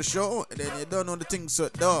outro the show, and then you don't know the things so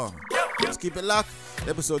done. Just keep it locked.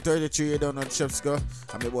 Episode 33, you don't know the chef's go.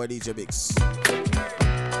 I'm your boy DJ Biggs.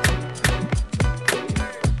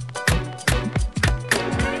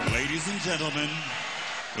 Ladies and gentlemen,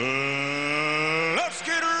 let's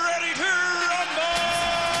get ready to rumble!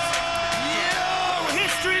 Yo,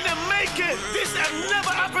 history to make it! This has never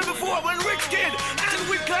happened before when Rich Kid and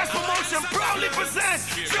With Class Promotion proudly present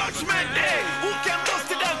Judgment Day. Who can bust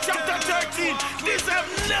it down? Chapter 13. This has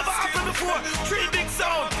never happened before. 3 big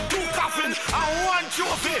sound, 2 coffins, and 1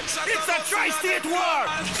 trophy. It's a tri-state war.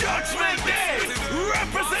 Judgment Day.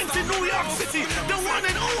 Representing New York City, the one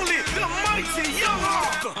and only, the mighty Young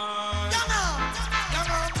Hawk.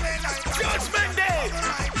 Judgment Day.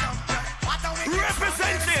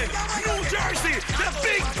 Representing New Jersey, the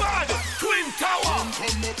big bad Twin Tower.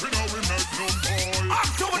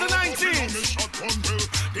 October the 19th.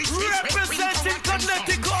 Representing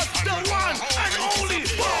Connecticut, the one and only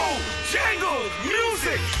Boom.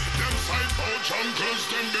 Junglers,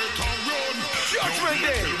 them better run. Judgment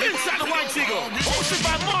Day, inside the White Eagle. Hosted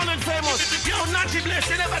by Marlon Famous. Yo, Natty Bless,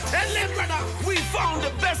 you never tell them, brother. We found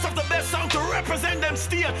the best of the best sound to represent them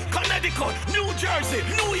state. Connecticut, New Jersey,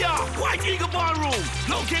 New York, White Eagle Ballroom.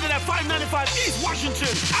 Located at 595 East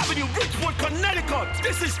Washington Avenue, Bridgeport, Connecticut.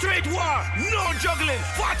 This is straight war, no juggling.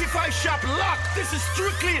 45 shop lock. This is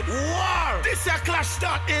strictly war. This year clash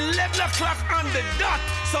start 11 o'clock on the dot.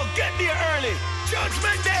 So get there early.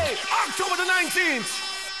 Judgment Day, October the 19th.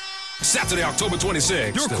 Saturday, October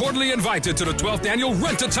 26th, you're cordially invited to the 12th annual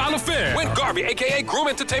Rent-A-Tile Affair when Garvey, a.k.a. Groom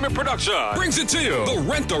Entertainment Production, brings it to you, the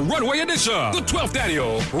Rent-A-Runway Edition, the 12th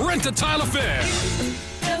annual Rent-A-Tile Affair.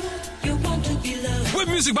 With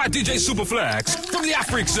music by DJ Superflex, from the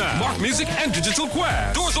Afrique Sound, Mark Music, and Digital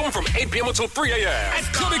Quest. Doors open from 8 p.m. until 3 a.m. at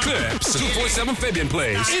Club Eclipse, 247 Fabian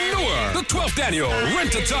Place, in Newark. The 12th annual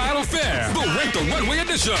Rent-A-Tile Affair, the Rent-A-Runway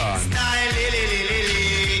Edition.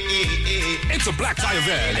 It's a black tie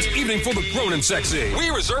event. It's evening for the grown and sexy. We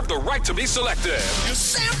reserve the right to be selected.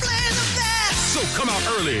 So come out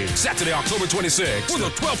early, Saturday, October 26th, for the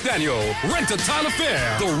 12th annual Rent-A-Tile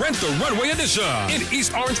Affair, the Rent-A-Runway Edition. In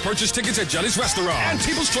East Orange, purchase tickets at Jelly's Restaurant and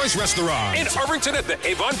People's Choice Restaurant. In Irvington at the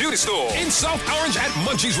Avon Beauty Store. In South Orange at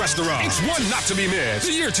Munchie's Restaurant. It's one not to be missed.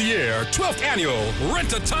 The year-to-year 12th annual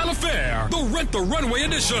Rent-A-Tile Affair, the Rent-A-Runway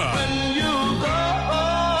Edition. When you go.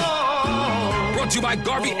 Brought to you by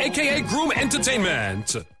Garvey, a.k.a. Groom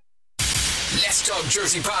Entertainment. Let's Talk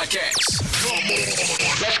Jersey Podcast.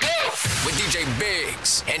 Let's go. With DJ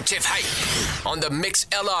Biggs and Tiff Hype on the Mix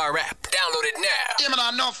LR app. Download it now. Yeah,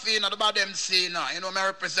 man, enough, you know, about them see, you know, I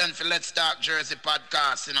represent for Let's Talk Jersey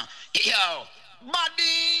Podcast, you know. Yo,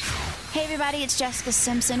 buddy. Hey everybody, it's Jessica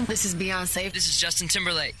Simpson. This is Beyonce. This is Justin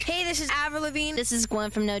Timberlake. Hey, this is Avril Lavigne. This is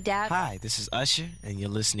Gwen from No Doubt. Hi, this is Usher, and you're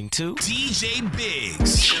listening to DJ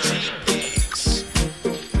Biggs. DJ Biggs.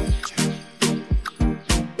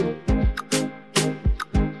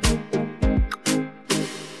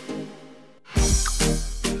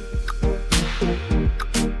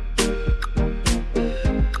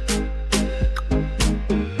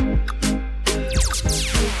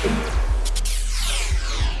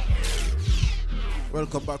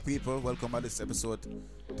 Welcome back, people. Welcome back. This is episode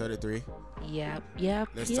 33. Yep.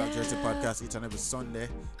 Let's Talk Jersey Podcast each and every Sunday,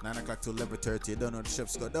 9 o'clock to 11:30. You don't know the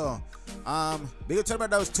ships go down. Big up to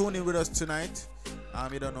everybody that was tuning with us tonight.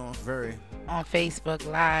 You don't know, very on Facebook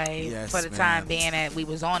Live, yes, for the man. time being that we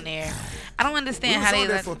was on there. I don't understand how they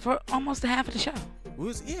let for almost a half of the show. We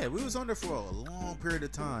was on there for a long period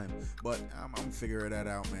of time, but I'm figuring that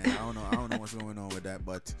out, man. I don't know what's going on with that,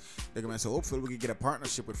 but they're gonna so hopefully we can get a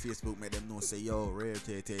partnership with Facebook, make them know, say yo, rare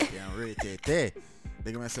te.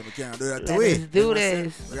 They're gonna say we can't do that to Let's do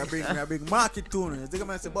this. We got big market tuners. They're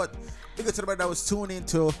gonna say, but because to everybody that was tuning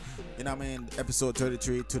to, episode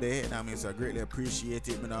 33 today, so I greatly appreciate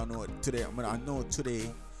it. I know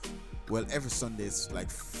today. Well, every Sunday is like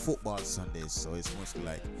football Sundays, so it's mostly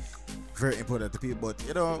like very important to people. But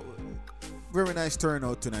very nice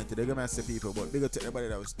turnout tonight. They're gonna say people, but big up to everybody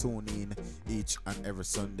that was tuning in each and every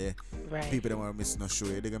Sunday. Right. People that want to miss no show,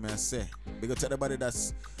 they're gonna say big up to everybody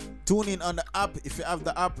that's tuning on the app. If you have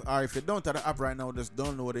the app, or if you don't have the app right now, just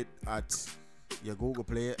download it at your Google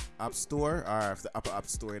Play App Store, or if the Apple App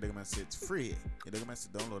Store, they're gonna say it's free. They're gonna say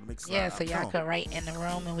download the Mix. Yeah, so y'all can write in the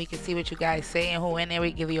room and we can see what you guys say and who in there.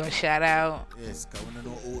 We give you a shout out. Yes, cause we don't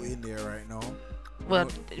know who in there right now. Well,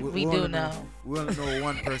 we do know. We only know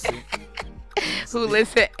one person who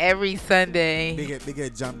listen every Sunday.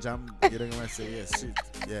 Big jam. You're gonna say yes,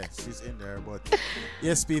 she's in there. But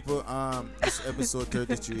yes, people, this episode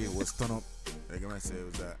 33 was turn up. They're gonna say it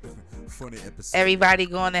was a funny episode. Everybody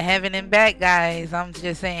going to heaven and back, guys. I'm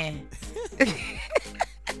just saying.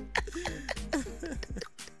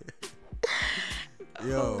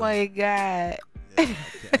 Yo, oh my God. Yeah, I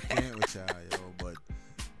can't with y'all, yo, but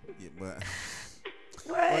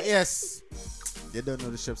yes, you don't know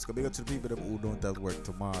the ships. Big up to the people who don't have work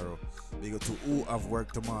tomorrow. Big up to who have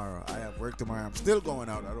work tomorrow. I have work tomorrow. I'm still going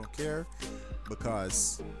out. I don't care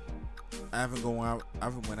because I haven't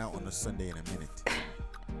went out on a Sunday in a minute.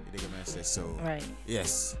 You think I'm gonna say so? Right.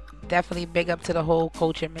 Yes. Definitely big up to the whole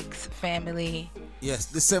Culture Mix family. Yes,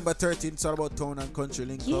 December 13th, it's all about Town and Country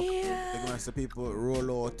Link Up. They're gonna say people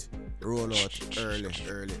roll out early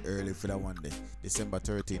for that one day. December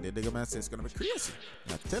 13th. They're gonna say it's gonna be crazy.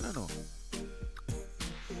 I'm telling you.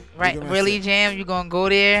 Right, really, Jam? You gonna go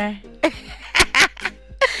there?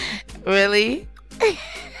 Really?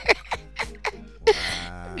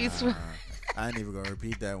 I ain't even gonna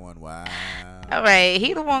repeat that one. Wow. All right,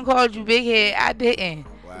 he the one called you big head. I didn't.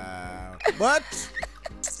 Wow. But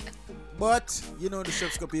But you know the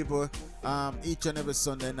Shepsko people, each and every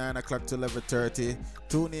Sunday 9 o'clock to 11:30.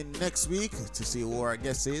 Tune in next week to see who our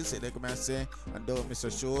guest is. They come and say, and don't miss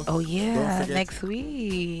a show. Oh yeah, Don't forget- next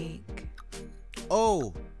week.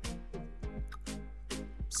 Oh,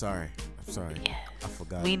 sorry. I'm sorry. Yes. I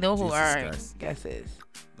forgot. We know who Jesus our Christ. guest is.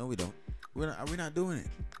 No, we don't. We're not doing it.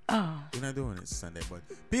 Oh. We're not doing it Sunday, but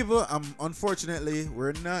people, unfortunately,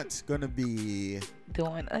 we're not gonna be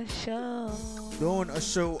Doing a show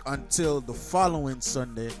until the following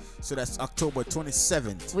Sunday. So that's October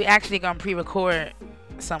 27th. We actually gonna pre-record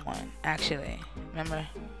someone. Actually, remember?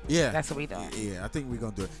 Yeah, That's what we doing. Yeah, I think we're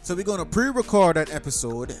gonna do it. So we're gonna pre-record that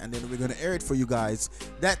episode, and then we're gonna air it for you guys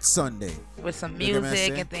that Sunday With some You know what I'm music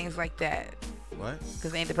saying? and things like that. What?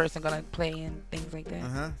 Because ain't the person gonna play and things like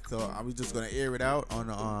that. So I was just gonna air it out on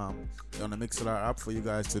the Mixlr app for you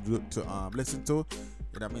guys to listen to.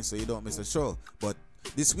 You know what I mean? So you don't miss a show. But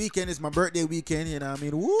this weekend is my birthday weekend. You know what I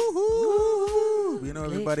mean? Woohoo! You know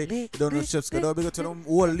everybody. You don't know Chef's Good. We go to them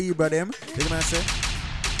whole Libra them. You know what I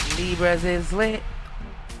say? Libras is lit.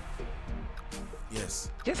 Yes.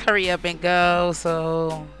 Just hurry up and go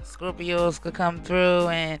so Scorpios could come through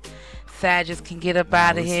and Sagittarius can get up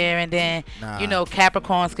out of here, and then you know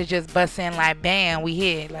Capricorns could just bust in like bam, we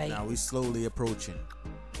here. Like now we slowly approaching.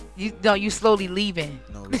 You slowly leaving.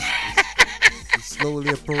 No, we slowly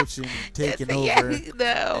approaching, taking over.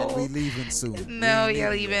 No. And we leaving soon. No,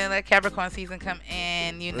 you're leaving. Let Capricorn season come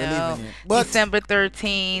in. You We're know, leaving it. But- December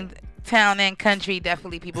 13th. Town and country,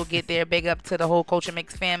 definitely people get there. Big up to the whole Culture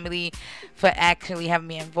Mix family for actually having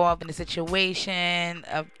me involved in the situation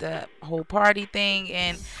of the whole party thing.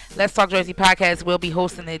 And Let's Talk Jersey podcast will be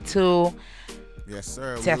hosting it too. Yes,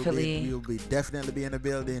 sir. Definitely. We'll be definitely be in the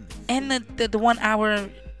building. And the 1 hour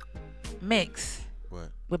mix What?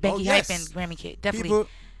 with Becky yes. Hype and Grammy Kid. Definitely. People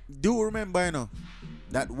do remember, you know,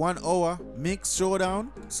 that 1 hour mix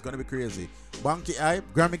showdown. It's gonna be crazy. Banky Hype,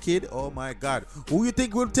 Grammy Kid. Oh my God, who you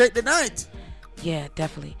think will take the night? Yeah,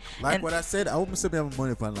 definitely. Like And- what I said, I hope I have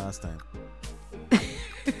money for last time.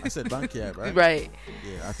 I said Banky Hype, right? Right.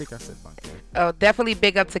 Yeah, I think I said Banky Hype. Oh, definitely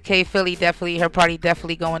big up to K Philly. Definitely her party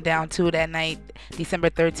definitely going down too that night,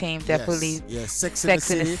 December 13th. Definitely. Yes, Sex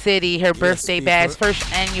in the City. Her Yes, birthday people. bash,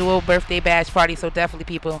 first annual birthday bash party. So definitely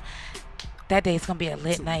people, that day is gonna be a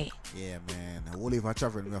lit night. Yeah, man. We'll leave our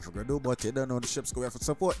traveling we have to go do, but you don't know the ships go have for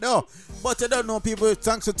support. No, but you don't know people.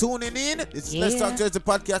 Thanks for tuning in. It's Let's Talk Jersey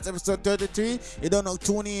podcast episode 33. You don't know,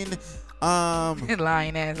 tune in.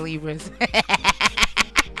 Lying ass Libras.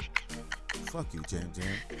 Fuck you, Jam.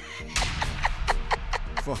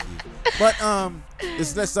 Fuck you. But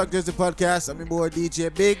it's Let's Talk Jersey podcast. I'm your boy DJ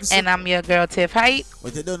Biggs. And I'm your girl Tiff Height.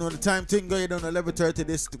 But you don't know the time thing, you don't know 11:30.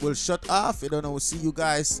 This will shut off. You don't know. We'll see you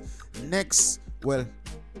guys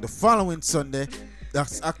the following Sunday.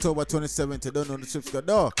 That's October 27th. You don't know the trips go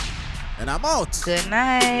door. And I'm out. Good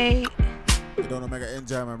night. You don't know, mega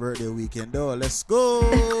enjoy my birthday weekend though. Let's go.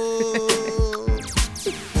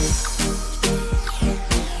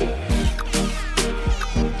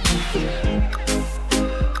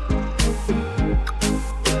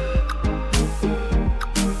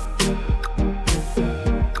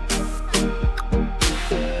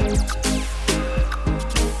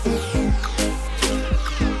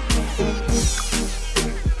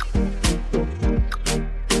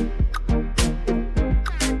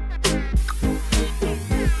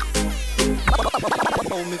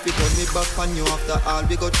 How me fi turn me back on you after all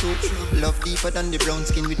we go through. Love deeper than the brown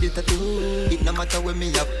skin with the tattoo. It no matter where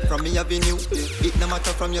me up, from me having you. It no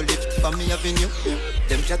matter from your lips, from me having you.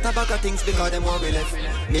 Them chat about things because them worry left.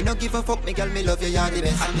 Me no give a fuck, me girl, me love you, you're the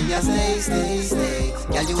best. And me a stay.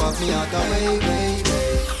 Girl, you have me out the way.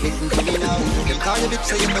 Listen to me now. Them call you bitch,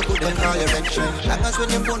 so you no good, them call you red shirt. Long as when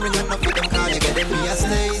your phone ring and not fit, them call you get them. Me a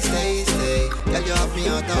stay. Girl, you have me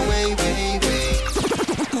out the way.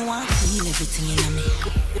 I want to feel everything in me.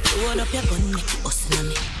 Hold up your gun, make it bustin' on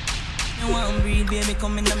me. I want to breathe, baby,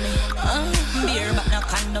 come in me. Beer, but no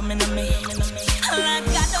condom in me. Like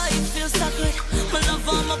God, oh, it feels so good. My love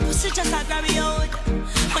on my pussy, just like grab you out.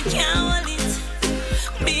 I can't hold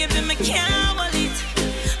it. Baby, I can't hold it.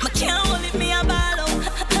 I can't hold it, me a ball out.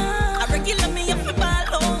 I regular me up a ball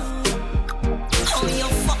out. Oh, you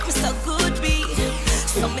fuck me so good, B.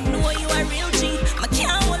 So me know you a real G. I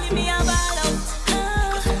can't hold it, me a ball out.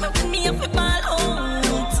 Me up with my own.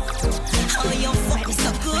 Oh, you fuck me so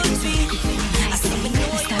good, B. I see me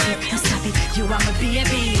know you are real. Stop it, you are my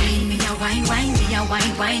baby. Me a wine, me a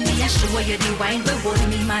wine. Me a show you the wine, but hold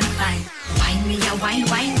me man fine. Wine, me a wine.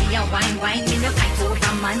 Me no fight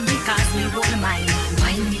over man because me hold mine.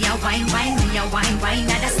 Wine, me a wine.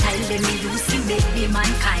 Now the style that me use to make me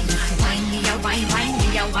mankind. Wine, me a wine.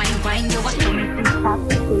 You a coming to stop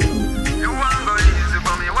the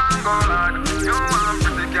go hard. You want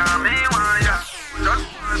pretty girl, me want ya. Just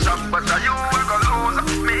shop, but you will go lose.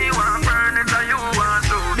 Me want burn it, you want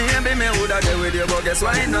to. Baby, me woulda get with you, but guess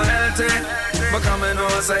why it no healthy? But come and know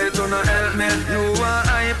say to no help me. You want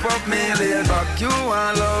hype up me, lay back. You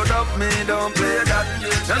want load up me, don't play that.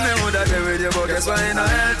 Tell me woulda get with you, but guess why it no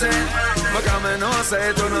healthy? But come and know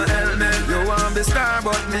say to no help me. You want be star,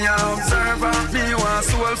 but me a observer. Me want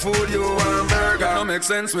soul food, you want burger. No make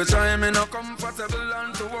sense, we try me no comfortable.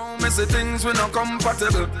 And to home, me see things we no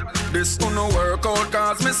compatible. This no work out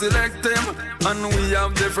cause me select him. And we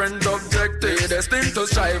have different objectives. Destined to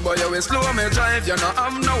strive, but you will slow me drive. You no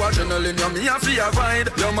have no adrenaline, you me a fear avoid.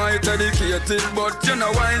 You might educated, but you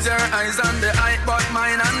know wise. Your eyes on the eye, but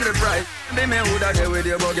mine on the bright. Be me woulda get with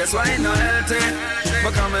you, but guess why no healthy?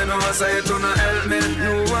 But come and know say to no help me.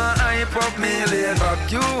 You want hype up me, lay back.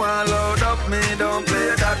 You want load up me, don't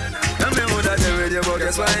play that. Tell me woulda get with you, but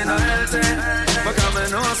guess why no healthy? But come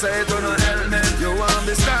and know say to no help me. You want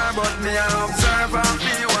be star, but me an observer.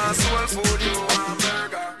 Me want soul food, you want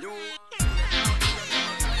burger.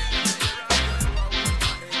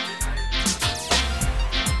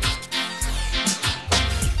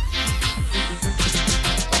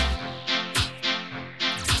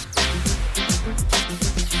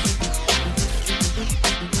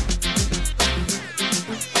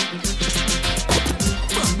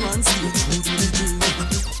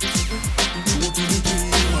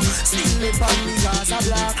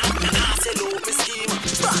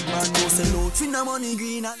 No money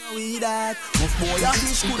green and no we that. Muff boy a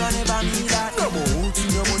fish coulda never me that. No more in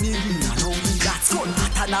your money green and no we that. Sun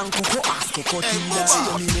hotter than cocoa ass cocoa tea that. See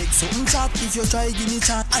me make something chat if you try give me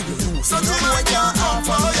chat. And you know so no boy can't half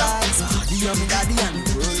on me that. Sadi and me daddy and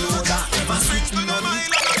the world know that. Never switch to no mind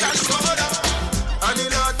like a cash coda. And the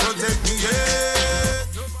Lord protect me yeah.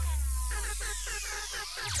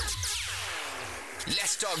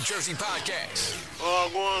 Let's Talk Jersey Podcast. Oh,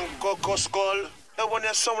 go on, Coco Skull. When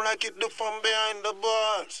you sound like it do from behind the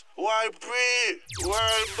bars. Why pray?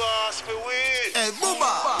 World boss for we. Hey,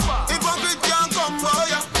 Booba. Hypocrite can't come for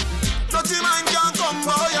ya. Dirty mind can't come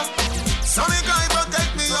for ya. So me guy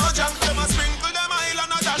protect me, oh Jack. Them a sprinkle them oil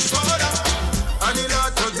and a dash soda. And the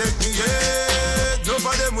Lord protect me, yeah. None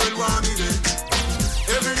of them will want me dead.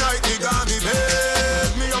 Every night they got me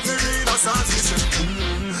bed. Me up to read a song,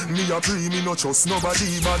 me a pray, me no trust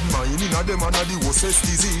nobody. Bad mind inna them and a the worstest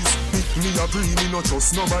disease. Me a pray, me no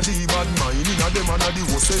trust nobody. Bad mind inna them and a the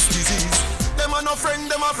worstest disease. Them a no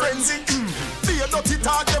friend, them a frenzy. Be a dirty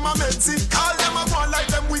talk, them a messy. All them a go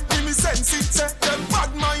like them with me sense it. Say them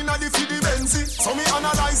bad mind a the fi the Benzi. So me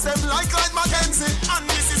analyze them like Mackenzie. And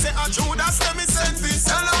this is a Judas, them me send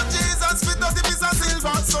this. Sell out Jesus for 30 pieces of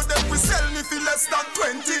silver. So them we sell me for less than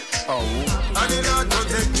 20. Oh. And the Lord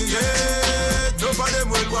protect me, yeah. None of them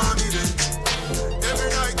will want me then. Every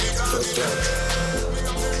night they got me there.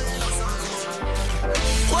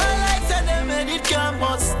 Well, like said them made it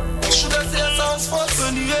campus. Should I say sounds first?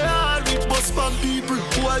 When the air with bus from people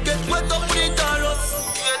who I get wet up with the carrots.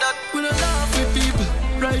 Yeah, that we don't laugh with people.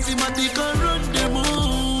 Rising my dick and run them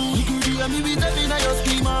all. You could hear me with them in your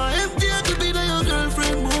schema. Empty to be your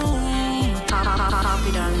girlfriend more.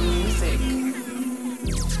 Copy down music.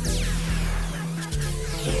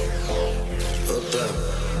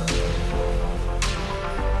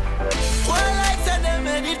 Well, like said them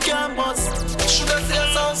made it campus. Should I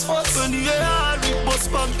say sounds first? When the air with bus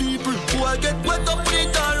from people who I get wet up with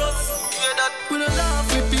the carrots. Yeah, that we don't laugh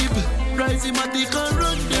with people. Rising my dick and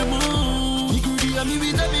run them all. You could hear me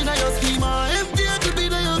with them in your schema. Empty to be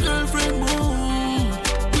your girlfriend more.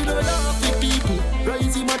 We don't laugh with people.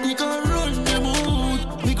 Rising my dick and run them all.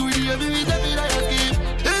 You could hear me with them in your scheme.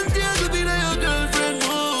 Empty to be your girlfriend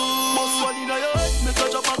more. Must fall in your head, make a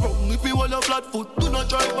drop a ground. If you want a flat foot, do not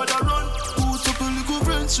drive but a run. Put up a little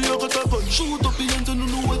friends, so you got a gun. Shoot up the ends and you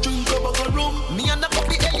know what drink a bag of rum. Me and the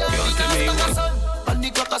puppy air, me and the sun. And the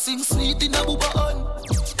clock a sing sweet in a booba on.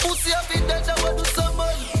 Pussy a fit dead, I want to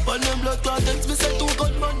summon. When them blood clots, me say two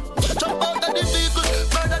gunman. Jump out of the vehicle,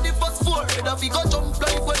 murder the first four. Head a figure jump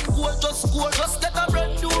like when goal just score. Just get a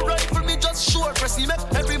brand new rifle, me just sure. Press him make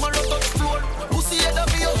every man rock touch floor. Pussy head a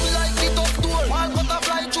be up like the top door. Wall cut a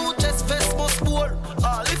fly through chest, vest must pour.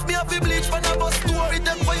 If me a fi bleach, man a bust door. It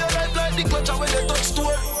take for your life like the clutch when they touch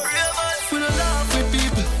store. We don't laugh with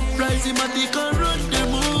people. Rise him and take and run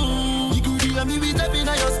them all. You could hear me with them in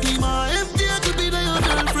your schema. Empty to be your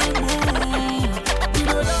girlfriend more. We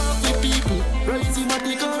don't laugh with people. Rise him and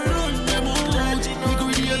take and run them all. You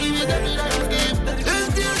could hear me with them in your schema.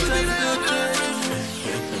 Empty to be your girlfriend.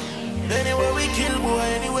 Anywhere we kill boy,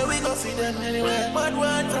 anywhere we go feed them. Anywhere bad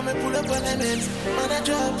word from me pull up on them ends. Man a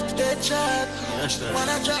drop, dead shot. Man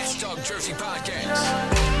a drop. Let's Talk Jersey Podcast.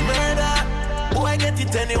 Man get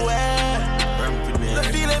it anywhere. The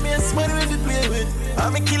feeling me a smile if you play with.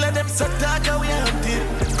 I'm a killer, them so dark how we hunted.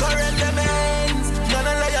 Current them ends. None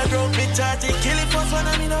of liar broke me charge. Kill it first when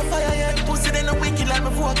I'm in a fire yet. Pussy they no wicked like my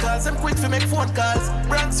vocals. I'm quick to make phone calls.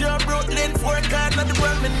 Bronx, you're Brooklyn, 4 card. Not the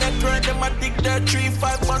world, me network. Them a dig their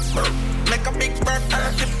 3-5 months. Like a big bird and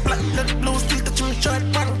a tip black, not blue. Still the true short,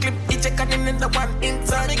 one clip. Each a cannon in the one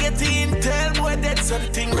inside. Me get in, tell boy that's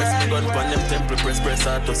something right. Gun pan them temple, press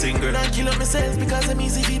out to singer. Now kill up myself because I'm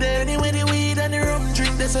easy for them. Anyway, the weed and the rum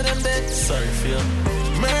drink, that's what I'm dead. Sorry, feel.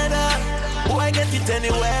 Murder, boy, get it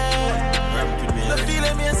anywhere. The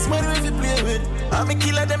feeling me a smile if you play with. I'm a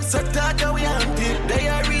killer, them so dark how we hunted. They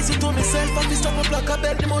are easy to myself, and this stop a block a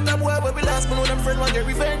bed. The motor boy where we last, me know them friend want get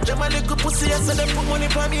revenge. I'm a little pussy, so them put money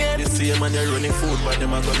for me head. You see a man, you're running food, but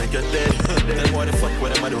them are gonna get dead. Then what the fuck,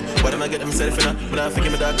 what them I do? What them I get themself in a? But I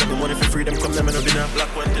forgive me that, come money for freedom, come them and no dinner.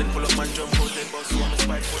 Black one, then pull up man, jump out, then boss, one,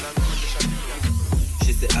 spiteful and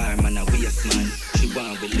she say, man, a waste man. She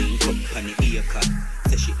want we link up on the ear cut.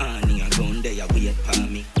 Say she honey and round there, wait for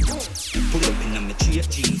me. Pull up in my straight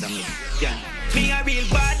jeans and me yeah. Me a real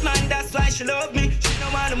bad man, that's why she love me. She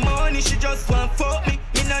don't want the money, she just want fuck me.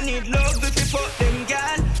 Me no need love if you fuck them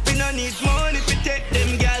gal. We no need money if you take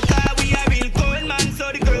them gal. Cause we a real cold man,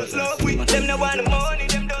 so the girls love we. Them no want the money,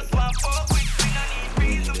 them just want fuck we. We no need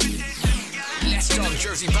reason if you take them gal. Let's Talk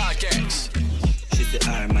Jersey Podcast. She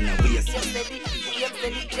say, man, a waste steady.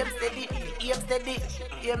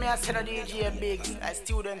 Hear me, I said a DJ Biggs, a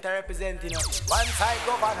student representing us. One side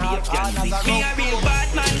governor, me a real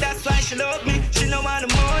bad man, that's why she love me. She no want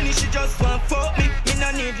the money, she just want fuck me. Me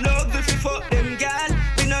no need love if you fuck them gal.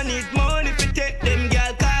 We no need money if you take them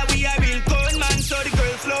gal. Cause we a real cold man, so the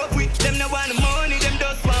girls love we. Them no want the money, them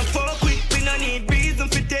just want fuck we. We no need reason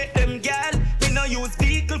if you take them gal. We no use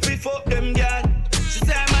vehicle if you fuck them gal. She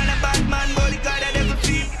say man a bad man, but the God I never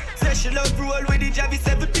feel. Say she love roll with the Javi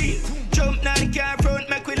 17. Jump now the car front,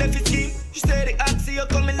 make we left his team. She said the oxy you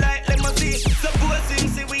coming like limousine. Suppose him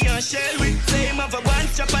see we on shell with. Say him have a one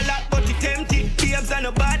chop a lot but it empty. Babes and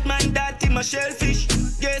a bad man that him a shellfish.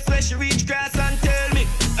 Guess where she reach grass and tell me.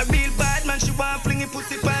 A real bad man she want fling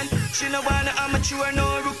pussy pan. She no wanna amateur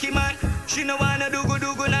no rookie man. She no wanna do-go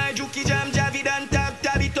na juki jam Javi dan tab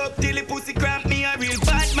it up till the pussy cramp. Me a real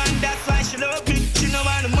bad man that's why she love me. She no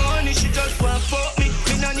want the money she just want fuck me.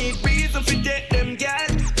 Me no need reason for take them gal.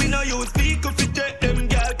 We no use vehicle for take them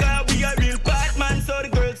gal. Cause we a real bad man so the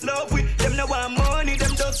girls love we. Them no want money,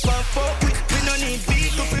 them just want fuck we. We no need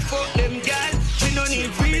vehicle for fuck them gal. We no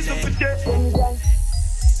need reason for take them gal.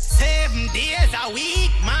 7 days a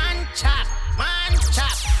week, man chop.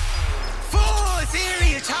 Full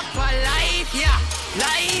serial chop for life, yeah.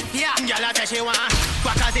 Y'all say she want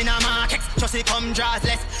backers in a market. Just see come draws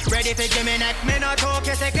less. Ready for give me neck. Me no talk,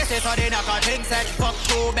 you say so they knock a thing set. Fuck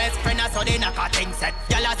 2 best friends, so they knock a thing set.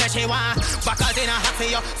 Y'all say she want backers in a hat for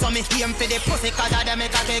you. So me aim for the pussy cause I dem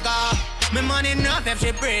make a bigger. Me money enough if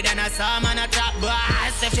she breed and I saw man a trap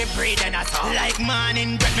boss if she breed and I saw. Like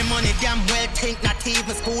morning bread me money damn well think not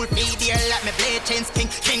even school feed here like me blade chains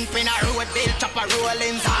kingpin a road bill chop a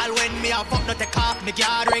rollings all when me a fuck no take off me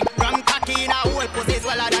gathering. Rum cocky in a whole pussy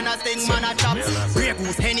swallow than a sting man a chop. Grey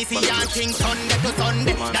Goose Hennessy and King Sunday to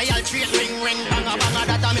Sunday. Dial straight ring banga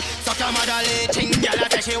that a me suck your mother leeching. Girl a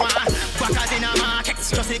say she want backers in a market.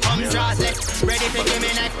 Just see come draws less. Ready to give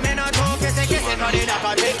me neck. Me no talk kiss it cause they knock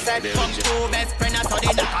a big set. 2 best friends so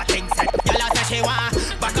they knock a thing set. Y'all say she want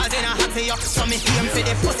backers in a hat for you. So me aim for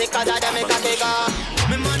the pussy cause I dem make a bigger.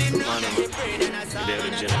 Me money no she breed and I saw.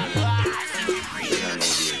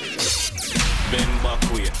 Bend back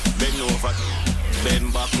way, bend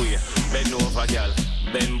over, girl.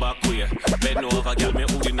 Bend back way, bend over, girl. Me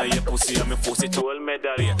hood inna your pussy and me pussy tall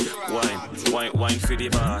medal. Wine for the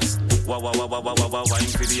boss. Wine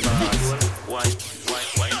for the boss. Wine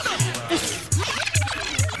for the boss.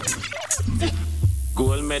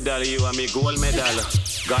 Gold medal, you and me gold medal.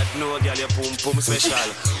 God know, girl, your pum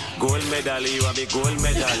special. Gold medal, you and me gold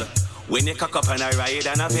medal. When you cock up and I ride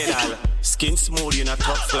and a pedal. Skin smooth, you not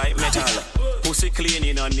tough like metal. Pussy clean,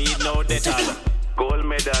 you don't need no detal. Gold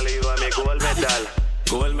medal, you and me gold medal.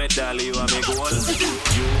 Gold medal, you and me gold.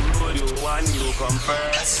 You know you want, you come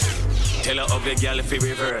first. Tell her ugly girl if you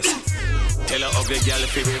reverse. Tell her ugly girl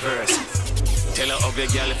if you reverse. Tell her ugly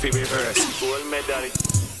girl if you reverse. Gold medal.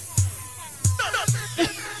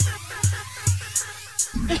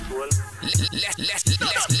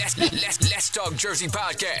 Let's Talk Jersey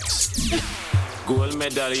Podcast. Gold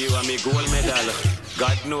medal, you and me gold medal.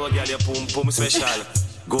 God know, girl, your pum special.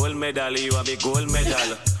 Gold medal, you and me gold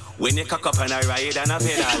medal. When you cock up and I ride and a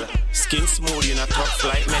pedal. Skin smooth, you not tough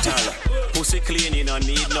like metal. Pussy clean, you don't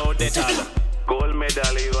need no detal. Gold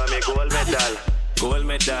medal, you and me gold medal. Gold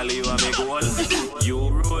medal, you and me gold. You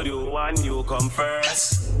road, you won, you come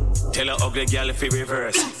first. Tell a ugly girl if he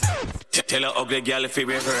reverse. Tell a ugly girl if he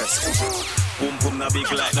reverse. Boom boom na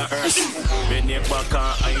big like the earth. Bend your back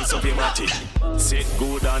and eyes up your body. Sit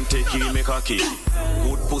good and take you make cocky.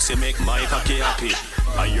 Good pussy make my cocky happy.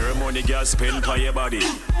 And your money girl spend for your body.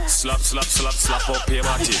 Slap, slap, slap, slap up your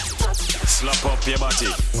body. Slap up your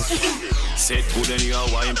body. Sit good and you are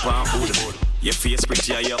wine pan hood. Your face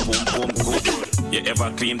pretty and your boom boom good. You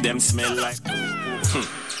ever clean them smell like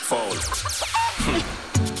foul.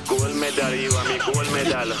 Gold medal, you and me gold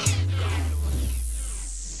medal.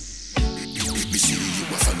 Me see you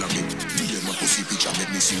a follow me. DM a pussy picture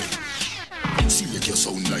make me see. See make you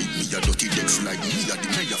sound like me, a dirty decks like me, a the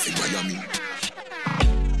mayor for Miami.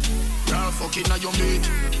 You're fucking on your mate.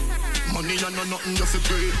 Money and no nothing you for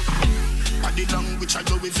pay. At the language I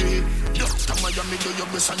go with it. Doctor Miami do your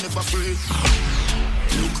best and never afraid.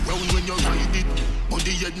 Look round when you ride it. On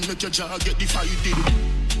the head make your jaw get divided.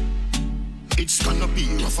 It's gonna be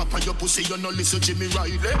rough up on your pussy, you no listen Jimmy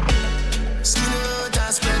Riley. Skin out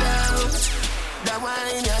and spread out. That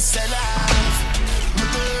wine you sell off. My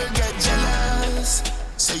girl get jealous.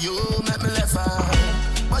 Say you make me laugh out.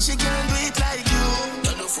 But she can't do it like you.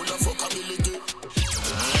 You're no full of fuckability.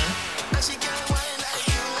 And she can't wine like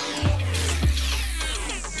you.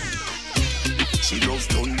 She loves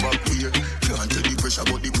done back here. Can't tell the pressure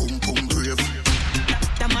but the pum pum brave.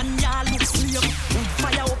 The man ya look sweet. Wood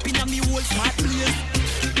fire up in a me whole smart place.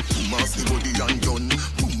 Boom off me body and done.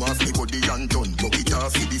 Boom off me body and done. Buck it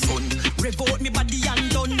off for the fun. Rev out me body and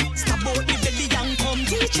done. Stab out me belly and come.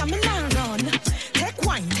 Teacher me now run. Take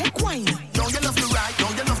wine, take wine. Don't you love the ride?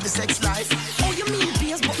 Don't you love the sex life? Oh you mean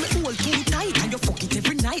beers but me hold too tight. And you fuck it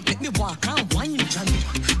every night. Let me walk and wine Johnny.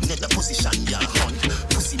 Net the position ya hunt.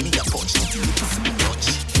 Pussy me a punch. Don't you pussy me touch.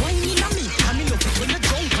 Wine in a me. And me love it when you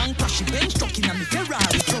drunk and crash it. Bench stuck in a me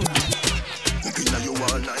Ferrari. Cooking at you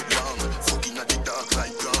all night long. Fucking at the dark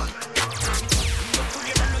like gone.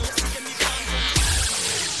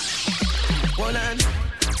 Hold on,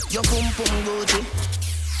 your pum pum Gucci.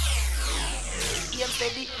 Aim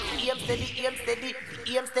steady, aim steady, aim steady,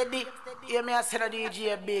 aim steady. Hear me, I said a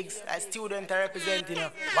DJ Biggs, a student representing you.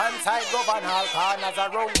 One side govern all corners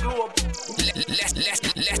around globe.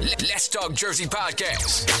 Let's Talk Jersey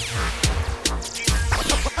Podcast.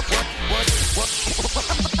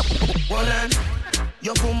 Hold on,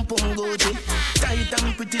 your pum pum Gucci. Tight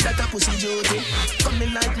and pretty that a pussy Jody.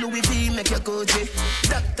 Coming like Louis V, make your Gucci.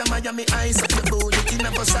 Dr. Miami eyes up your booty. In a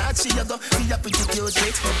Versace, you go feel your pretty cute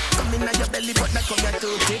chick. Coming at your belly, but that come your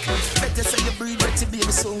too thick. Better say you breathe, better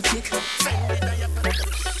baby soon kick. Girl,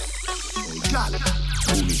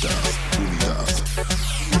 boom it off, boom it off,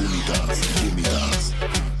 boom it off, boom it off,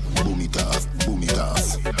 boom it off, boom it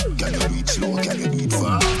off. Can you do it slow? Can you do it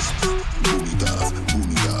fast? Boom it off,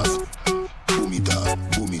 boom it off, boom it off,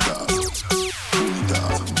 boom it off.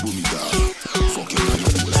 Boom it up. Fucking on your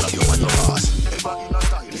toes like you on your ass. Ever in a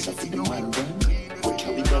style, it's a thing you want them.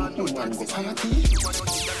 We don't do one go party.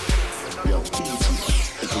 Yo, easy.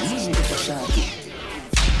 It's a music for shawty.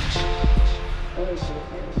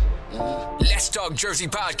 Let's Talk Jersey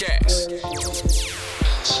Podcast.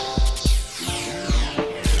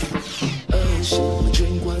 Oh shit, me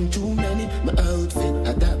drink one too many. My outfit,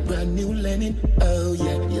 I got brand new linen. Oh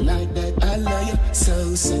yeah, you like that? I love you.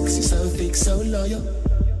 So sexy, so thick, so loyal.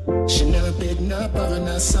 She not beg, not borrow,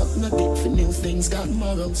 not suck, not dick for new things, got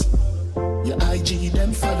morals. Your IG,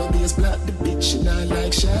 them follow, base block the bitch. She not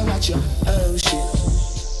like, share watch you. Oh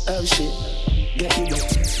shit, get you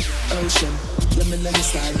wet. Ocean, let me know your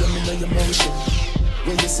style, let me know your motion.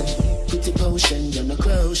 When you say, pretty potion, you're no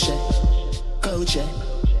crochet. Coach it,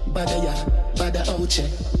 bada ya, bada oche.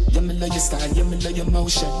 Let me know your style, let me know your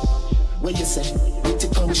motion. When you say, pretty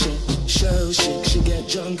potion, show shit, she get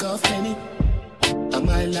drunk off penny. And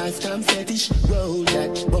my lifetime fetish, roll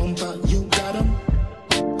that bumper, you got 'em.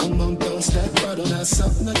 Come on, bounce that bottle, now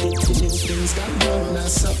suck no dick, the new things got moral. Now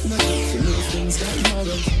suck no dick, the new things got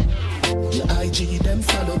moral. Your IG, them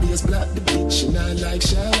follow, base block the bitch, and I like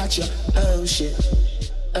share watch you. Oh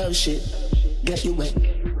shit, get you wet.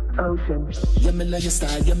 Ocean, yeah me love your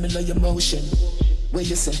style, yeah me love your motion. Where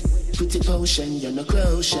you say, pretty potion, you're no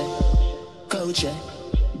crochet. Coach it,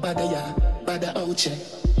 bada ya, bada oche.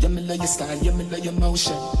 Yeah me love your style, yeah me love your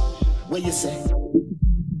motion. Where you say?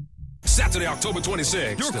 Saturday, October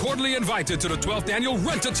 26th, you're cordially invited to the 12th Annual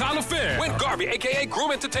Rent-A-Tile Affair when Garvey, a.k.a.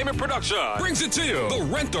 Groom Entertainment Production, brings it to you, the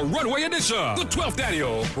Rent-A-Runway Edition, the 12th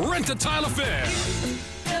Annual Rent-A-Tile Affair.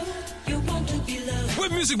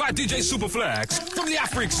 With music by DJ Superflex from the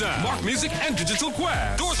Afrique Sound, Mark Music, and Digital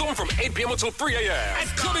Quest. Doors open from 8 p.m. until 3 a.m. at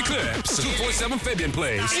Club Eclipse, 247 Fabian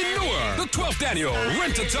Place in Newark. The 12th annual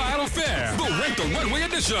Rent a Tile Fair, the Rent the Runway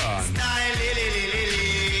edition.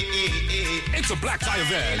 It's a black tie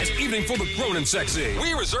event, an evening for the grown and sexy.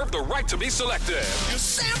 We reserve the right to be selective. You're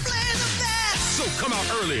sampling the best. So come out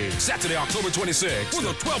early, Saturday, October 26th, for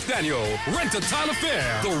the 12th annual Rent a Tile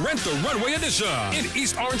Fair, the Rent the Runway edition. In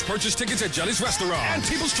East Orange, purchase tickets at Jelly's Restaurant and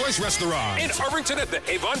People's Choice Restaurant. In Irvington at the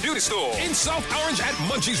Avon Beauty Store. In South Orange at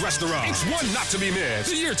Munchie's Restaurant. It's one not to be missed.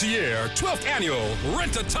 The year-to-year 12th annual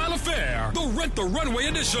Rent a Tile Fair, the Rent the Runway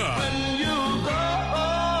edition. When you go.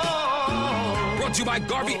 Brought to you by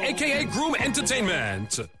Garvey, a.k.a. Groom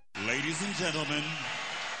Entertainment. Ladies and gentlemen,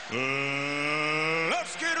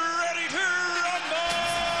 let's get ready to rumble!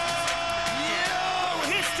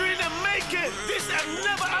 Yo, history to make it. This has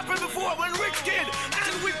never happened before when Rich Kid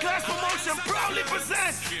and With Class Promotion proudly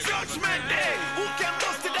present Judgment Day. Who can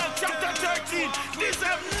bust it down? Chapter 13. This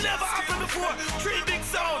has never happened before. 3 big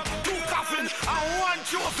sound, 2 coffins, and 1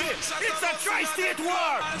 trophy. It's a tri-state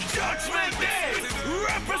war. Judgment Day.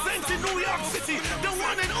 Representing New York City, the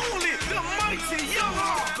one and only, the mighty Young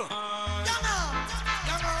Hawk.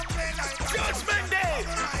 Judgment Day.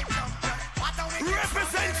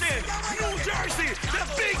 Representing New Jersey, the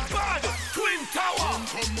big bad Twin Tower.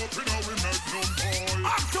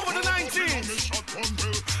 October the 19th.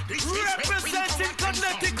 Representing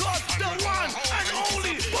Connecticut, the one and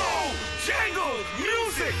only Jangle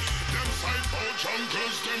Music.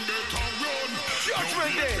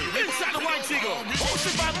 Judgment Day, inside the White Eagle,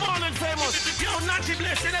 hosted by Marlon Famous. Yo, Natty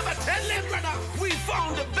Bless, you never tell them, brother. We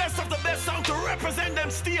found the best of the best sound to represent them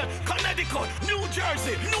still. Connecticut, New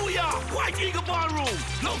Jersey, New York, White Eagle Ballroom,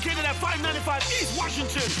 located at 595 East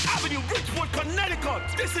Washington Avenue, Bridgeport, Connecticut.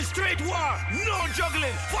 This is straight war, no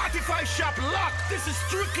juggling. 45 shop lock. This is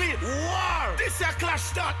strictly war. This is a clash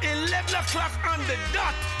start 11 o'clock on the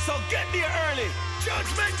dot. So get there early.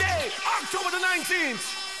 Judgment Day, October the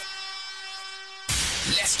 19th.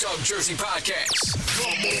 Let's Talk Jersey Podcast.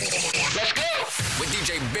 Let's go! With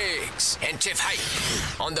DJ Biggs and Tiff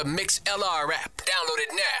Hype on the Mix LR app. Download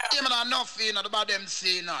it now. Yeah, man, enough, you know, about them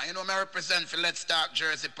see, you know, I represent for Let's Talk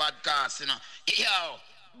Jersey Podcast, you know. Yo,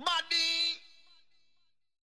 buddy.